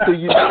 So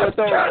you know what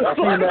though?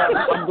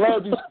 I'm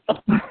glad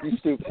you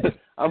stupid.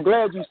 I'm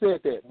glad you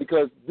said that,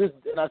 because this,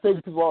 and I say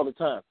to people all the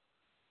time,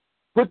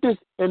 put this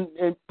in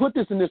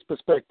this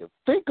perspective.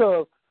 Think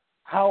of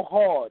how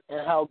hard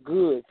and how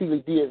good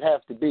Feliz Diaz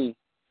has to be.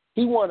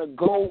 He won a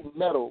gold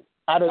medal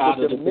out of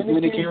the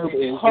Dominican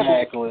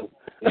Republic.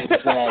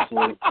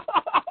 Exactly.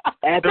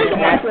 At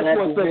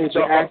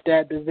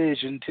that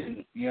division,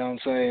 too. You know what I'm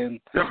saying?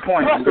 Good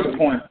point.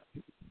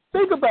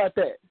 Think about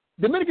that.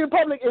 Dominican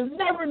Republic is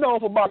never known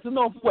for boxing. It's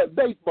known for what?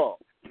 Baseball.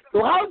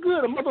 So how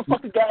good a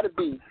motherfucker got to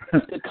be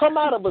to come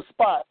out of a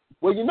spot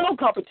where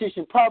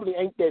competition probably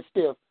ain't that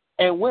stiff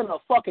and win a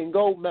fucking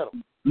gold medal?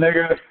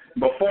 Nigga,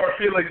 before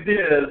Feliz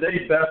Diaz,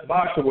 their best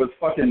boxer was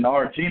fucking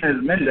Argentina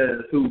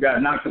Mendez, who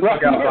got knocked the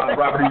fuck out by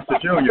Robert Easter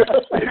Jr. You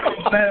know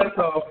what I'm saying?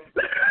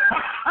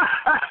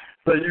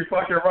 So you're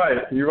fucking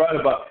right. You're right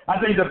about it. I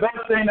think the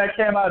best thing that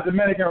came out of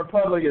Dominican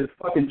Republic is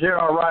fucking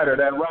Gerard Ryder,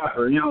 that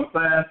rapper. You know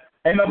what I'm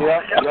saying? Ain't nobody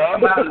else come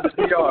out of the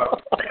DR.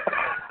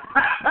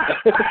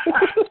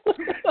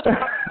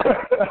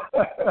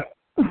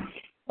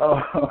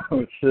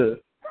 Oh,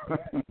 shit.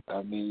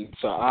 I mean,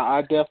 so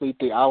I definitely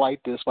think I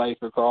like this fight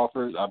for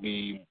Crawford. I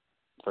mean,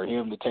 for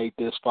him to take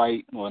this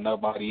fight when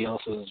nobody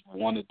else has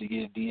wanted to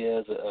give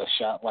Diaz a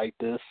shot like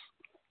this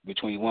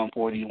between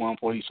 140 and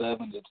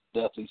 147, it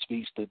definitely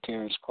speaks to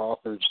Terence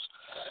Crawford's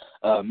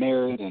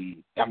merit,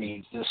 and I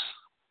mean, this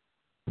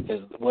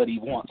is what he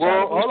wants.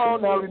 Well, hold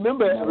on now.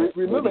 Remember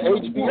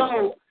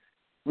HBO.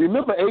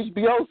 Remember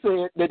HBO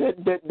said that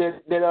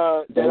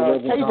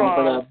Tavon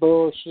for that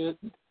bullshit.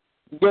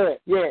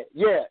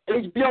 Yeah.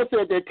 HBO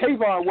said that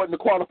Tavon wasn't a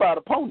qualified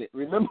opponent,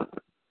 remember?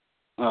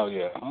 Oh,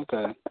 yeah,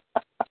 okay.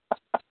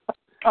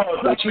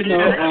 But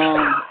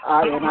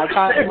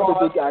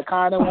I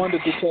kind of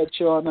wanted to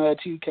touch on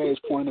 2K's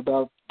point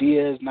about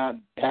Diaz not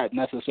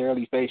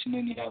necessarily facing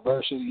any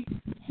adversity.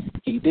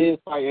 He did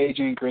fight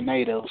Adrian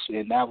Granados,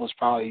 and that was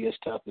probably his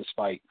toughest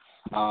fight.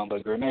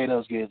 But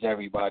Granados gives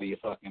everybody a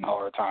fucking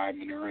hard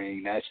time in the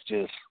ring. That's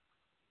just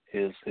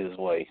his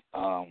way.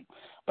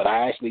 But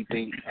I actually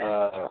think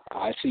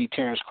I see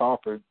Terence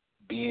Crawford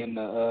being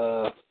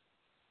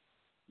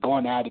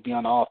going out to be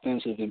on the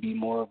offensive and be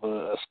more of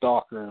a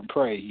stalker and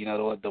prey. You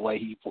know, the way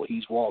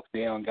he's walked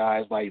down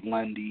guys like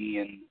Lundy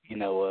and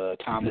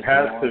Thomas.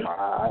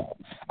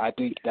 I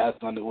think that's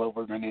what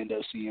we're going to end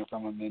up seeing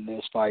from him in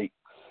this fight.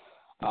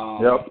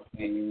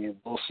 And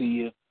we'll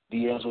see if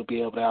Diaz will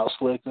be able to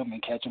outslick him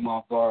and catch him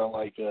off guard,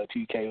 like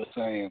 2K was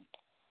saying.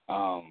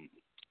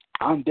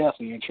 I'm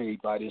definitely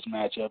intrigued by this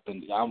matchup,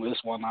 and this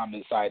one I'm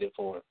excited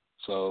for.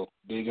 So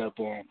big up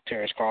on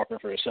Terence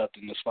Crawford for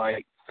accepting this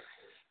fight.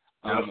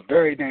 A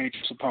very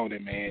dangerous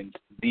opponent, man.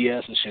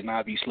 Diaz should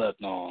not be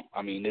slept on.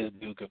 I mean, this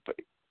dude could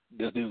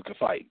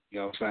fight. You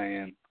know what I'm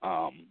saying?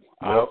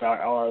 I've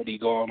already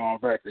gone on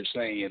record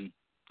saying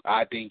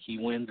I think he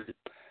wins it,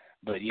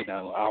 but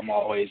I'm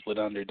always with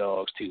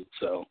underdogs too.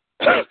 So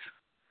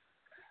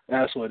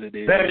that's what it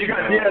is. Man, you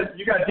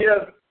got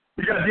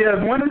Diaz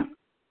winning?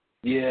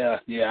 Yeah,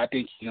 I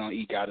think he's gonna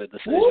eke out a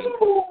decision.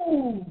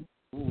 Woo!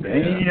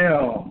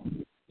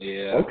 Damn.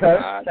 Yeah. Okay.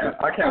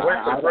 I can't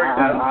wait for the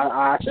breakdown.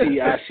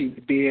 I see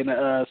being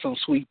some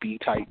sweepy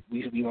type.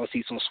 We gonna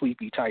see some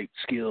sweepy type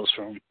skills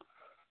from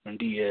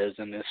Diaz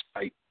in this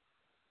fight.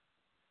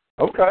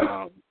 Okay.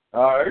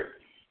 All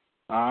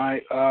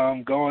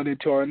right. Going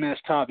into our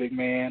next topic,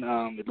 man.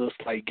 It looks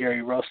like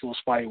Gary Russell's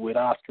fight with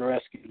Oscar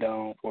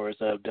Escandon for his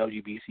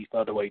WBC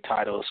featherweight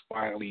title has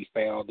finally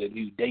found a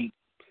new date.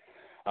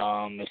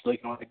 It's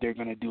looking like they're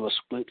going to do a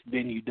split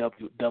venue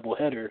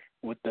doubleheader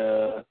with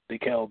the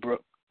Kell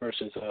Brook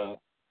versus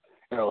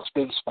Errol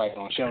Spence fight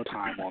on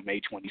Showtime on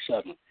May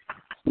 27th.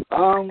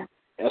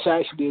 It's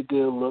actually a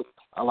good look.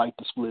 I like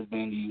the split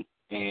venue,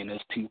 and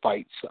there's two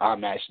fights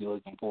I'm actually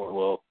looking for.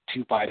 Well,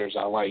 two fighters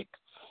I like.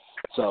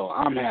 So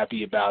I'm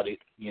happy about it,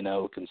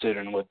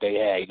 considering what they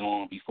had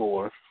going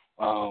before.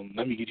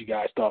 Let me get you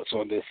guys' thoughts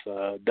on this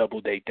double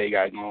date they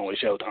got going with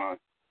Showtime.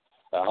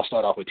 I'll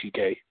start off with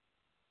 2K.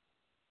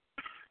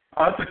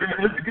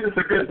 It's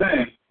a good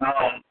thing.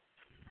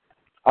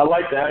 I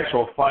like the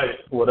actual fight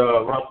with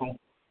Russell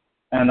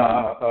and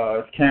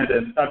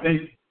Escandon. I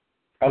think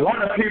a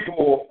lot of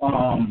people,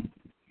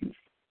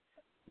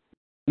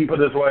 let me put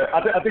it this way,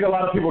 I think a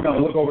lot of people are going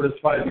to look over this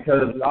fight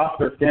because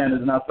Oscar Scan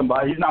is not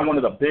somebody, he's not one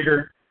of the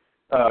bigger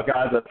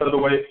guys at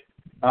featherweight.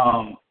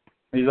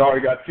 He's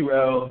already got 2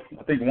 L's.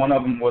 I think one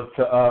of them was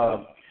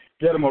to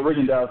get him a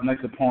Rigondeaux's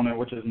next opponent,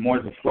 which is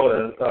Mairis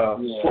Briedis.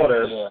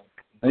 Yeah.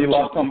 And he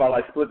lost him by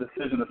like split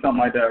decision or something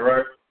like that,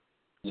 right?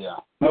 Yeah.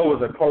 No, it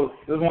was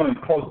one of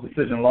the close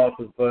decision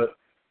losses, but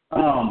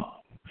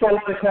so a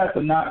lot of cats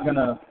are not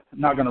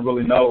gonna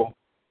really know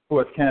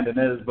who Escandon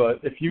is, but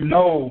if you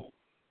know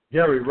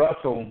Gary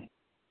Russell,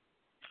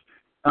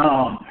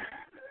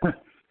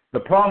 the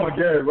problem with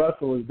Gary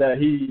Russell is that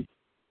he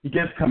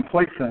gets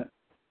complacent.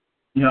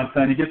 You know what I'm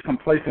saying? He gets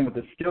complacent with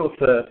his skill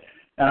set,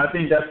 and I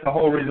think that's the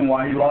whole reason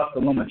why he lost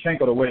to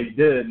Lomachenko the way he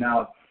did.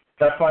 Now,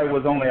 that fight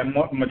was only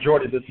a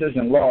majority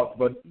decision loss,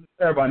 but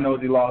everybody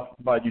knows he lost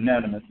by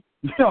unanimous.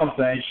 You know what I'm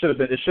saying?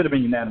 It should have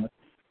been unanimous.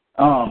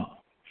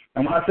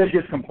 And when I say he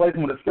gets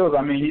complacent with his skills,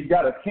 I mean he's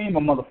got a team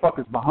of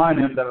motherfuckers behind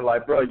him that are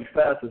like, bro, you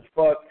fast as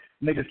fuck.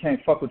 Niggas can't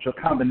fuck with your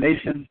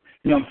combinations.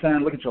 You know what I'm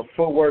saying? Look at your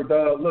footwork,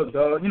 dog. Look,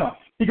 dog. You know,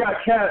 he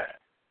got cats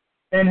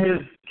in his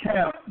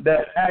camp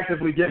that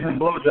actively give him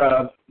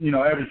blowjobs, you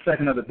know, every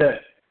second of the day.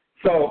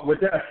 So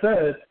with that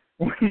said,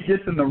 when he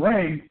gets in the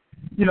ring,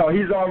 you know,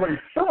 he's already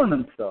feeling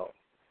himself.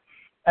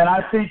 And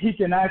I think he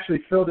can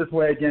actually feel this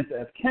way against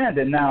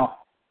Escandon. Now,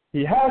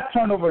 he has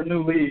turned over a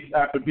new leaf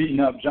after beating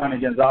up Johnny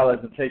Gonzalez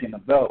and taking the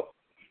belt.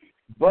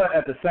 But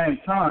at the same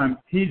time,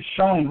 he's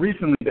shown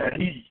recently that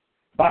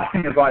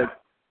boxing is like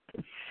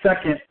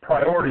second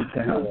priority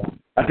to him.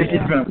 I think he's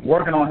been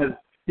working on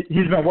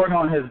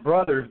his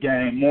brother's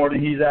game more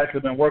than he's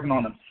actually been working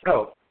on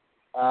himself.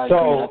 I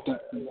think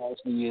he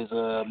actually is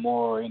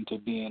more into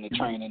being a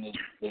training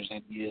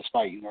than he is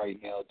fighting right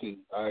now too.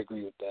 I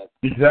agree with that.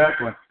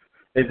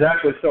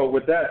 Exactly. So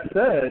with that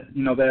said,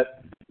 you know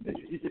that,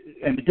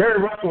 and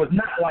Gary Russell is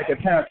not like a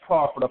Terence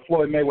Crawford or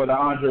Floyd Mayweather,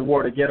 Andre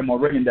Ward to get him a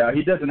Rigondeaux.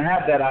 He doesn't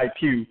have that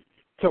IQ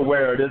to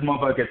where this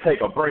motherfucker can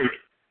take a break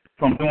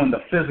from doing the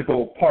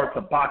physical parts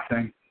of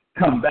boxing,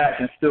 come back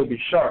and still be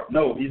sharp.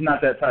 No, he's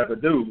not that type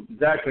of dude.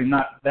 He's actually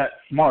not that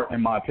smart, in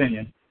my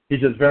opinion.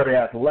 He's just very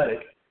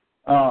athletic.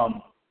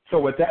 So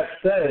with that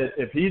said,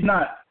 if he's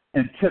not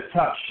in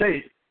tip-top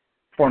shape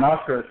for an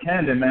Oscar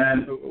Escandon,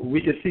 man,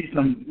 we could see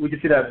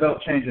that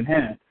belt changing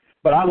hands.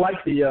 But I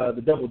like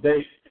the double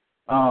date.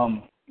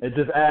 It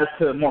just adds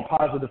to more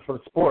positive for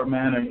the sport,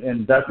 man,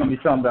 and that's gonna be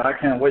something that I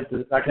can't wait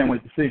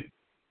to see.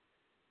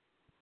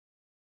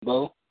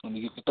 Bo, let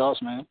me get your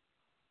thoughts, man.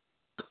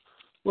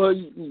 Well,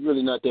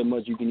 really not that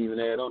much you can even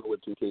add on to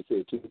what 2K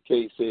said.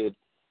 2K said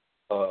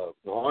the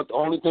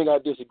only thing I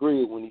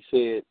disagree with when he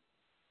said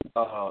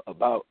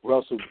about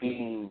Russell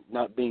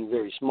not being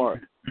very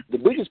smart. The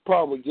biggest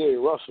problem with Gary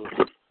Russell,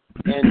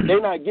 and they're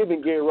not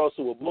giving Gary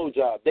Russell a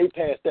blowjob. They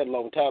passed that a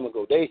long time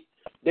ago. They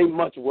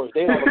much worse.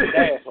 They don't look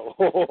an asshole.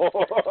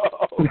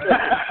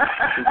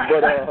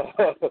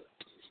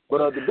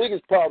 But the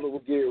biggest problem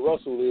with Gary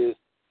Russell is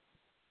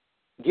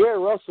Gary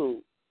Russell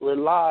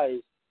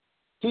relies.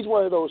 He's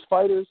one of those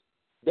fighters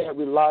that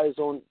relies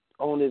on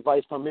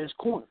advice from his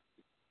corner.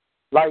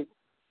 Like,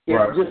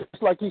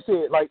 just like he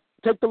said, like,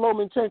 take the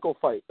Lomachenko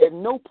fight. At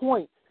no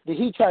point did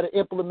he try to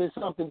implement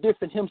something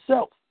different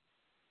himself.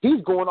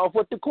 He's going off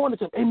what the corner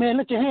said. Hey, man,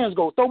 let your hands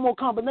go. Throw more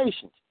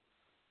combinations.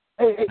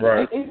 Hey,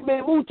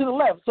 man, move to the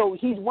left. So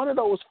he's one of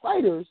those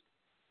fighters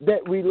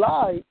that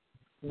relies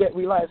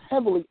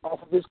heavily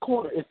off of his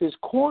corner. If his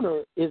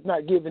corner is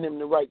not giving him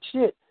the right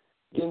shit,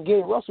 then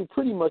Gary Russell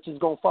pretty much is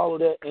going to follow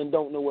that and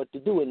don't know what to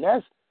do. And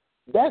that's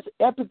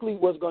epically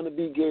what's going to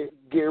be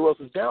Gary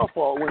Russell's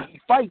downfall when he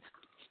fights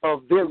a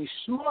very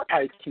smart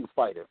IQ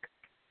fighter,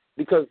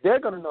 because they're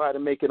going to know how to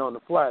make it on the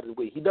fly the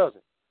way he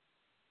doesn't.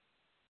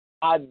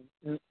 I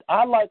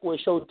like what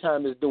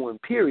Showtime is doing,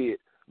 period,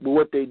 but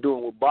what they're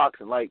doing with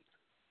boxing. Like,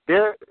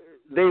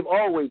 they've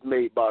always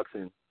made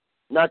boxing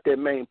not their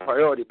main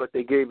priority, but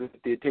they gave it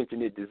the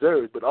attention it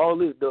deserves. But all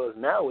this does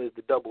now is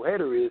the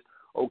doubleheader is,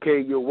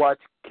 okay, you'll watch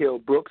Kell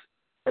Brooks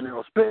and then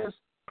Spence,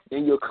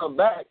 then you'll come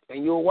back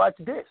and you'll watch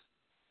this.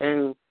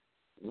 And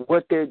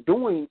what they're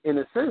doing, in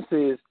a sense,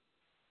 is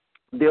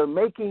they're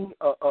making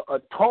a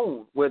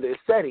tone where they're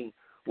setting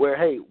where,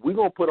 hey, we're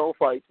going to put on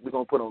fights, we're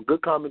going to put on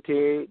good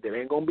commentary that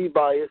ain't going to be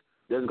biased,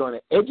 that's going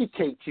to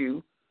educate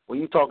you. When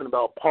you're talking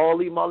about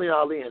Paulie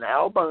Malignaggi and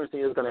Al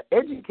Bernstein, it's going to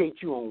educate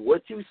you on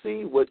what you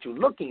see, what you're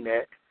looking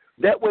at,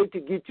 that way to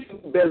get you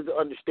better to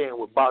understand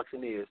what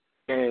boxing is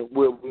and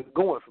where we're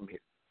going from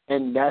here.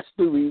 And that's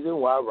the reason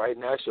why right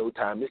now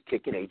Showtime is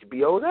kicking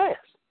HBO's ass.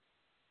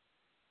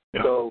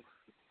 Yeah. So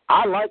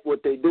I like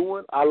what they're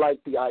doing. I like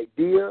the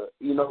idea.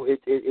 You know,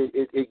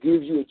 it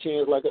gives you a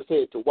chance, like I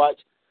said, to watch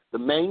the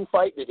main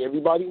fight that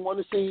everybody want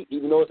to see,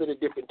 even though it's at a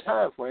different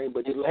time frame.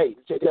 But, hey,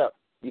 check it out.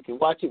 You can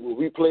watch it. We'll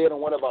replay it on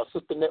one of our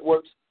sister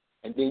networks,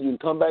 and then you can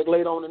come back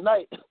later on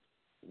tonight.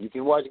 You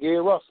can watch Gary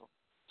Russell.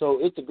 So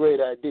it's a great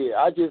idea.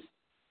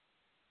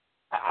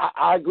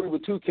 I agree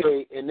with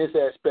 2K in this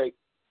aspect.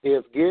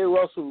 if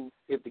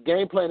the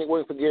game plan ain't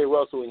working for Gary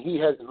Russell and he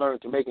hasn't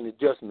learned to make an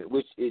adjustment,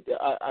 which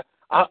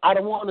I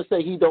don't want to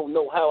say he don't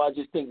know how. I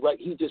just think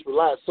he just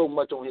relies so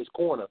much on his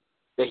corner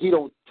that he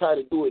don't try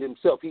to do it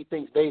himself. He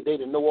thinks they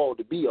the know all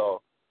to be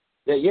all.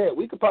 That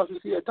we could possibly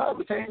see a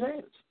title change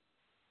hands.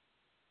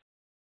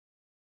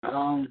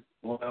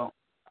 Well,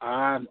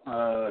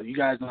 you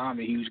guys know I'm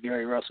a huge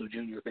Gary Russell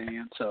Jr.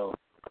 fan, so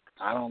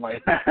I don't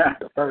like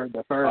the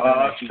further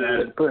that you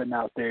guys are putting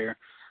out there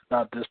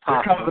about this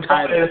possible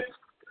title.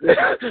 Here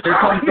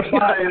comes the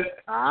bias.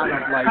 I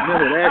don't like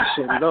none of that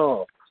shit at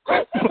all.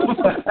 Well,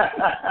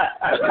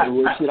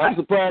 shit, I'm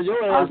surprised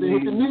your ass didn't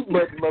hit the mute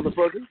button,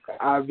 motherfucker.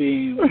 I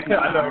mean,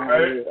 I know,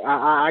 right?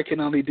 I can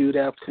only do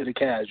that to the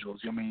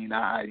casuals. I mean,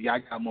 I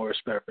got more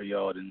respect for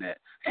y'all than that.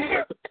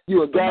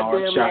 You a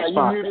goddamn liar.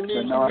 You muted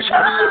me.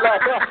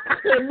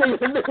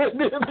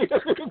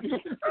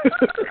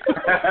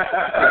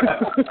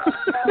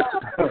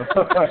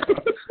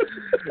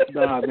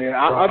 Nah, man.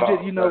 I'm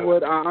just, you know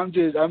what? I'm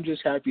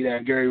just happy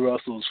that Gary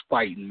Russell's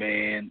fighting,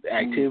 man.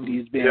 Activity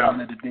has been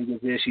one of the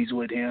biggest issues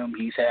with him.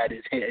 He's had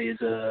his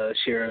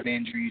share of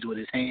injuries with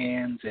his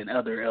hands and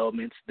other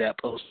elements that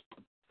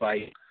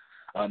post-fight.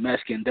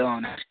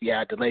 Escandon actually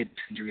had the latest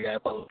injury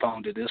that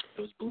postponed to this.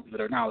 Was, believe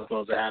it or not, was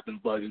supposed to happen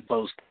bugging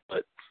post,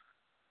 but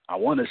I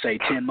want to say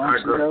 10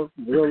 months ago,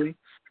 really.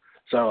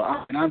 So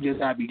I'm just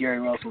happy Gary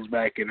Russell's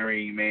back in the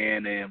ring,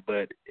 man.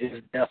 But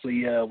it's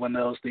definitely one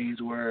of those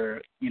things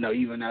where, you know,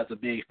 even as a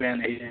big fan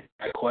of him,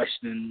 I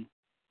question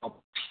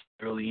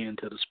early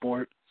into the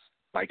sport.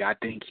 Like, I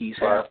think he's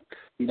had,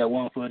 you know,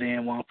 1 foot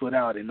in, 1 foot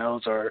out, and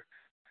those are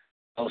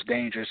most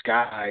dangerous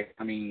guys.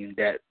 I mean,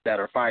 that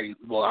are fighting.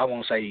 Well, I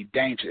won't say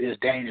dangerous. It's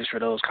dangerous for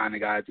those kind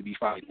of guys to be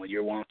fighting when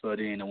you're 1 foot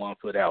in and 1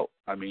 foot out.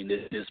 I mean,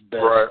 it's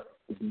best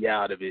to be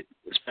out of it,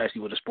 especially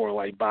with a sport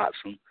like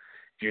boxing.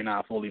 If you're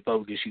not fully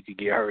focused, you could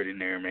get hurt in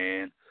there,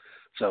 man.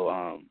 So,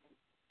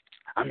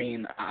 I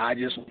mean, I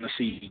just want to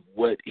see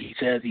what he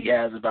says he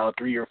has about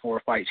 3 or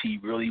 4 fights he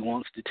really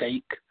wants to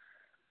take.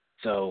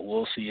 So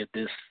we'll see if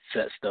this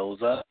sets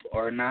those up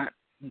or not.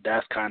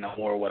 That's kind of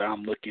more what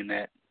I'm looking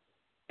at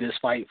this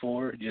fight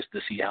for, just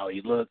to see how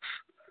he looks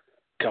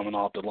coming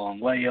off the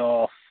long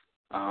layoff.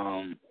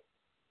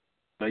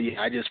 But yeah,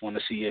 I just want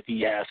to see if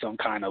he has some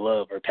kind of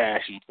love or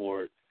passion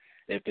for it,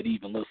 if it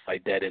even looks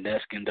like that. And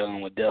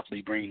Escandon would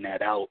definitely bring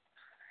that out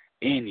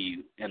in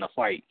you in a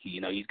fight.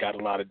 You know, he's got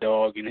a lot of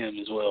dog in him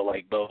as well,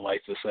 like Bo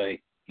likes to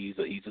say. He's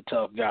a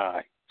tough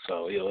guy.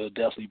 So he'll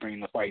definitely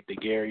bring the fight to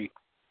Gary.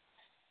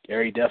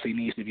 Gary definitely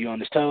needs to be on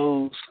his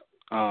toes.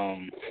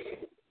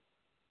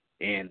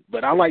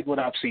 But I like what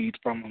I've seen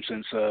from him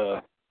since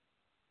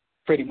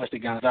pretty much the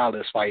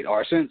Gonzalez fight,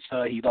 or since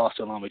he lost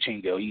to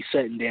Lomachenko. He's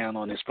sitting down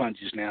on his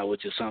punches now,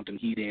 which is something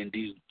he didn't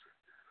do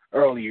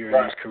earlier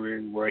in his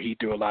career, where he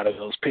threw a lot of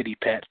those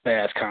pity-pat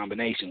fast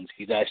combinations.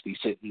 He's actually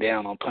sitting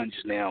down on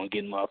punches now and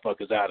getting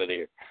motherfuckers out of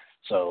there.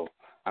 So,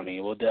 I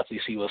mean, we'll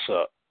definitely see what's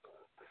up.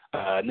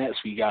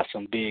 Next, we got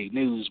some big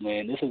news,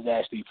 man. This is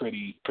actually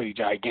pretty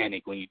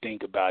gigantic when you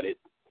think about it.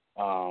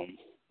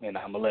 And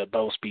I'm going to let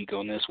Bo speak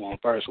on this one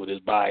first with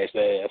his biased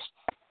ass.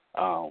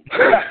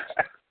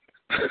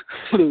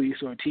 Luis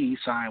Ortiz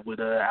signed with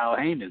Al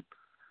Haymon.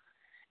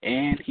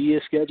 And he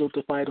is scheduled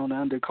to fight on the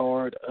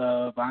undercard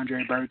of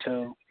Andre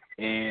Berto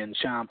and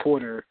Sean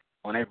Porter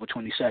on April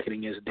 22nd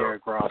against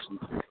Derrick Rossy.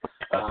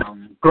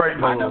 Great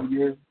move. I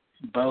know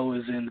Bo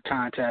is in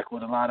contact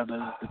with a lot of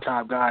the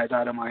top guys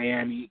out of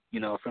Miami, you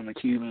know, from the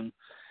Cuban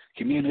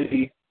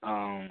community.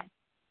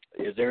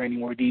 Is there any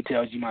more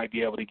details you might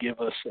be able to give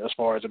us as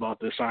far as about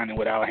this signing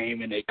with Al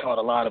Haymon? It caught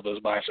a lot of us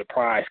by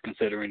surprise,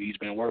 considering he's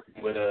been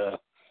working with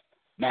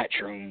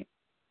Matchroom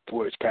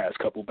for his past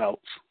couple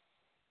bouts.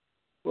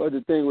 Well,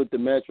 the thing with the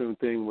Matchroom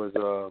thing was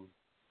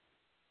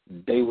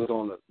they was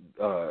on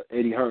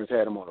Eddie Hearns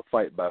had him on a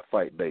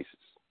fight-by-fight basis.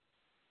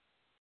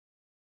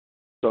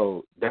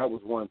 So that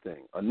was one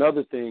thing.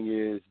 Another thing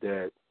is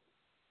that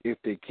if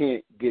they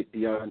can't get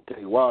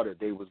Deontay Wilder,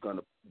 they was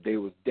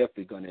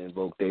definitely gonna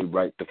invoke their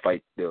right to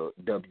fight the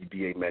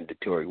WBA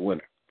mandatory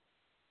winner.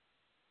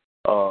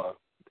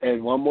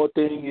 And one more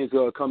thing is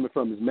coming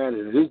from his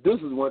manager. This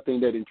is one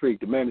thing that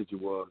intrigued the manager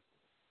was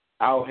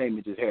Al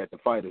Haymon just had the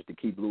fighters to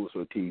keep Luis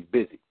Ortiz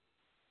busy.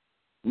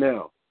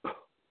 Now,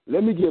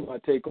 let me give my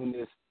take on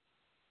this.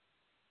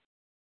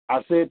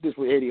 I said this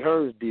when Eddie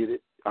Hearns did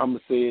it. I'm gonna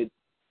say it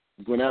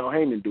when Al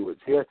Haymon do it.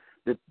 Here,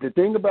 the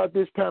thing about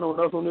this panel and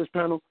us on this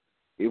panel,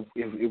 if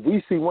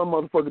we see one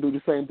motherfucker do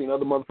the same thing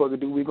other motherfucker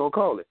do, we gonna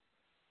call it.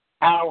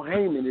 Al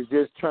Haymon is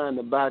just trying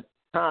to buy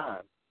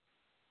time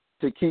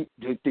to keep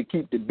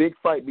the big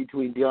fight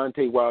between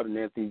Deontay Wilder and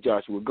Anthony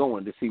Joshua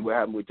going, to see what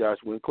happened with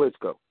Joshua and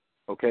Klitschko.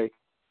 Okay,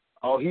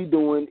 all he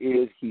doing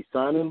is he's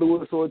signing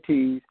Luis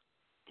Ortiz,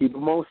 keep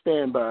him on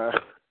standby,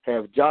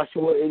 have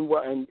Joshua and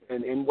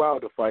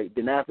Wilder fight.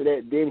 Then after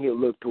that, then he'll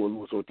look toward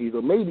Luis Ortiz,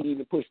 or maybe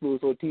even push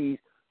Luis Ortiz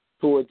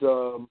towards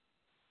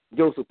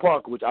Joseph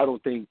Parker, which I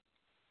don't think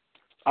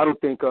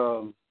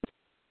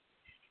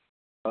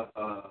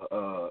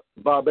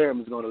Bob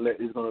Arum is gonna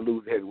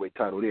lose the heavyweight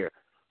title there.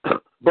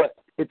 But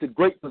it's a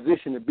great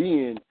position to be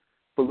in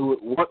for Lewis.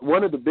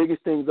 One of the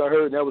biggest things I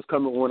heard, and that was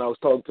coming when I was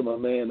talking to my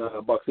man,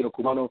 Vasyl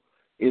Lomachenko,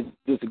 is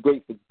just a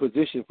great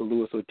position for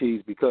Luis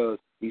Ortiz because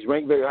he's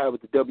ranked very high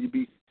with the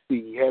WBC.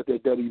 He has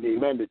that WBA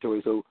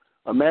mandatory. So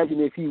imagine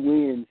if he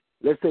wins,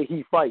 let's say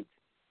he fights,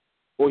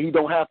 or he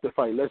don't have to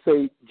fight. Let's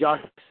say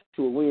Joshua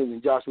wins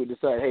and Joshua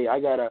decides, hey, I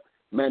got a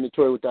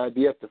mandatory with the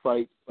IBF to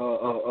fight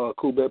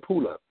Kubrat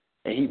Pulev,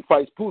 and he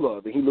fights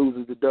Pulev, and he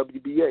loses the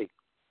WBA.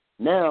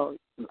 Now,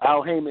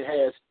 Al Haymon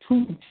has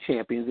 2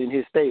 champions in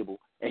his stable,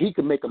 and he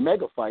can make a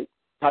mega fight,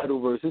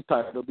 title versus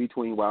title,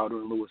 between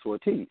Wilder and Luis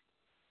Ortiz.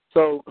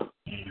 So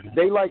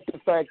they like the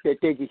fact that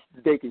they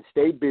can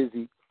stay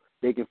busy.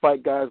 They can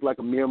fight guys like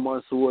Amir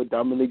Mansour,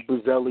 Dominic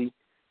Brazzelli,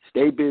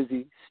 stay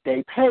busy,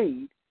 stay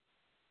paid,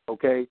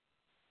 okay,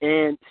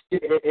 and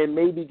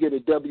maybe get a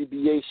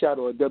WBA shot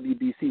or a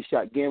WBC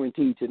shot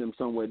guaranteed to them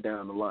somewhere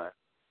down the line.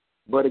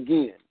 But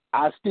again,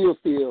 I still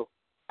feel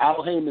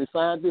Al Haymon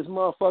signed this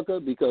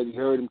motherfucker because he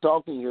heard him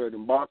talking, he heard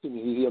him barking,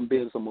 he heard him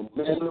building some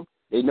momentum.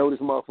 They know this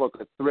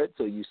motherfucker a threat,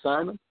 so you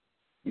sign him.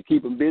 You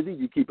keep him busy,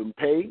 you keep him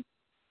paid,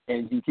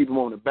 and you keep him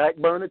on the back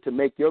burner to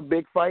make your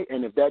big fight.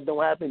 And if that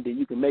don't happen, then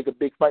you can make a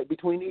big fight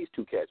between these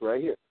 2 cats right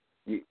here.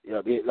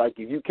 Like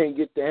if you can't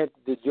get the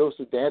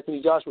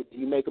Anthony Joshua,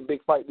 you make a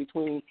big fight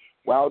between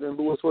Wilder and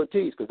Luis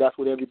Ortiz because that's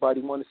what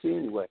everybody want to see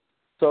anyway.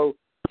 So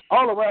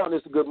all around,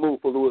 it's a good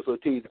move for Luis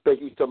Ortiz,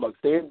 especially you talking about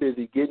staying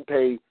busy, getting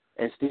paid,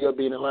 and still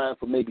being in line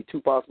for maybe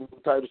 2 possible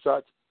title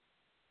shots.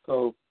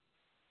 So,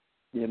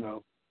 you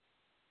know.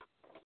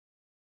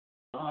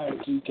 All right,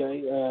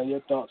 GK,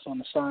 your thoughts on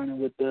the signing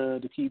with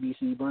the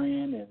PBC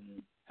brand and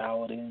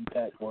how it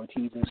impact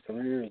Ortiz's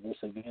career? Is this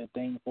a good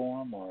thing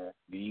for him, or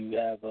do you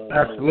have a...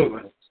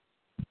 Absolutely.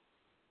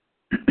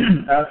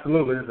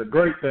 Absolutely. It's a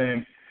great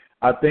thing.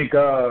 I think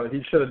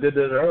he should have did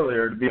this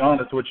earlier, to be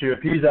honest with you. If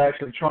he's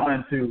actually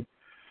trying to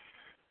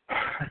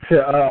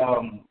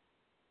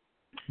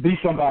be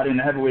somebody in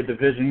the heavyweight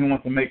division, he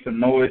wants to make some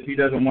noise. He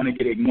doesn't want to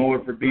get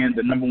ignored for being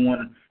the number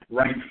 1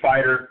 ranked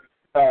fighter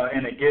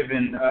in a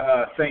given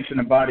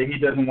sanctioning body. He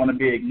doesn't want to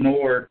be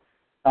ignored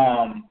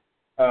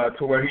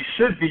to where he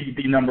should be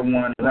the number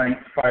 1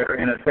 ranked fighter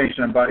in a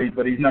sanctioning body,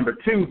 but he's number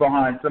 2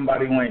 behind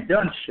somebody who ain't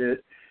done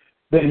shit.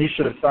 Then he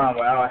should have signed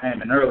with Al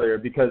Haymon earlier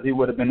because he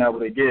would have been able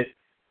to get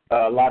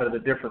a lot of the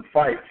different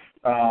fights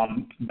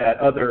that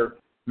other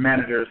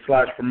managers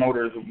 /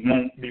 promoters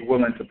won't be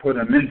willing to put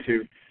him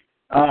into.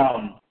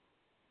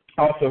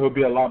 Also, he'll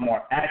be a lot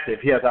more active.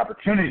 He has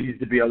opportunities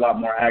to be a lot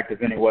more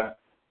active anyway.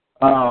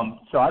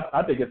 So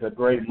I think it's a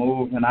great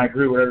move, and I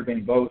agree with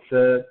everything Bo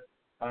said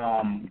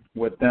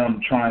with them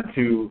trying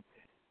to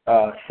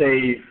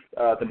save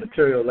the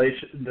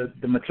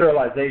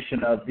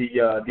materialization of the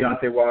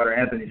Deontay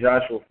Wilder-Anthony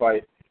Joshua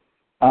fight.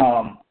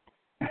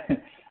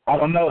 I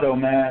don't know, though,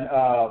 man.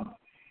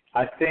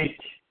 I think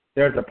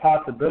there's a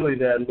possibility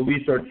that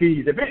Luis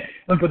Ortiz, let me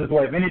put it this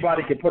way, if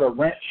anybody could put a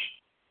wrench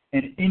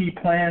in any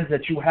plans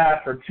that you have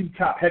for 2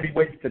 top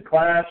heavyweights to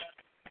clash,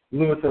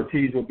 Luis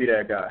Ortiz will be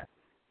that guy.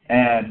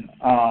 And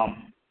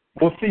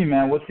we'll see,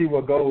 man. We'll see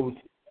what goes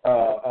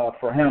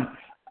for him.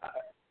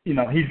 You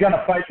know, he's going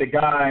to fight the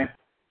guy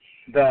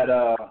that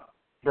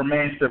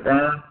Bermane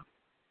Stiverne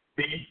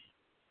beat,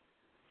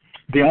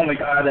 the only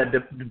guy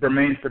that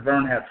Bermane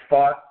Stiverne has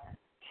fought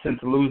since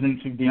losing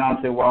to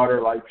Deontay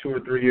Wilder like 2 or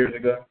 3 years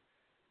ago.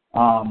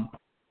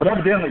 But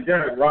evidently,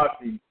 Derrick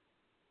Rossy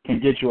can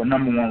get you a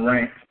number 1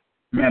 ranked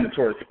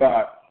mandatory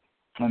spot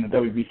on the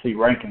WBC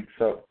ranking.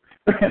 So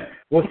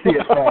we'll see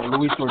if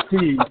Luis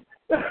Ortiz.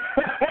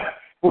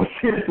 We'll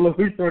see if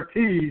Luis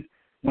Ortiz,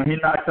 when he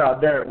knocks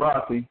out Derrick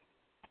Rossy,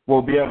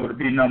 will be able to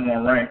be number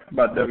 1 ranked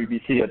by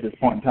WBC at this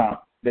point in time.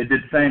 They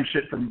did the same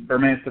shit for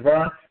Bermane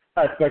Stiverne.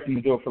 I expect him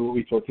to do it for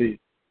Luis Ortiz.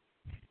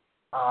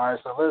 All right,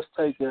 so let's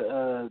take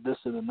this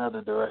in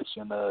another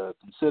direction.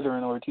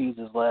 Considering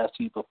Ortiz's last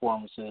 2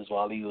 performances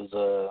while he was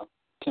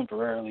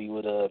temporarily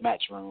with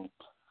Matchroom,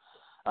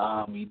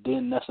 he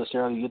didn't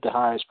necessarily get the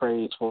highest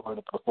praise for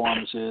the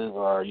performances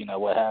or, you know,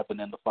 what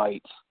happened in the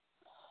fights.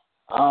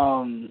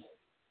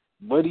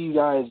 What do you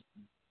guys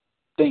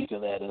think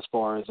of that as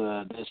far as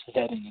this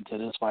heading into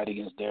this fight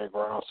against Derrick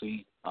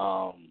Rossy?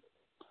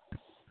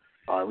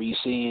 Are we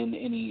seeing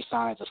any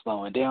signs of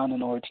slowing down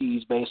in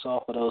Ortiz based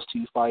off of those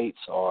 2 fights,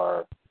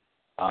 or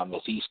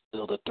is he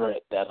still the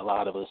threat that a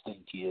lot of us think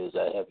he is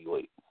at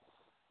heavyweight?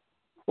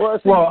 Well,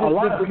 a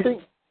lot of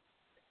people.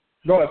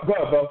 Go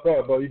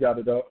ahead, Bo. You got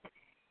it, though.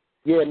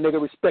 Yeah, nigga,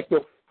 respect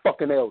your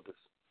fucking elders.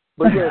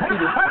 But yeah,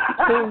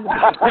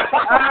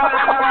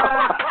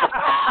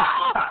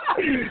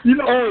 you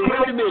know, hey,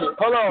 wait a minute.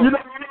 Hold on.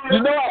 A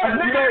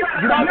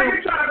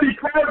nigga trying to be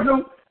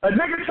cordial. A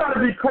nigga trying to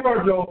be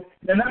cordial,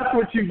 and that's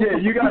what you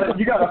get. You gotta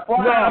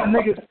fly out a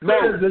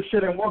nigga's this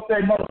shit and whoop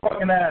their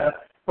motherfucking ass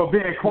for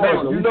being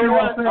cordial. No, you know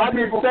what? I've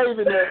been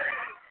saving that.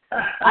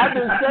 I've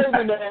been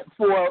saving that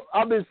for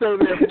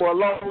a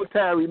long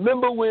time.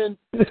 Remember when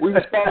we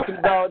was talking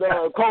about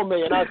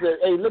Coleman, and I said,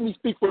 "Hey, let me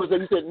speak for a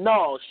second." He said,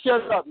 "No,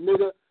 shut up,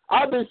 nigga.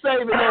 I've been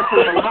saving that for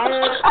a long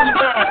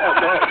time.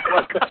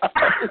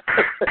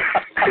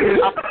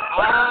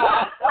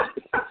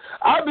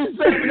 I've been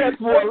saving that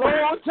for a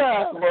long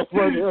time,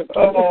 motherfucker.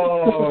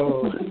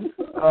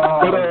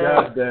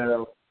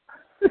 Goddamn.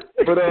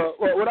 But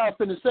what I was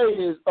finna say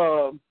is,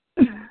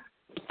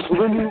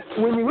 when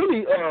you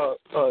really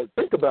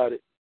think about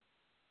it,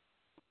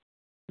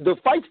 the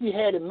fights he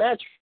had in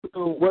match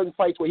wasn't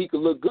fights where he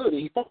could look good.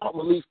 He fought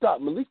Malik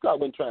Scott. Malik Scott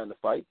wasn't trying to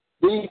fight.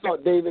 Then he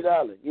fought David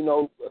Allen,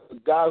 a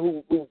guy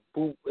who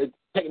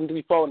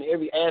technically fought in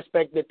every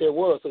aspect that there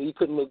was, so he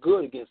couldn't look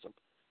good against him.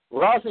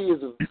 Rossy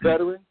is a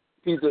veteran.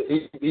 He's a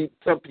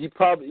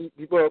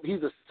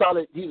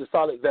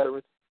solid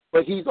veteran,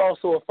 but he's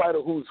also a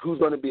fighter who's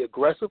going to be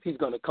aggressive. He's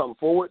going to come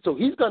forward, so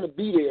he's going to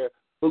be there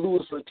for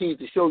Luis Ortiz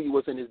to show you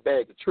what's in his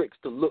bag of tricks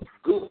to look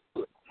good.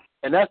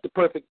 And that's the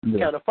perfect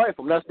kind of fight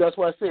for him. That's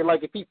why I say,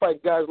 like, if he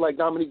fight guys like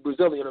Dominique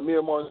Breazeale and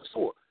Amir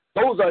Mansour,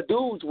 those are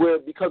dudes where,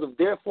 because of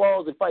their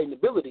flaws in fighting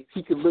ability,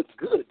 he can look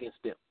good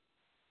against them.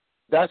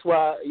 That's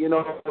why,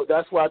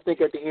 that's why I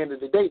think at the end of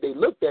the day, they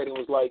looked at it and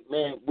was like,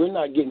 man, we're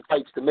not getting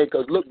fights to make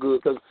us look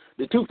good. Because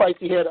the two fights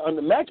he had on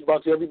the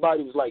Matchbox,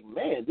 everybody was like,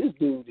 man, this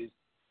dude is,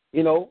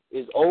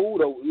 is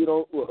old or,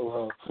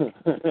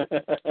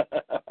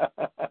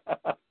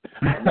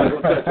 I'm not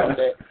going to touch on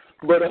that.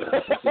 But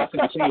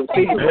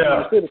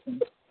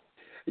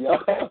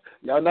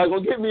y'all not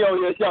gonna get me on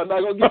here. Y'all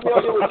not gonna get me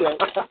on here with that.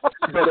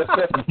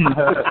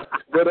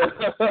 But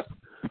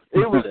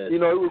it was, it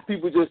was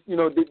people just,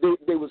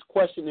 they was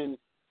questioning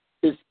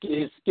his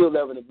skill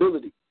level and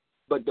ability.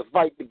 But the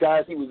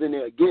guys he was in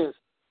there against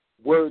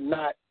were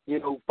not,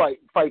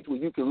 fights where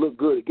you can look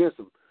good against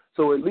them.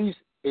 So at least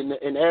in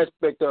the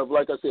aspect of,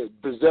 like I said,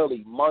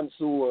 Breazeale,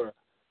 Mansour,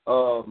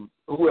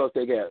 who else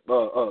they got?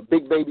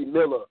 Big Baby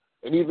Miller.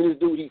 And even this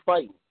dude he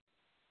fighting,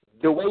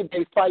 the way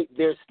they fight,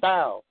 their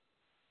style,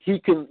 he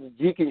can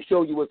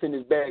show you what's in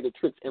his bag of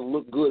tricks and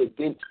look good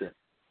against them.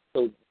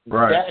 So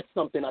that's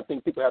something I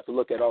think people have to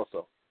look at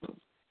also.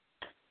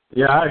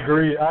 Yeah, I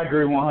agree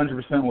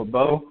 100% with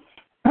Bo.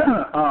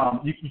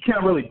 You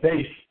can't really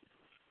base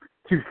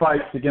two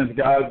fights against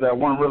guys that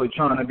weren't really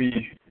trying to be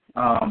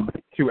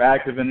too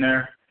active in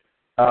there.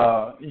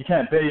 You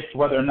can't base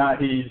whether or not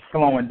he's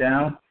slowing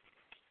down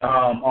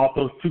off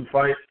those two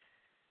fights.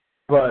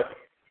 But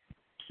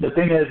the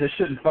thing is, it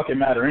shouldn't fucking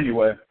matter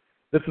anyway.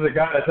 This is a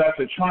guy that's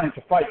actually trying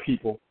to fight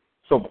people.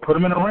 So put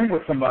him in a ring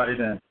with somebody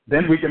then.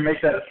 Then we can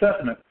make that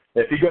assessment.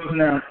 If he goes in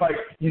there and fights,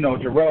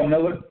 Jarrell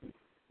Miller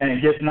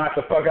and gets knocked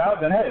the fuck out,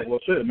 then hey, well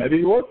shit, maybe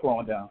he was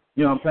slowing down.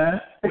 You know what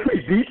I'm saying? If he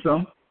beats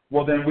him,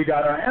 well then we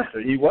got our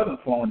answer. He wasn't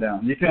slowing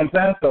down. You see what I'm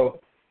saying? So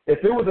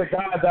if it was a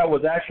guy that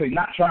was actually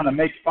not trying to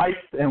make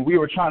fights and we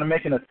were trying to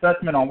make an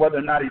assessment on whether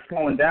or not he's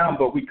slowing down,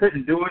 but we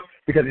couldn't do it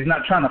because he's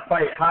not trying to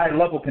fight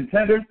high-level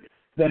contenders,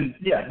 then,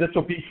 yeah, this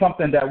will be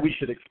something that we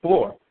should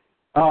explore.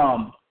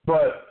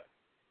 But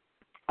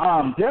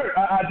Derrick,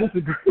 I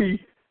disagree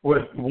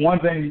with one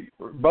thing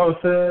Bo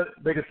said.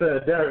 Nigga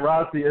said Derrick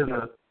Rossy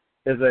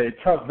is a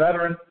tough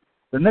veteran.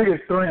 The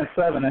nigga's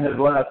 3-7 in his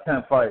last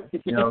 10 fights.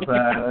 You know what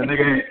I'm saying? The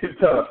nigga ain't too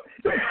tough.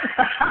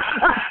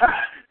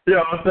 You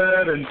know what I'm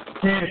saying? And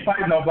he ain't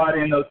fight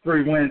nobody in those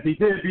 3 wins. He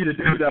did beat a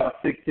dude that was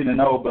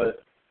 16-0,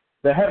 but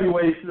the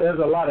heavyweights, there's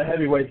a lot of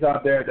heavyweights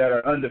out there that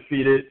are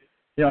undefeated.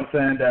 You know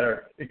what I'm saying, that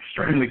are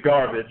extremely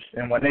garbage.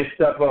 And when they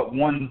step up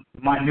one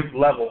minute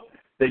level,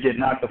 they get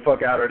knocked the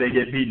fuck out or they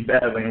get beaten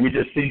badly. And we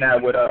just seen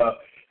that with,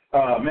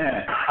 I'm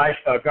going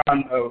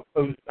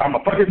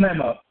to fuck his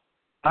name up.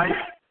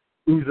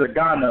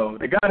 Uzagano,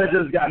 the guy that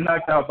just got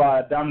knocked out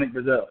by Dominique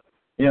Breazeale.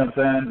 You know what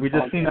I'm saying? We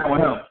just seen that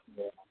with him.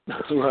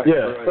 Right.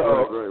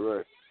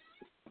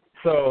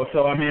 So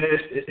I mean,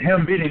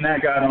 him beating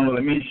that guy don't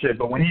really mean shit.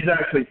 But when he's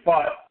actually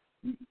fought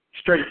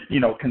straight,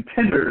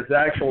 contenders, the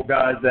actual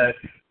guys that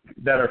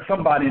are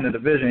somebody in the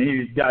division,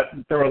 he got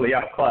thoroughly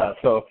outclassed.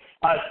 So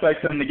I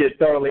expect him to get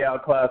thoroughly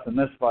outclassed in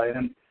this fight.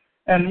 And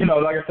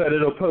like I said,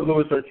 it'll put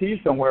Luis Ortiz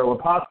somewhere where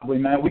possibly,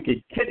 man, we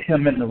could get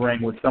him in the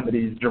ring with some of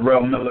these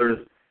Jarrell Millers,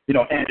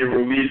 Andy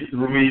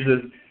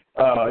Ruiz's,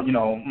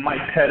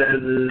 Mike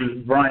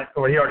Pettis's, Brian,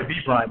 or he already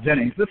beat Brian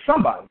Jennings. Just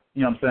somebody,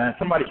 you know what I'm saying?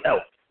 Somebody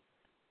else.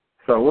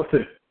 So we'll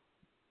see.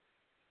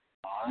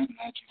 All right,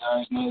 let you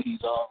guys know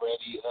he's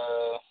already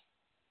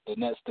the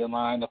next in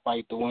line to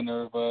fight the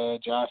winner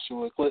of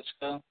Joshua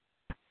Klitschko.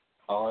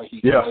 Or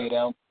he played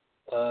out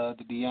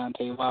the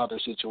Deontay Wilder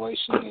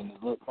situation, and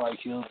it looks like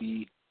he'll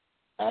be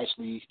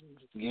actually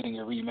getting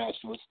a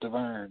rematch with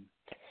Stavern,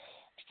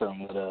 from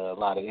what a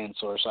lot of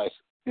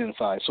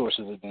inside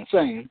sources have been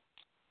saying.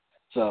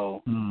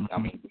 So, I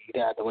mean, he'd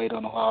have to wait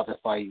on the Wilder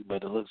fight,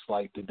 but it looks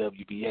like the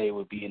WBA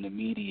would be an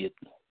immediate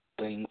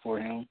thing for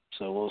him.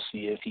 So we'll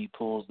see if he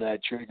pulls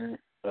that trigger.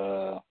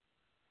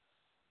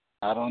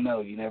 I don't know.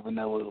 You never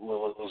know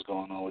what's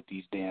going on with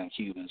these damn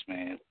Cubans,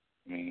 man.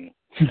 I mean,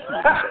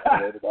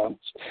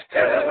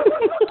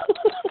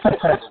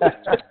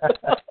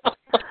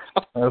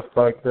 that's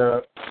fucked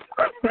up.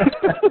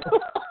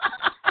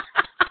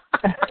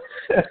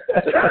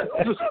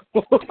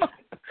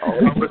 All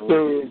I'm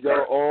saying is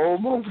y'all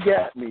almost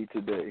got me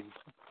today.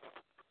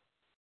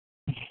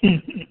 Who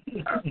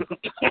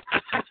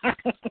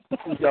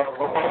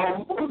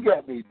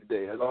got me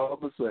today? That's all I'm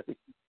going to say.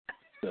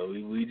 So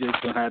we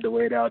just going to have to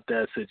wait out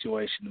that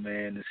situation,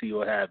 man, to see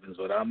what happens.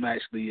 But I'm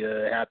actually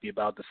happy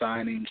about the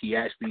signing. He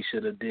actually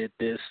should have did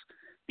this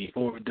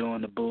before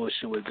doing the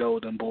bullshit with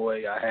Golden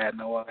Boy. I had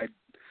no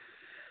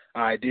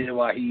idea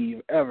why he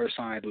ever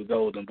signed with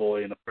Golden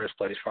Boy in the first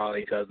place,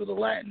 probably because of the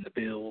Latin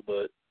bill.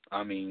 But,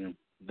 I mean,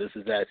 this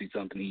is actually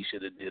something he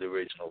should have did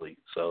originally.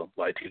 So,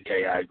 like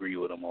 2K, I agree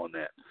with him on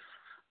that.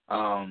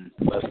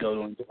 Let's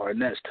go into our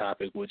next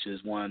topic, which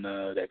is one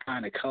that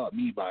kind of caught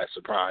me by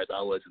surprise.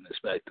 I wasn't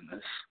expecting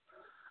this.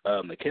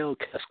 Mikkel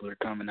Kessler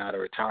coming out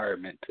of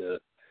retirement to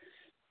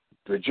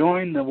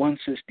join the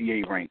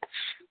 168 ranks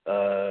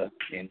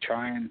and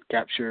try and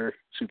capture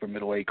super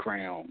middleweight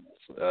crowns.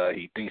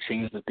 He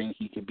seems to think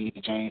he could beat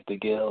James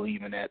DeGale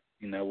even at,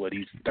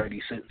 he's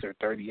 36 or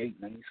 38.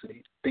 Let me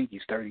see. I think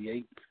he's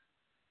 38.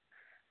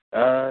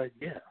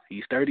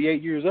 He's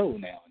 38 years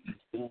old now.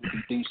 He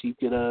thinks he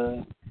could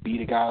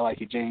beat a guy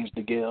like a James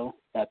DeGale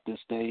at this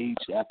stage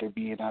after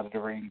being out of the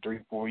ring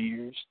 3-4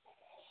 years.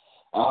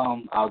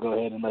 I'll go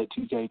ahead and let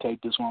 2K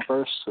take this one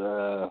first.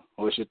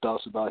 What's your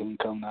thoughts about him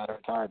coming out of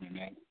retirement,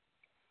 man?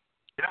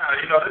 Yeah,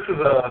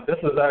 this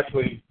is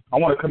actually, I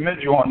want to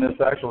commend you on this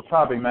actual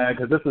topic, man,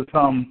 because this is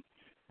something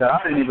that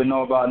I didn't even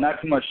know about.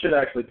 Not too much shit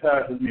actually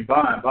passes me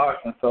by in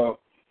boxing, so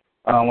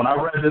when I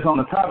read this on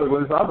the topic, I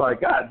was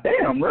like, God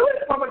damn, really?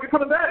 I'm like,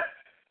 coming back?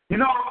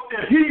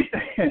 If he,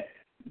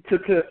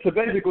 to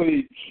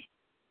basically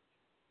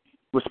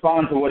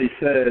respond to what he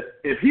said,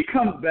 if he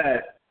comes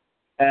back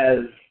as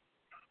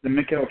the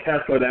Mikkel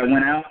Kessler that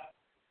went out,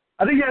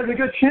 I think he has a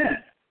good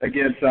chance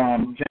against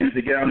James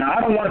DeGale. Now,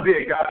 I don't want to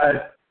be a guy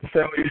to say,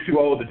 oh, you're too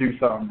old to do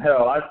something.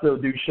 Hell, I still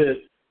do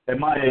shit at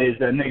my age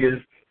that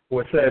niggas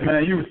would say,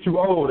 man, you was too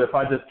old if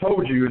I just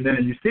told you, and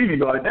then you see me,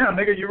 be like, damn,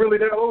 nigga, you really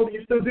that old and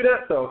you still do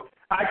that? So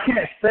I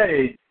can't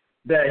say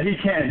that he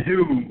can't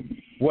do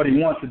what he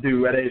wants to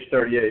do at age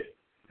 38.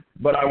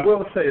 But I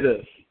will say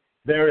this.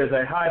 There is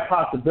a high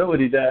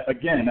possibility that,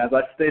 again, as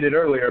I stated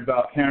earlier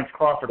about Terence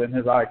Crawford and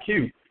his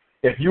IQ,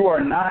 if you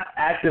are not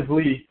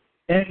actively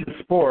in the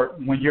sport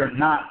when you're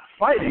not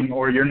fighting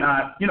or you're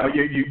not,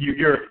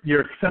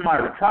 you're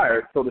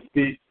semi-retired, so to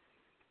speak,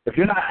 if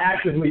you're not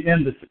actively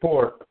in the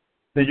sport,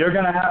 then you're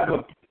going to have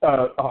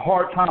a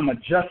hard time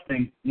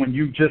adjusting when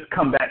you just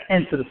come back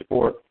into the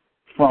sport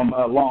from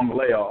a long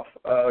layoff.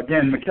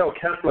 Again, Mikkel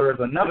Kessler is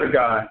another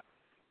guy,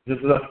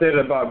 just as I stated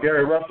about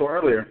Gary Russell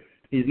earlier.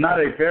 He's not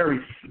a very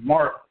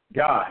smart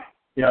guy.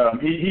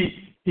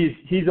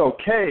 He's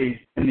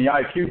okay in the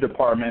IQ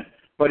department,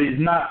 but he's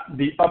not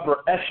the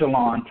upper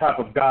echelon type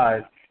of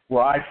guys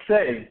where I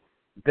say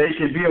they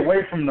can be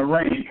away from the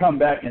ring, come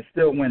back, and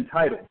still win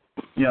titles,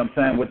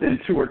 within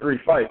 2 or 3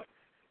 fights.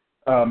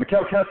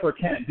 Mikkel Kessler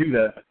can't do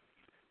that.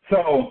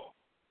 So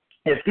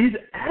if he's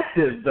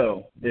active,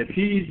 though, if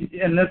he's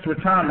in this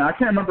retirement, I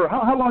can't remember,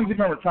 how long has he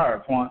been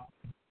retired, Twan?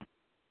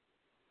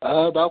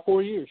 About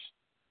 4 years.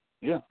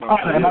 Yeah.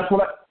 And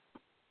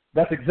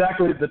that's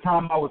exactly the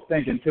time I was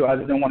thinking, too. I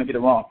just didn't want to get it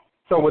wrong.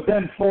 So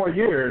within 4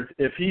 years,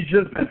 if he's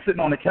just been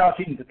sitting on the couch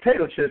eating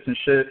potato chips and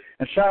shit,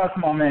 and shout out to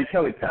my man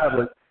Kelly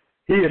Pavlik,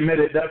 he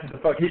admitted that's what the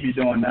fuck he be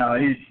doing now.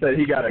 He said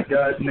he got a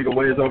gut. Nigga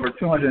weighs over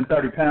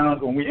 230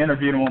 pounds. When we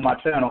interviewed him on my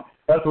channel,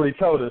 that's what he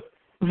told us.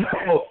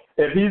 So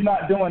if he's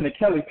not doing the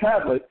Kelly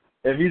Pavlik,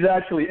 if he's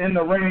actually in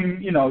the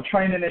ring,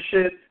 training and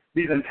shit,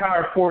 these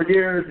entire 4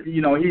 years,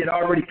 he had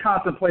already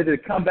contemplated a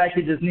comeback.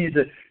 He just needed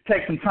to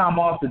take some time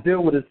off to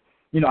deal with his,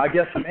 I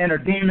guess some inner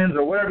demons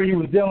or whatever he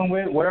was dealing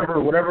with, whatever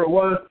it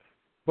was,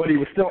 but he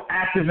was still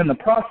active in the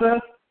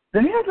process,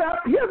 then he has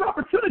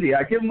opportunity.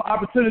 I give him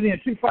opportunity in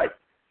 2 fights.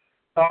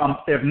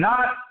 If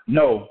not,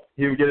 no,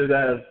 he would get his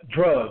ass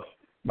drugged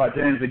by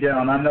James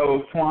DeGale. And I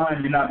know,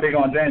 Twine, you're not big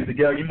on James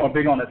DeGale. You're more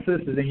big on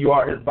assistance than you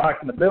are his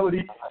boxing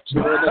ability.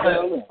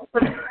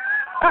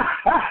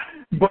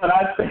 But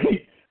I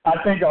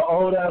think an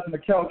old-ass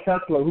Mikkel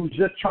Kessler who's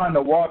just trying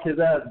to walk his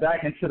ass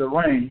back into the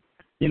ring,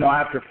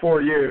 after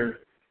 4 years,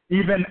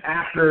 even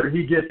after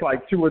he gets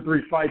like 2 or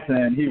 3 fights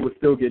in, he would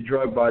still get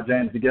drugged by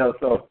James DeGale.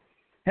 So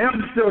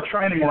him still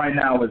training right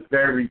now is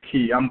very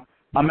key. I'm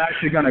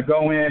actually going to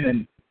go in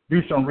and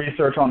do some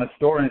research on the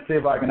story and see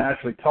if I can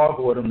actually talk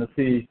with him to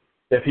see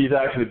if he's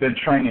actually been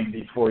training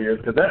these 4 years,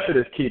 because that shit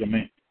is key to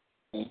me.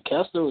 And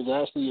Kessler was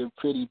actually a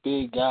pretty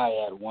big guy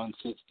at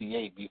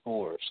 168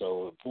 before,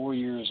 so 4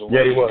 years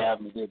away from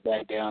having to get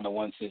back down to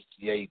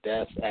 168.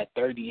 That's at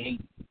 38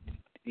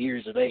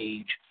 years of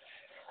age.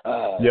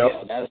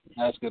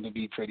 That's going to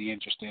be pretty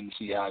interesting to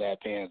see how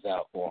that pans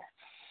out for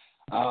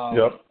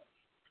him.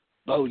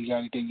 Bo, you got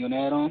anything you want to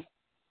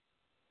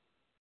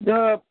add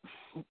on?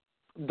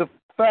 The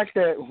fact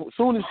that as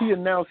soon as he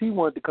announced he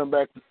wanted to come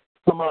back, for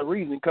some odd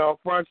reason, Carl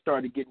Front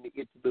started getting the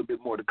itch a little bit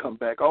more to come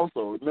back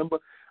also. Remember?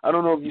 I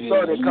don't know if you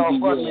saw that Carl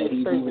Front made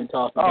a statement.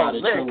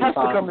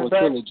 Kessler coming back.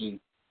 Trilogy.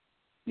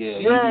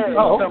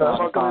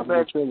 About coming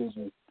back.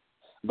 Trilogy.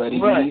 But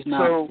he's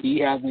not. So, he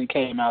hasn't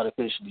came out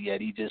officially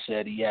yet. He just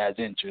said he has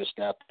interest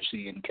after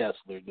seeing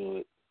Kessler do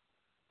it.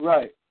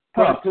 Right.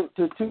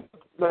 To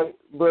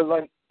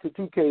like to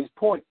 2K's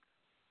point,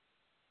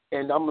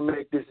 and I'm gonna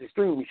make this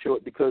extremely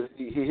short because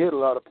he hit a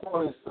lot of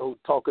points. So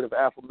talking of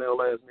alpha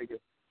male ass nigga,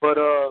 but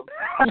to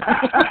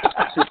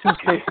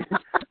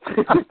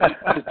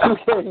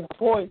 2K's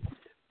point,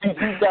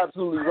 he's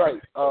absolutely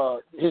right.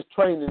 His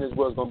training is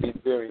what's gonna be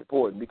very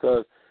important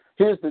because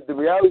here's the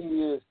reality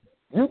is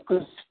you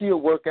can still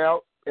work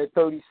out at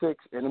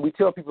 36, and we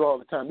tell people all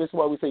the time, this is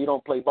why we say you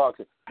don't play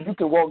boxing. You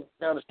can walk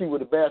down the street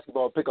with a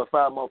basketball, pick up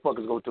 5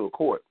 motherfuckers, go to a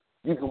court.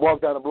 You can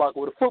walk down the block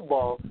with a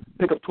football,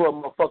 pick up 12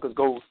 motherfuckers,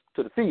 go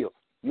to the field.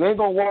 You ain't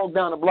going to walk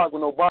down the block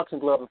with no boxing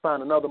glove and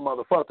find another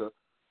motherfucker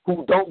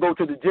who don't go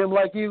to the gym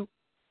like you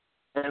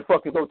and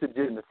fucking go to the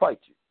gym to fight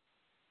you.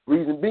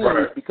 Reason being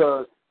is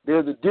because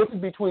there's a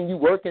difference between you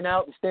working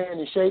out and staying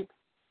in shape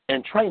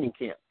and training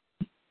camp.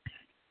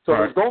 So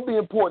it's going to be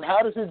important.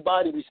 How does his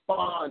body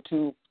respond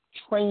to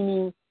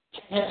training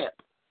camp?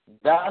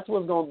 That's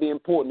what's going to be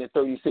important at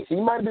 36. He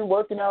might have been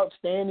working out,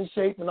 staying in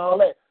shape and all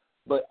that,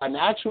 but an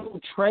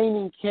actual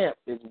training camp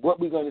is what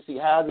we're going to see.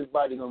 How is his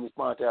body going to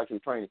respond to actual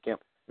training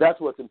camp? That's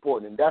what's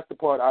important, and that's the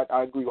part I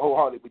agree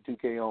wholeheartedly with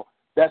 2K on.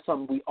 That's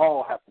something we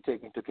all have to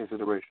take into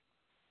consideration.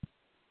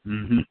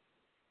 Mm-hmm.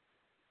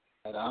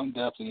 And I'm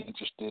definitely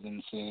interested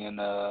in seeing,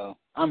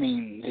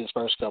 his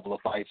first couple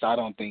of fights. I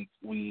don't think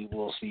we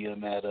will see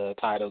him at a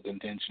title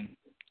contention.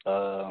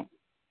 I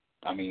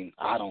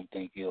don't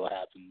think it'll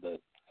happen, but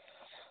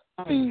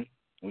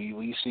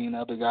we've seen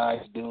other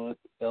guys do it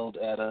held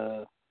at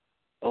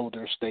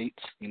older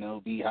states.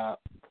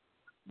 B-Hop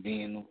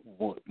being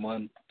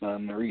one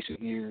in recent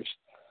years,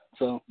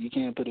 so you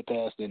can't put it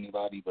past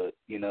anybody. But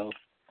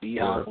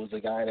B-Hop was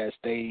a guy that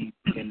stayed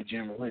in the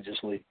gym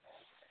religiously,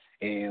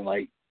 and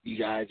like you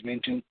guys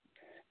mentioned,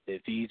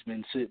 if he's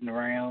been sitting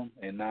around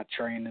and not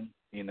training,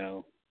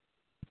 it's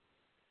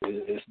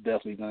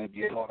definitely going to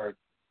be a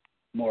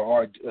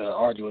more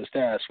arduous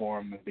task for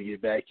him to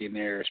get back in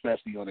there,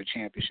 especially on a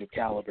championship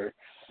caliber.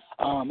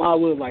 I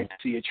would like to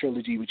see a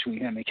trilogy between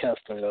him and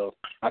Kessler, though.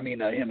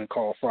 Him and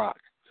Carl Froch.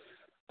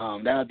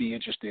 That would be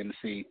interesting to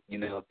see,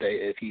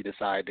 if he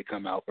decided to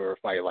come out for a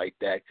fight like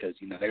that, because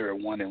they were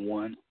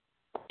 1-1.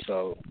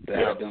 So to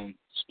have them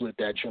split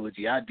that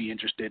trilogy, I'd be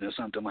interested in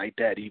something like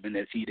that, even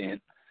if he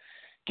didn't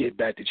get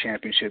back to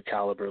championship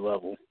caliber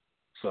level.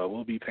 So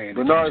we'll be paying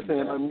attention. Bernard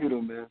saying unmute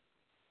him, man.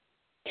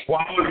 Well,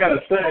 I was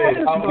gonna say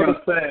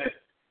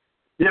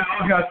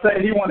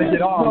he wanted to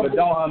get on, but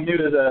don't unmute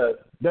him.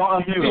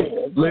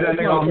 Leave that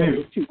nigga on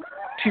mute.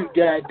 Two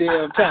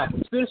goddamn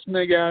topics. This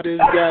nigga out is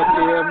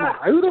goddamn.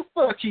 Who the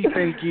fuck he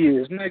think he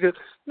is, nigga?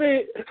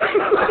 Man.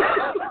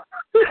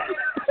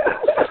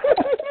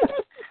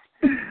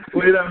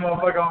 Leave that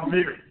motherfucker on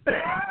mute.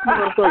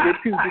 Motherfucker,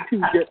 two.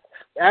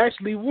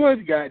 Actually,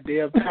 one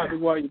goddamn topic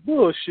while you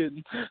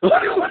bullshitting.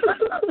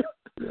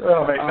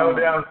 Oh, make no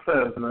damn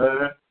sense,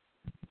 man.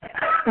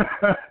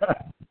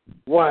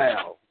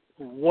 Wow.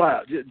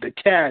 The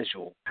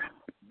casual.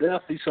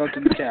 Definitely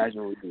something the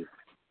casual would do.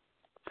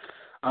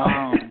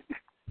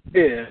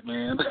 Yeah,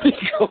 man. Let me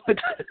go with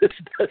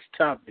this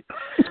topic.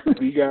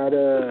 We got,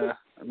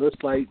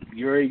 looks like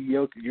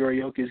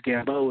Yuriorkis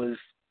Gamboa is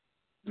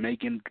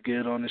making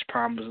good on his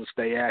promise to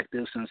stay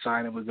active since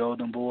signing with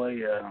Golden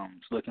Boy.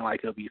 It's looking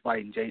like he'll be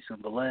fighting Jayson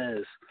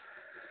Velez.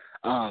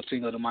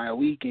 Cinco de Mayo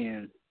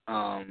weekend.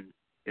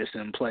 It's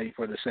in play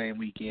for the same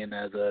weekend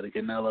as the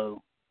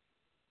Canelo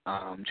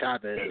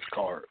Chavez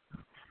card.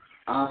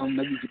 Let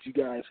me get you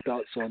guys'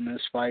 thoughts on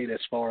this fight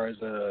as far as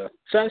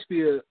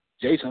Jayson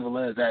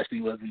Velez actually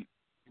wasn't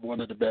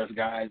one of the best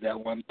guys at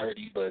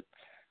 130, but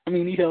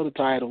he held the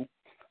title.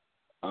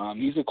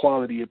 He's a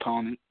quality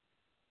opponent.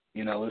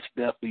 It's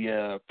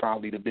definitely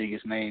probably the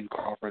biggest name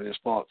Crawford has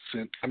fought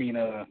since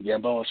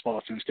Gamboa's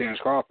fought since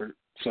Terence Crawford.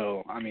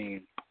 So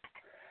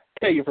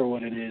take it for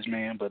what it is,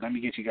 man. But let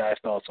me get you guys'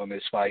 thoughts on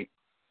this fight.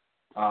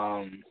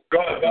 Go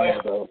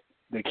ahead.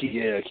 The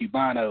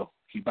Cubano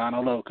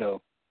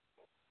Loco.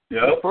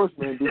 Yeah. First,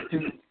 man,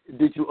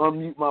 did you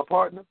unmute my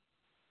partner?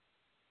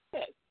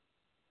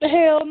 The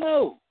hell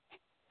no.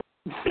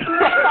 What the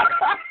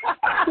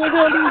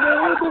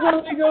hell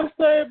are you gonna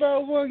say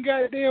about one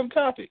goddamn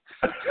topic?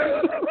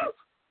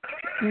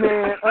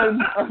 Man,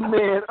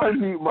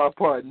 unmute my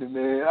partner,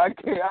 man. I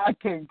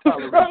can't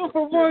tolerate. Bro,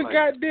 for one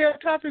goddamn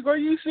topic, are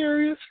you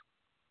serious?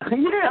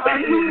 Yeah,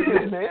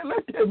 unmute him, man.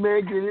 Let that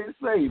man get his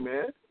say,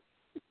 man.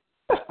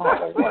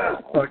 Oh, wow.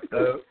 Fucked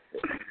up.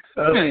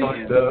 That's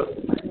fucked up.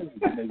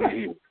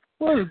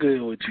 What's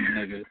good with you,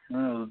 nigga?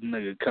 Oh,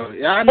 nigga,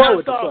 coming. I know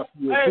what the fuck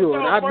you was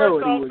doing. I know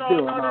what he was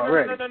doing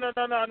already. No.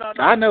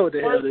 I know what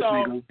the hell this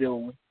nigga was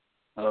doing.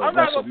 I'm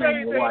not going to say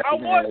anything. I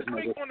want to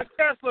speak on the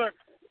Kessler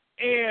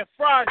and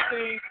Fry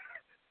thing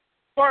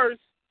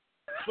first.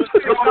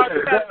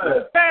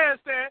 But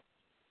past that,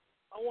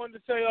 I wanted to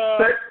say,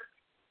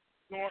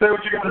 say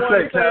what you got to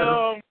say,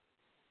 Kevin.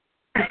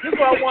 This is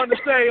what I wanted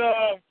to say,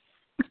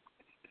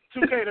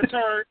 2K the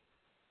turd.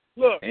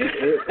 Look.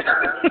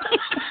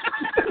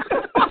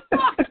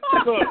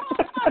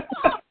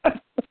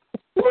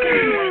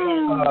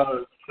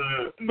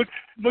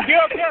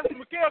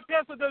 Mikkel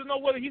Kessler doesn't know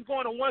whether he's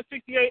going to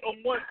 168 or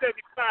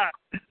 175.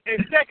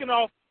 And second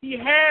off, he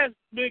has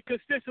been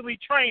consistently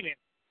training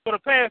for the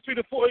past 3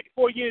 to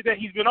 4 years that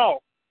he's been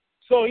off.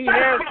 So he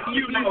has.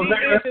 You know,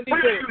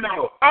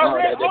 I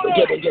read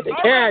the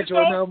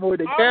casual no more.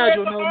 The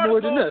casual no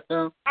more than us,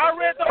 huh? I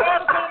read the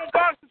article on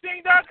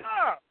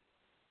BoxingScene.com.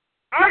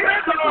 I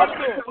read the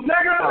article.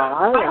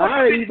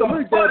 I ain't even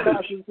looked at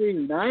Boxing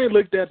Scene. I ain't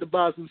looked at the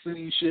Boxing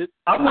Scene shit.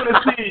 I want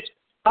to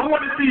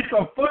see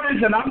some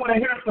footage, and I want to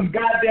hear some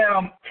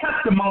goddamn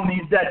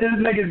testimonies that this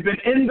nigga's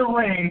been in the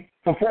ring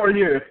for 4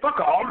 years. Fuck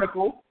an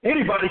article.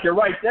 Anybody can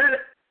write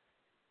that.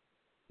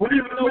 What do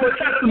you know the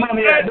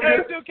testimony at,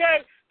 nigga?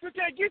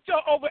 Okay, get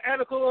your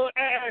over-analytical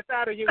ass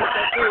out of here with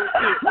that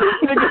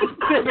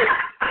bullshit.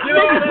 You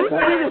know what I'm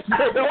saying?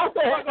 Fuck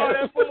all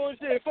that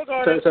bullshit. Fuck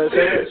all that.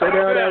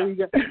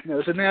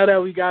 So now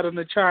that we got him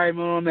to chime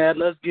on that,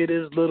 let's get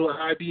his little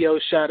IBO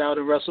shout out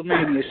and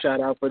WrestleMania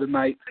shout out for the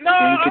night. No,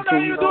 I'm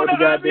not even doing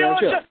the IBO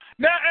shout.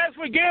 Now, as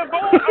for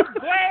Gamboa, I'm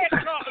glad.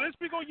 Let's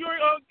speak on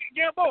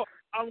Gamboa.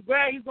 I'm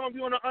glad he's going to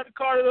be on the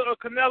undercard of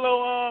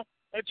Canelo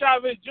and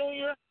Chavez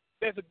Jr.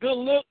 That's a good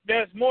look.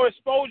 That's more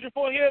exposure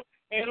for him.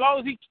 And as long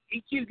as he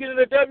keeps getting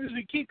the W's,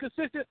 he keeps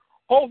consistent,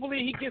 hopefully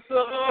he gets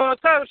a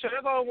title shot.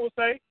 That's all I'm going to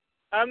say.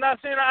 I'm not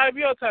saying an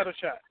IBO title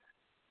shot.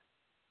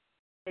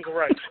 Make it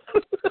right.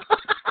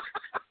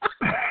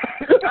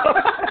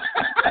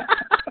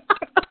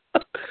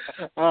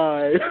 All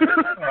right.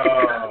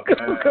 Oh,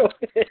 man.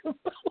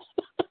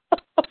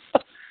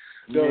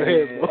 Go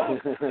ahead.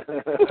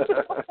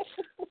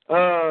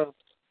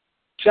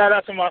 Shout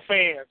out to my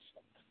fans.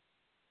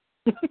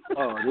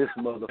 Oh, this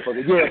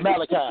motherfucker. Yeah,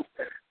 Malachi.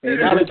 Hold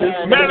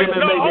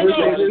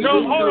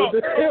on.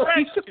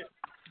 Correction.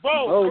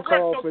 Bo,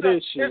 call for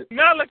this shit. It's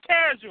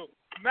Malacasual.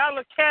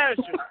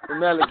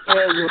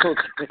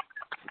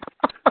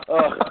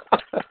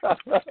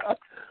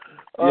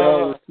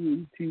 Yo,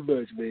 too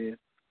much, man.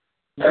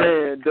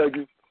 Man,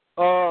 Dougie.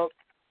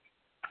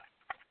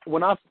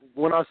 When I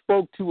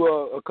spoke to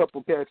a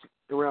couple cats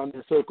around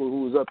the circle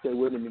who was up there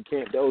with him in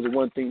camp, that was the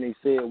one thing they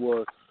said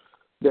was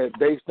that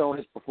based on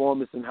his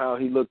performance and how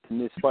he looked in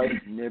this fight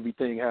and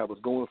everything, how it was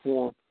going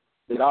for him,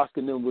 that Oscar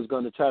and them was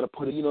going to try to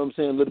put, a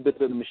little bit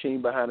of the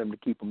machine behind him to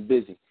keep him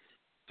busy.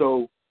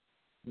 So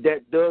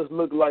that does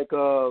look like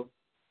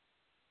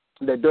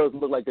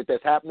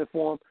that's happening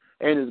for him,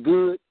 and it's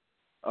good.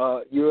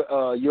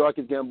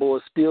 Yuriorkis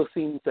Gamboa still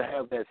seems to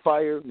have that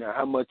fire. Now,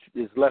 how much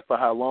is left for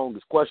how long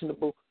is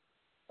questionable.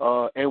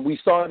 And we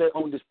saw that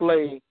on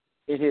display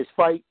in his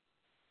fight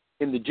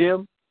in the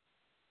gym.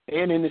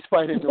 And in this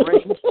fight in the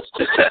ring. You gonna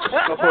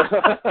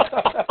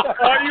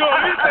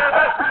miss that?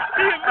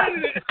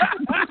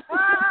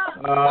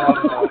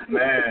 Oh,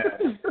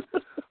 man.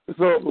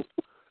 So,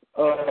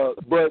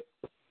 but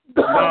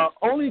my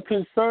only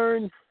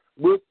concern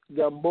with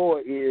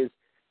Gamboa is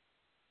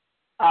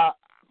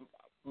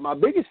my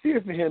biggest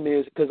fear for him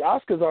is because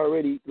Oscar's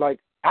already,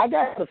 I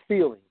got a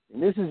feeling,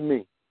 and this is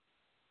me,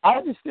 I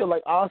just feel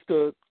like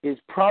Oscar is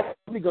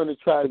probably going to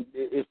try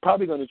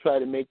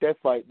to make that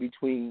fight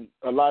between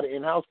a lot of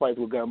in-house fights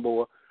with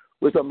Gamboa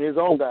with some of his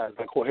own guys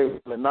like Jorge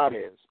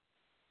Linares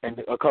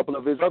and a couple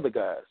of his other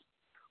guys.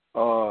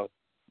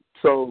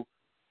 So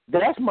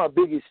that's my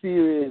biggest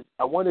fear is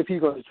I wonder if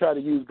he's going to try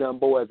to use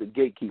Gamboa as a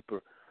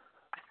gatekeeper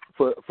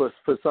for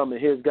some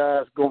of his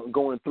guys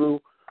going through,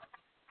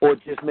 or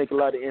just make a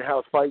lot of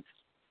in-house fights.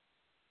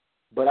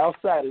 But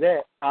outside of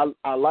that,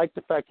 I like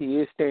the fact he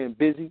is staying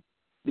busy,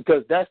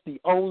 because that's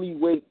the only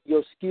way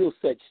your skill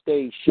set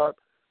stays sharp.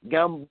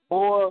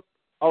 Gamboa,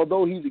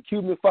 although he's a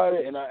Cuban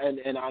fighter, and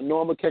I know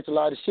I'm gonna catch a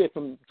lot of shit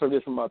from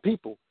my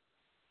people,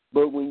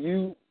 but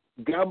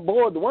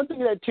Gamboa, the one thing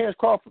that Terence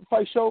Crawford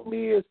fight showed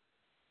me is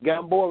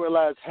Gamboa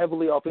relies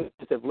heavily off his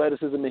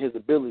athleticism and his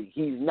ability.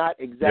 He's not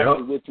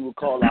exactly what you would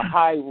call a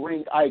high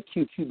ring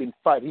IQ Cuban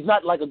fighter. He's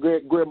not like a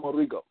Guillermo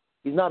Rigo.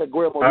 He's not a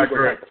Guillermo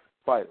Rigo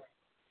fighter.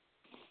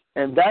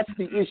 And that's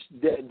the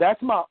issue.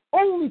 That's my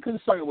only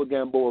concern with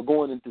Gamboa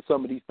going into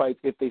some of these fights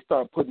if they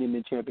start putting him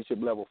in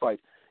championship-level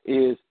fights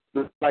is,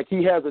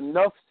 he has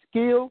enough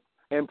skill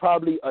and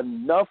probably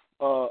enough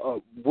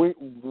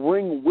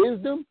ring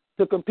wisdom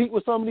to compete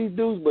with some of these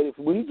dudes, but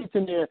when he gets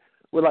in there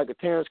with a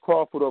Terence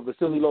Crawford or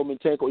Vasyl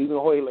Lomachenko or even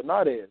Jorge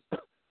Linares,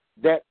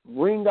 that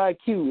ring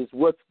IQ is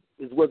what's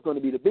going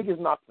to be the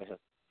biggest knock for him.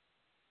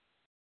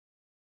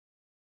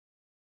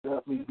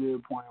 Definitely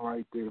good point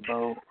right there,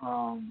 Bo.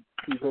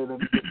 You heard them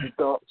get your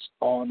thoughts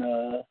on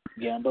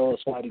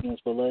Gamboa's fight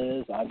against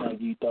Velez. I know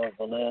you thought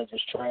Velez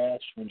was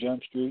trash from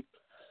Jump Street,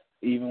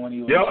 even when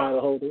he was a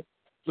title holder.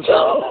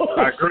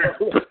 I agree.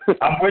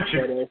 I'm with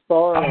you.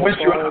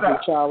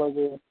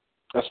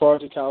 As far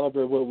as the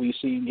caliber of what we've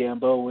seen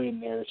Gamboa in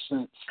there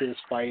since his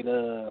fight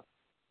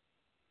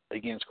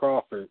against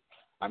Crawford,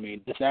 I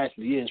mean, this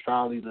actually is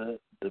probably the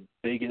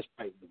biggest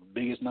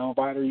known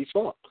fighter he's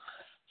fought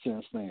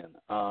since then.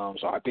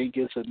 So I think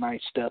it's a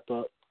nice step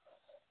up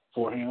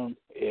for him,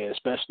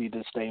 especially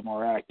to stay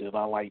more active.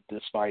 I like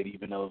this fight,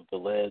 even though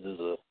Velez is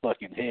a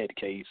fucking head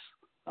case.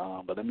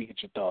 But let me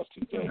get your thoughts,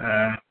 TK.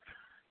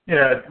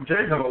 Yeah,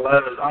 Jayson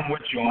Velez, I'm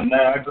with you on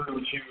that. I agree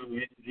with you.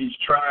 He's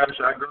trash.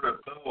 I agree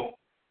with Bill.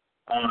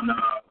 on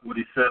what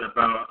he said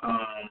about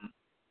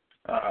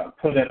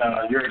putting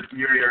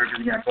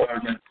Yuriorkis Gamboa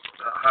against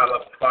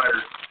high-level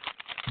fighters.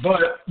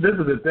 But this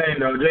is the thing,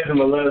 though. Jayson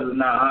Velez is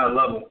not high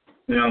level.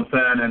 You know what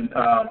I'm saying?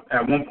 And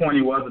at one point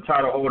he was a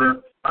title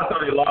holder. I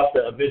thought he lost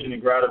to Vision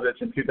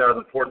Gradovich in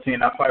 2014.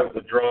 That fight was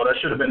a draw. That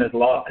should have been his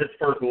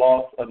first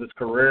loss of his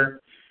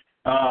career.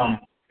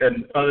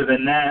 And other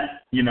than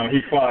that, you know, he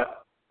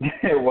fought,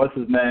 what's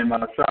his name?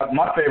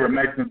 My favorite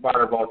Mexican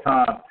fighter of all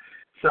time,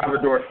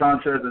 Salvador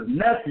Sanchez's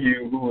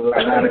nephew, who was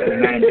ironically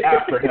named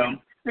after him.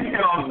 You know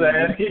what I'm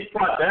saying? He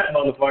fought that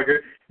motherfucker.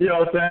 You know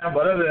what I'm saying?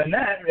 But other than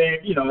that, man,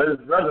 you know, his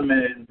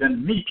resume has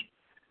been meek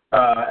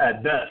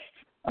at best.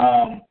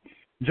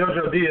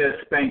 Jojo Diaz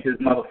spanked his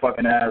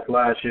motherfucking ass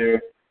last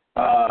year.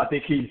 I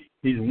think he's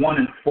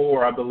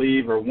 1-4, I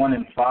believe, or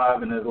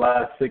 1-5 in his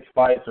last 6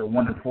 fights, or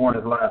 1-4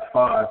 in his last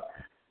 5.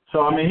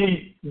 So I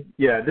mean,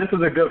 this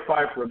is a good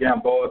fight for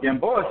Gamboa.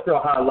 Gamboa is still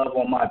high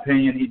level in my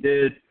opinion. He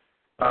did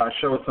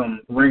show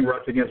some ring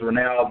rust against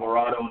Rene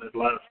Alvarado in his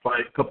last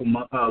fight,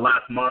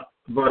 last month.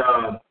 But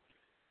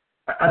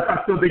I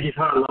still think he's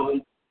high level.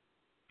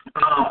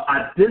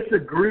 I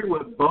disagree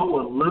with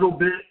Bo a little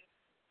bit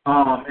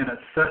in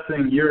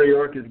assessing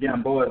Yuriorkis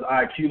Gamboa's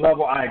IQ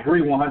level. I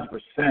agree 100%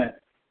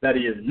 that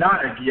he is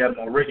not a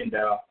Guillermo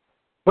Rigondeaux,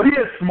 but he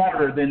is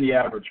smarter than the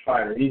average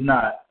fighter. He's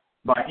not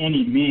by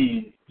any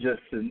means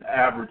just an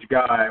average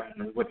guy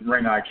with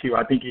ring IQ.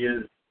 I think he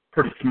is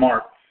pretty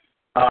smart,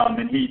 but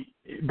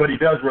he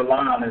does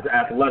rely on his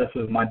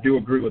athleticism. I do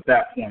agree with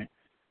that point.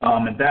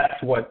 And that's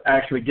what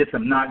actually gets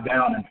him knocked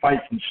down in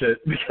fights and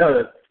shit,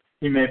 because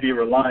he may be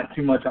relying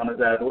too much on his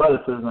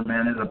athleticism,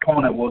 and his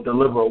opponent will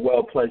deliver a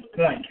well-placed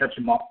point,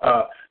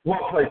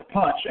 well-placed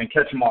punch, and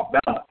catch him off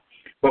balance.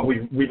 But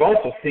we've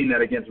also seen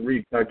that against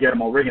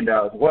Guillermo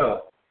Rigondeaux as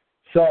well.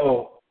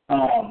 So,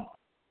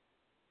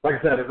 like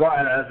I said,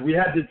 as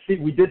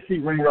we did see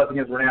ring rust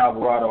against Rene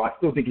Alvarado. I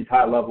still think he's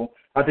high level.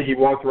 I think he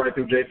walked right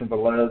through Jayson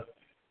Velez.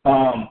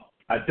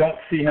 I don't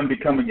see him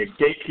becoming a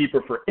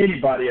gatekeeper for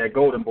anybody at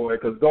Golden Boy,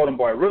 because Golden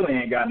Boy really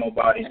ain't got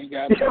nobody. Ain't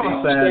got you know what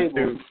I'm saying,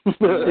 dude?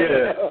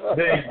 Yeah,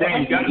 they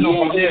ain't got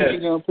nobody. Yeah,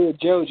 he's gonna put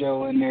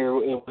JoJo in there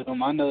with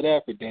him. I know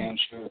that for damn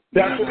sure.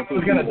 That's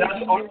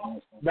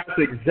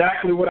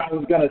exactly what I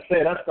was gonna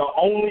say. That's the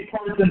only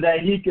person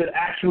that he could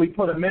actually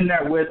put him in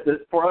there with,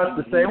 for us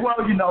to say,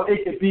 well, you know,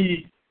 it could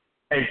be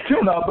a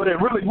tune-up, but it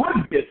really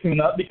wouldn't be a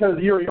tune-up because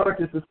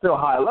Yuriorkis is still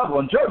high level,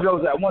 and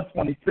JoJo's at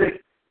 126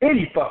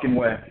 any fucking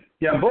way.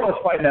 Gamboa's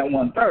fighting at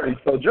 130,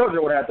 so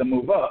JoJo would have to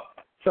move up.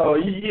 So,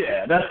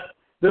 yeah,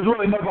 there's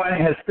really nobody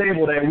in his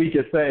stable that we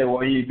could say,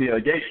 well, he'd be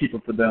a gatekeeper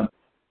for them.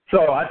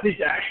 So I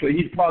think actually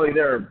he's probably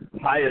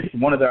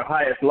one of their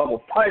highest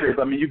level fighters.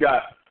 I mean, you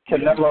got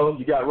Canelo,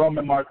 you got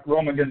Roman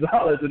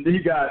Gonzalez, and then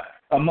you got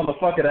a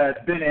motherfucker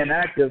that's been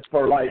inactive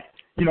for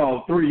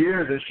 3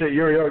 years and shit,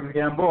 Yuriorkis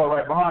Gamboa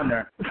right behind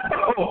there.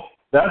 So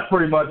that's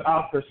pretty much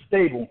out their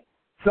stable.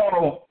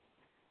 So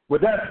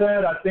with that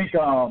said, I think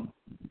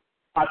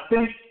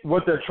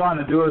what they're trying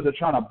to do is they're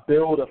trying to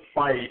build a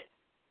fight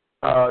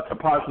to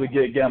possibly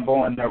get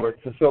Gamboa in there with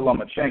Vasyl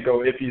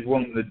Lomachenko if he's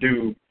willing to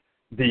do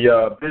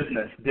the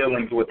business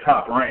dealings with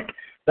Top Rank.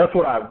 That's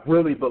what I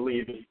really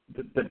believe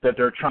that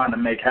they're trying to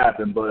make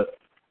happen. But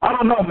I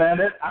don't know, man.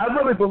 I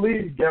really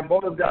believe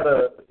Gamboa's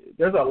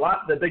there's a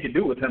lot that they could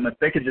do with him if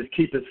they could just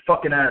keep his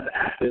fucking ass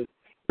active.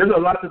 There's a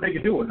lot that they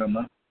could do with him,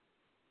 man.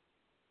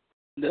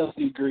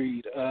 Definitely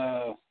agreed.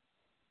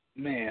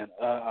 Man,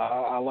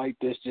 I like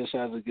this just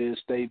as a good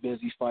stay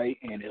busy fight,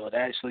 and it would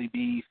actually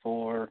be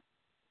for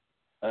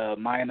a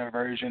minor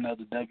version of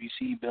the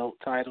WC belt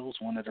titles,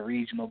 one of the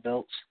regional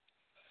belts,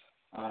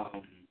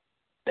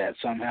 that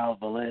somehow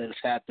Velez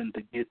happened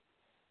to get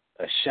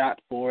a shot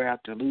for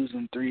after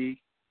losing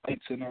 3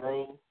 fights in a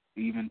row,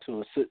 even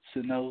to a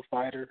 6-0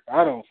 fighter.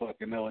 I don't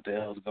fucking know what the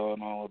hell's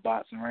going on with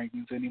boxing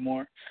rankings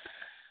anymore.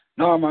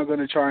 Nor am I going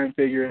to try and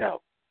figure it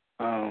out.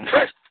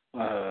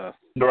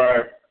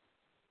 Right.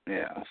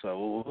 Yeah,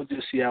 so we'll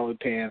just see how it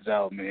pans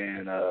out,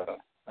 man.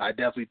 I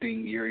definitely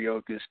think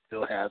Yuriorkis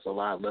still has a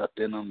lot left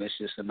in him. It's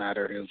just a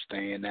matter of him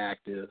staying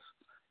active.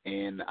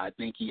 And I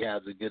think he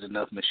has a good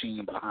enough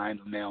machine behind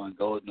him now in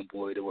Golden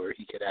Boy to where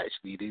he could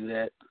actually do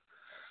that.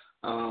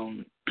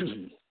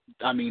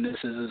 I mean,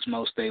 this is his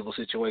most stable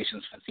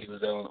situation since he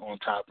was on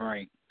Top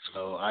Rank.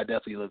 So I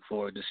definitely look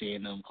forward to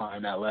seeing him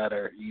climb that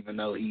ladder, even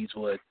though he's,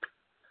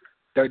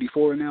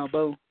 34 now,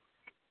 Bo?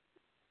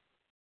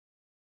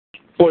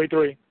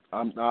 43.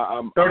 I'm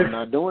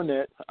not doing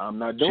that. I'm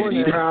not doing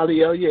that.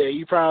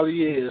 He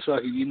probably is.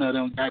 Fucking, you know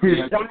them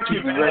goddamn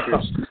keeping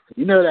records.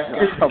 You know that.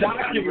 He's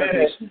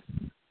documented.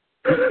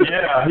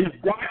 Yeah, he's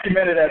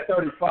documented at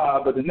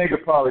 35, but the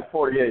nigga probably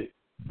 48.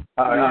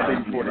 I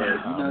think 48.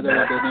 You know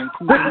that them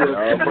keeping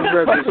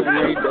records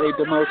ain't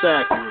the most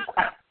accurate.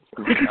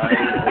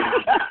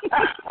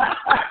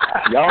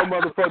 Y'all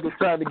motherfuckers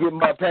trying to get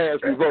my pass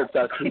revoked.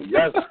 That's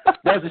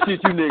the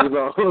shit you niggas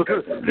on. You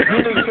niggas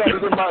trying to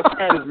get my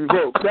status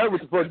revoked. That's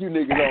what the fuck you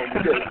niggas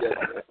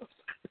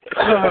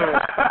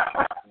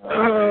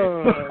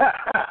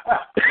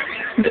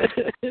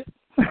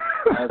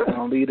on.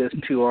 going to lead us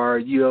to our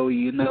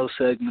U.O.E.N.O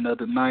segment of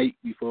the night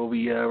before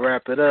we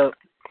wrap it up.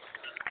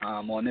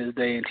 On this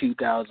day in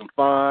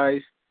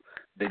 2005,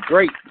 the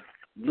great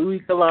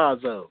Louis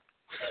Collazo.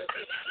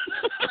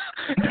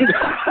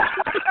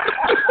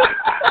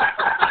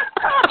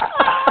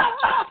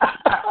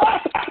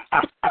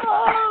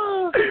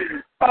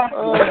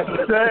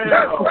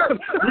 Damn.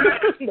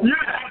 You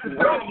have to do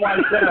it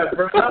like that,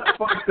 bro. That's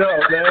fucked up,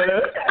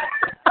 man.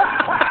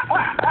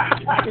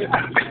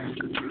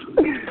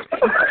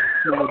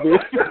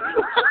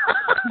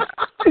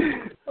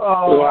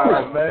 Oh,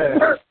 wow, man.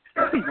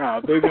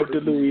 Big up to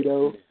Louis,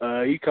 though.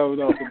 He coming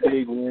off a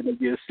big win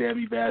against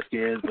Sammy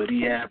Vasquez, but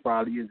he had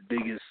probably his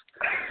biggest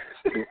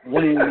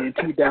win in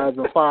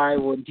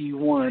 2005 when he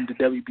won the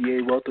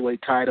WBA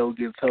Welterweight title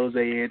against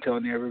Jose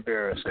Antonio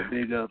Rivera. So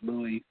big up,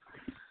 Louis.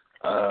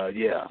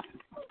 Yeah.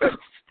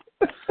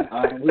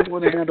 We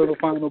want to handle the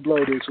final blow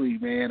this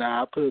week, man.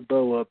 I put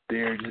Bo up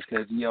there just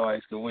because he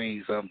always can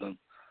win something.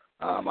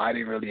 I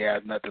didn't really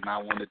have nothing I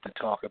wanted to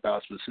talk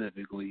about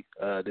specifically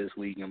this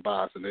week in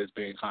boxing. It's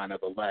been kind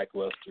of a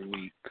lackluster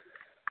week.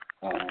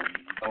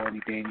 Or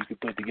anything you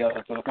could put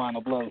together for the final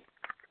blow?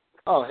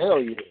 Oh,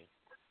 hell yeah.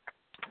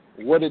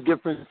 What a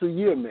difference a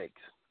year makes.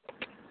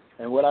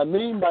 And what I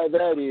mean by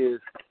that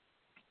is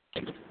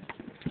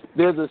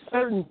there's a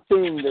certain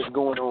thing that's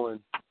going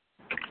on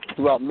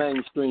throughout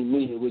mainstream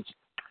media, which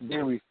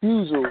their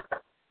refusal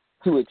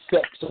to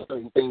accept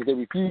certain things, their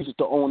refusal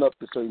to own up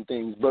to certain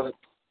things. But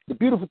the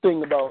beautiful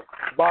thing about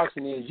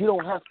boxing is you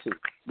don't have to,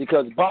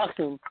 because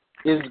boxing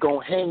is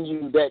going to hand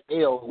you that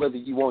L whether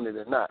you want it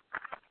or not.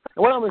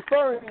 And what I'm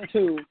referring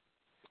to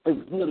is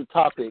a little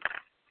topic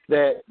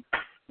that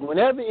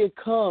whenever it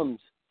comes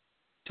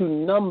to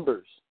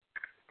numbers,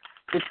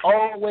 it's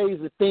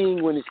always a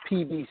thing when it's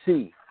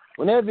PBC.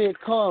 Whenever it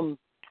comes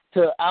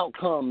to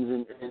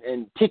outcomes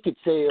and ticket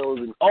sales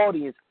and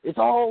audience, it's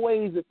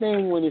always a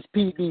thing when it's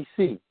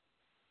PBC.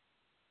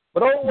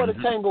 But oh, what a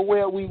tangle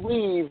where we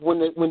weave when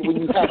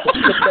you have to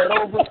flip that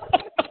over.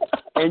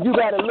 And you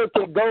got to look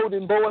at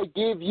Golden Boy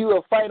give you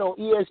a fight on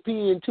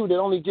ESPN2 that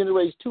only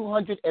generates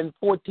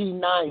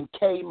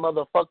 249K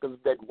motherfuckers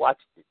that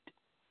watched it.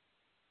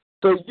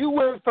 So you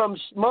went from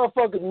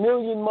motherfuckers, a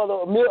million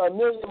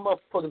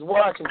motherfuckers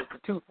watching it to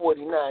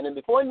 249. And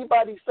before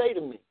anybody say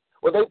to me,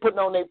 well, they putting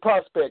on their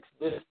prospects,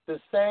 this the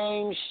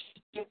same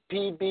shit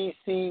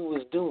PBC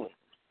was doing.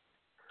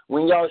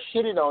 When y'all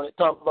shitted on it,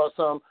 talking about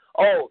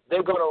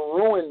they're going to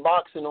ruin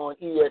boxing on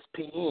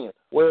ESPN.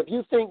 Well, if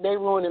you think they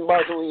ruining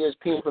boxing on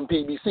ESPN from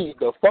PBC,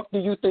 the fuck do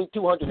you think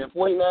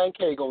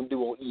 249K going to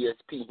do on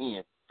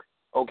ESPN?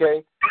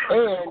 Okay?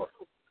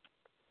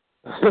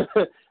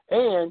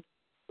 And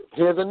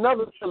here's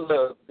another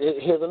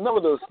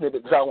little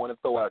snippet that I want to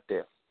throw out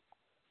there.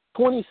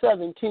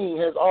 2017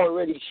 has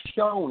already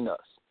shown us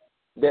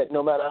that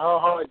no matter how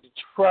hard you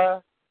try,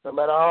 no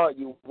matter how hard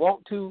you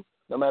want to,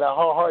 no matter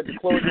how hard you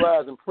close your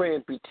eyes and pray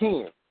and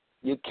pretend,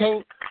 you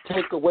can't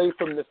take away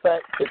from the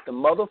fact that the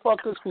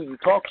motherfuckers who you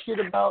talk shit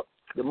about,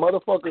 the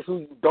motherfuckers who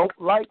you don't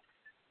like,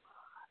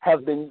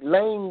 have been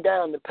laying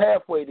down the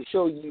pathway to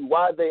show you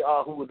why they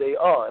are who they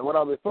are. And what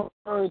I'm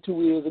referring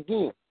to is,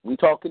 again, we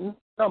talking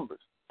numbers.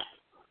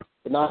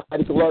 Now,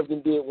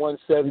 Golovkin did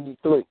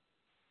 173.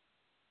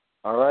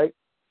 All right?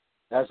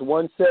 That's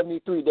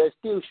 173. That's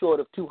still short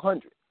of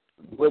 200.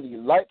 Whether you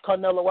like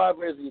Canelo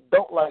Alvarez or you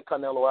don't like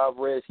Canelo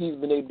Alvarez, he's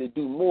been able to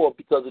do more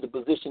because of the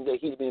position that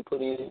he's been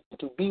put in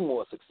to be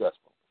more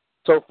successful.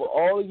 So for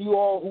all of you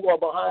all who are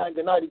behind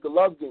Gennady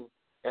Golovkin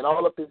and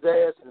all up his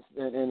ass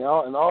and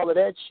all of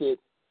that shit,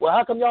 well,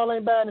 how come y'all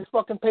ain't buying his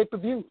fucking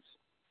pay-per-views?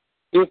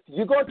 If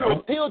you're going to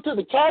appeal to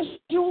the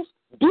casuals,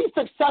 be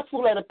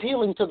successful at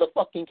appealing to the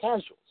fucking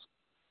casuals.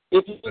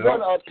 If you're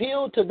going to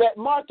appeal to that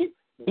market,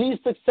 be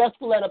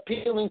successful at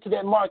appealing to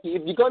that market.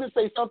 If you're going to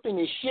say something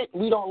is shit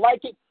and we don't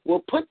like it,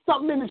 well, put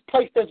something in this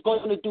place that's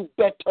going to do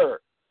better.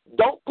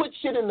 Don't put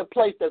shit in the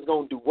place that's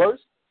going to do worse.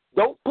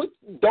 Don't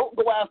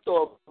go after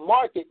a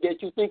market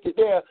that you think is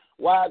there.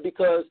 Why?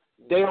 Because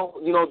they don't,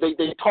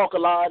 they talk a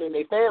lot and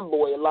they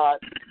fanboy a lot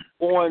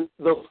on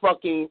the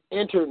fucking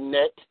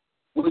internet,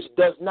 which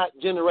does not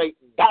generate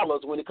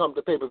dollars when it comes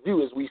to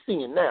pay-per-view, as we're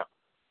seeing now.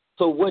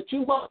 So what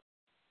you want,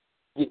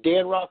 your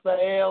Dan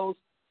Raphaels,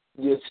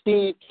 your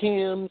Steve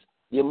Kims,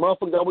 your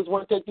motherfuckers that always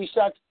want to take these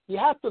shots, you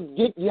have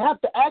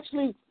to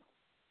actually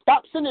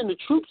stop sending the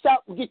troops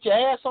out and get your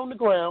ass on the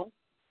ground,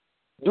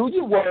 do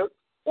your work,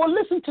 or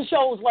listen to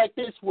shows like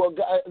this,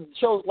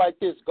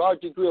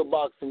 Guard Your Grill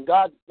Boxing,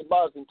 God the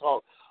Boxing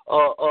Talk,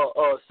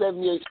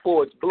 78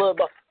 Sports, Blood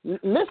Boxing.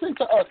 Listen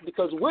to us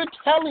because we're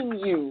telling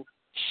you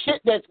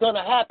shit that's going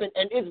to happen,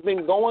 and it's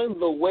been going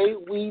the way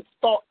we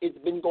thought it's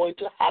been going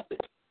to happen.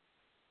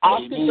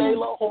 Oscar De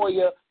La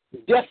Hoya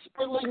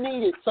desperately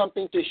needed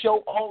something to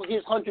show all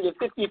his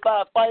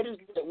 155 fighters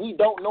that we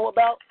don't know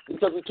about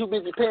because we're too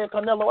busy paying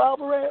Canelo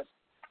Alvarez.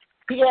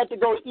 He had to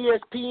go to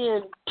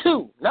ESPN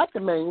 2, not the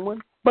main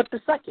one, but the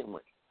second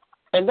one.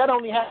 And that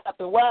only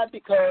happened. Why?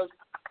 Because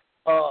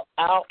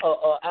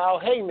Al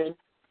Haymon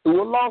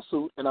through a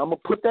lawsuit, and I'm going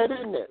to put that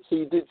in there.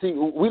 See,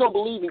 we don't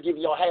believe in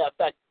giving y'all half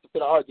facts to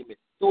the argument.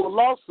 Through a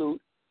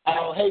lawsuit,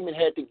 Al Haymon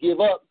had to give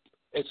up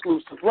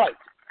exclusive rights.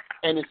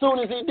 And as soon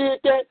as he did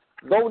that,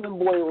 Golden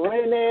Boy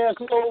ran their ass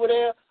over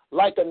there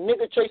like a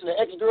nigga chasing an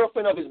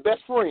ex-girlfriend of his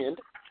best friend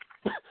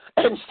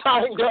and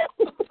signed up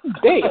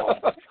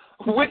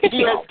with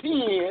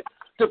ESPN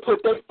to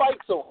put their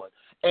fights on.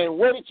 And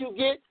what did you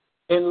get?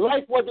 In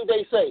life, what do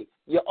they say?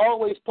 You're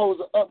always supposed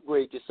to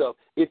upgrade yourself.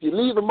 If you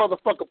leave a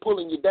motherfucker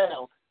pulling you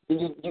down, then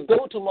you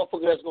go to a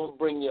motherfucker that's going to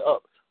bring you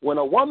up. When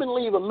a woman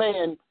leave a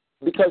man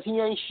because he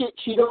ain't shit,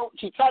 she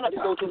try not to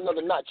go to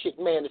another not shit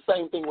man, the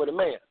same thing with a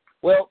man.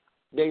 Well,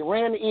 they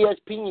ran the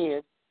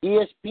ESPN.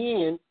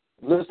 ESPN,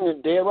 listening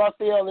to Derrick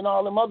Rossy and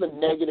all them other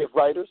negative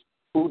writers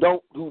who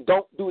don't do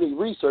the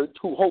research,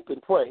 who hope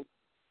and pray,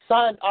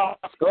 signed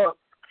Oscar up,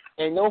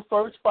 and your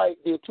first fight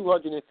did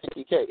 $250K.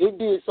 It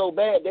did so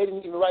bad they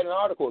didn't even write an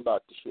article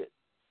about the shit.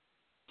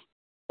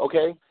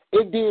 Okay?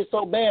 It did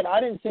so bad I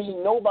didn't see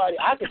nobody.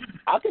 I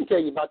can tell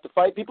you about the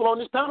fight. People on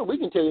this panel, we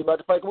can tell you about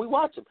the fight when we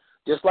watch them.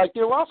 Just like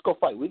the Orozco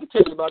fight. We can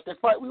tell you about that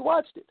fight. We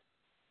watched it.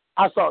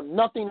 I saw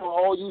nothing on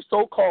all you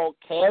so-called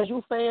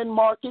casual fan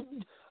market,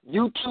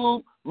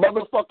 YouTube,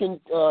 motherfucking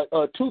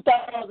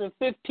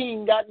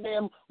 2015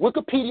 goddamn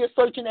Wikipedia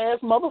searching ass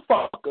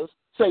motherfuckers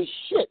say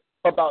shit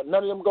about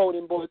none of them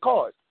Golden Boy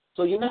cards.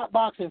 So you're not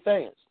boxing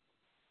fans,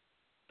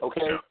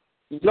 okay?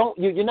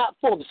 You're not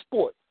for the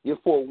sport. You're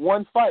for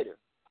one fighter,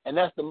 and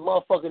that's the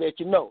motherfucker that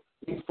you know.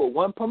 You're for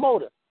one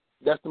promoter.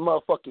 That's the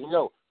motherfucker you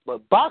know.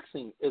 But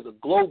boxing is a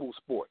global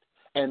sport,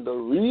 and the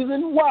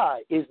reason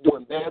why it's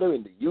doing better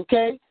in the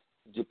UK,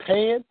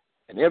 Japan,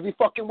 and every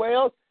fucking where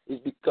else is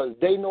because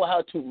they know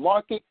how to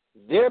market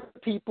their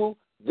people,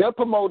 their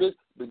promoters,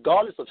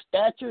 regardless of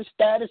stature,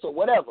 status, or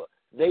whatever.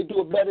 They do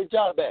a better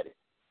job at it.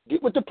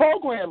 Get with the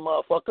program,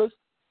 motherfuckers,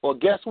 or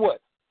guess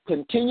what?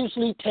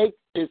 Continuously take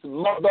this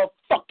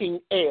motherfucking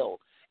L,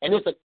 and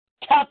it's a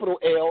capital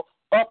L,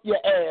 up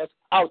your ass,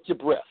 out your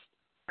breath.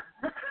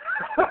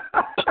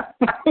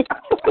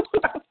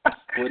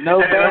 With no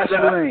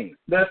Vaseline.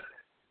 That's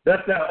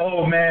that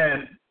old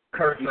man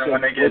cursing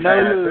when they get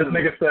mad. This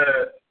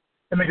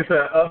nigga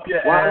said, up your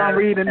ass. While I'm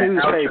reading the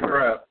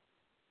newspaper.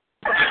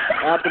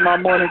 After my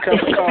morning cup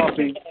of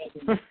coffee.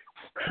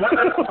 What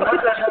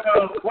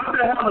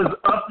the hell is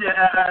up your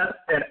ass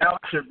and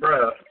out your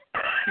breath?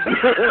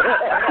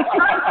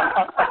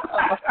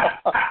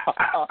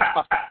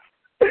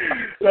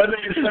 That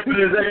nigga stepping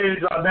his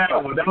age on that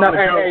one.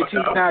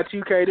 Now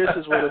 2K, this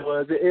is what it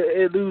was.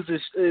 It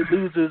loses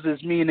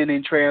its meaning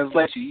in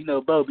translation. You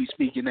know, Bo be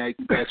speaking that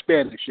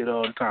Spanish shit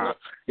all the time.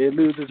 It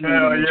loses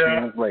meaning in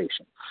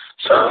translation.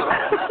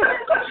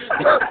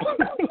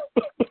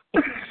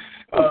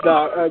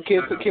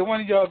 Can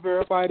one of y'all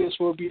verify this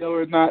will be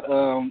or not?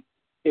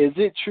 Is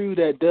it true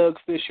that Doug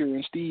Fisher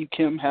and Steve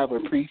Kim have a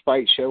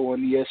pre-fight show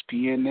on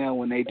ESPN now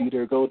when they do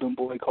their Golden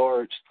Boy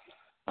cards?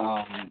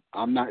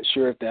 I'm not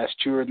sure if that's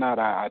true or not.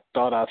 I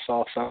thought I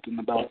saw something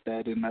about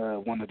that in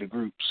one of the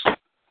groups.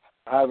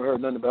 I haven't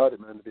heard nothing about it,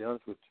 man, to be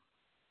honest with you.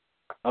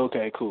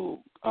 Okay,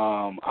 cool.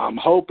 I'm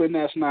hoping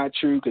that's not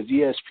true because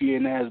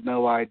ESPN has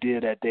no idea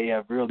that they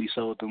have really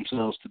sold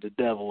themselves to the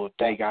devil if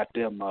they got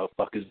them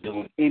motherfuckers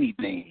doing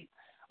anything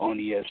on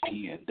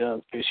ESPN.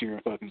 Doug Fisher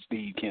and fucking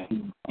Steve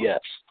Kim. Yes.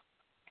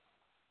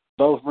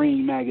 Both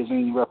Ring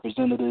Magazine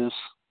representatives.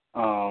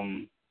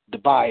 The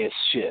bias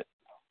shit.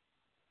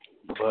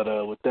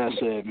 But with that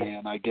said,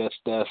 man, I guess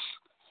that's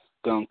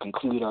going to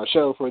conclude our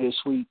show for this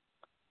week.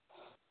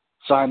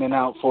 Signing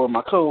out for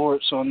my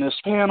cohorts on this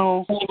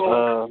panel.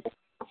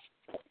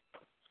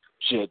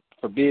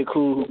 For Big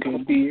Cool who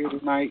couldn't be here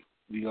tonight,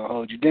 we going to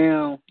hold you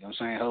down. You know what I'm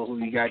saying?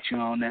 Hopefully we got you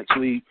on next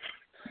week.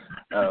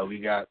 We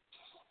got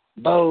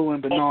Bo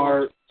and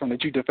Bernard from the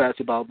Truth and Facts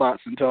About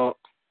Boxing Talk.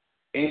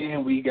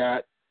 And we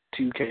got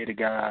 2K the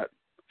God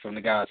from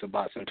the Guys of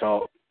Boxing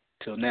Talk.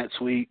 Till next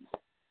week,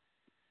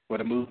 for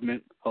the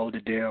movement, hold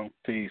it down.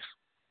 Peace.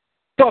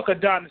 Fuck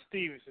Adonis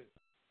Stevenson.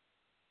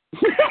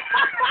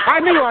 I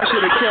knew I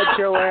should have kept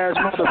your ass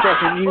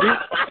motherfucking muted.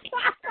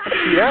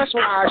 See, that's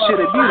why I should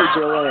have muted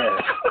your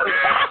ass.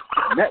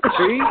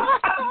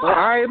 Well,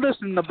 I ain't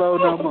listening to Bo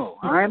no more.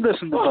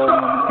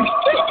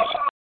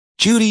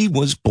 Judy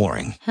was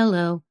boring.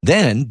 Hello.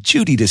 Then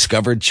Judy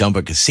discovered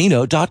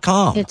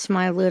ChumbaCasino.com. It's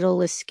my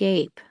little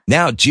escape.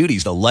 Now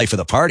Judy's the life of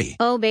the party.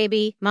 Oh,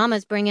 baby,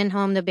 mama's bringing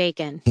home the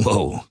bacon.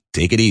 Whoa,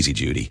 take it easy,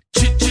 Judy.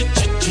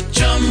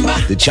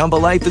 The Chumba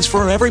life is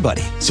for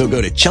everybody. So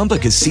go to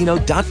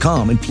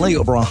ChumbaCasino.com and play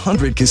over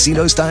 100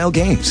 casino-style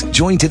games.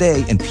 Join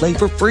today and play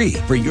for free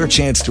for your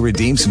chance to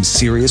redeem some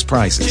serious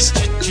prizes.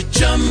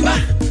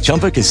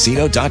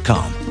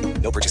 ChumbaCasino.com.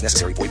 No purchase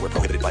necessary. Void where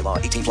prohibited by law.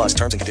 18+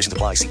 terms and conditions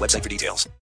apply. See website for details.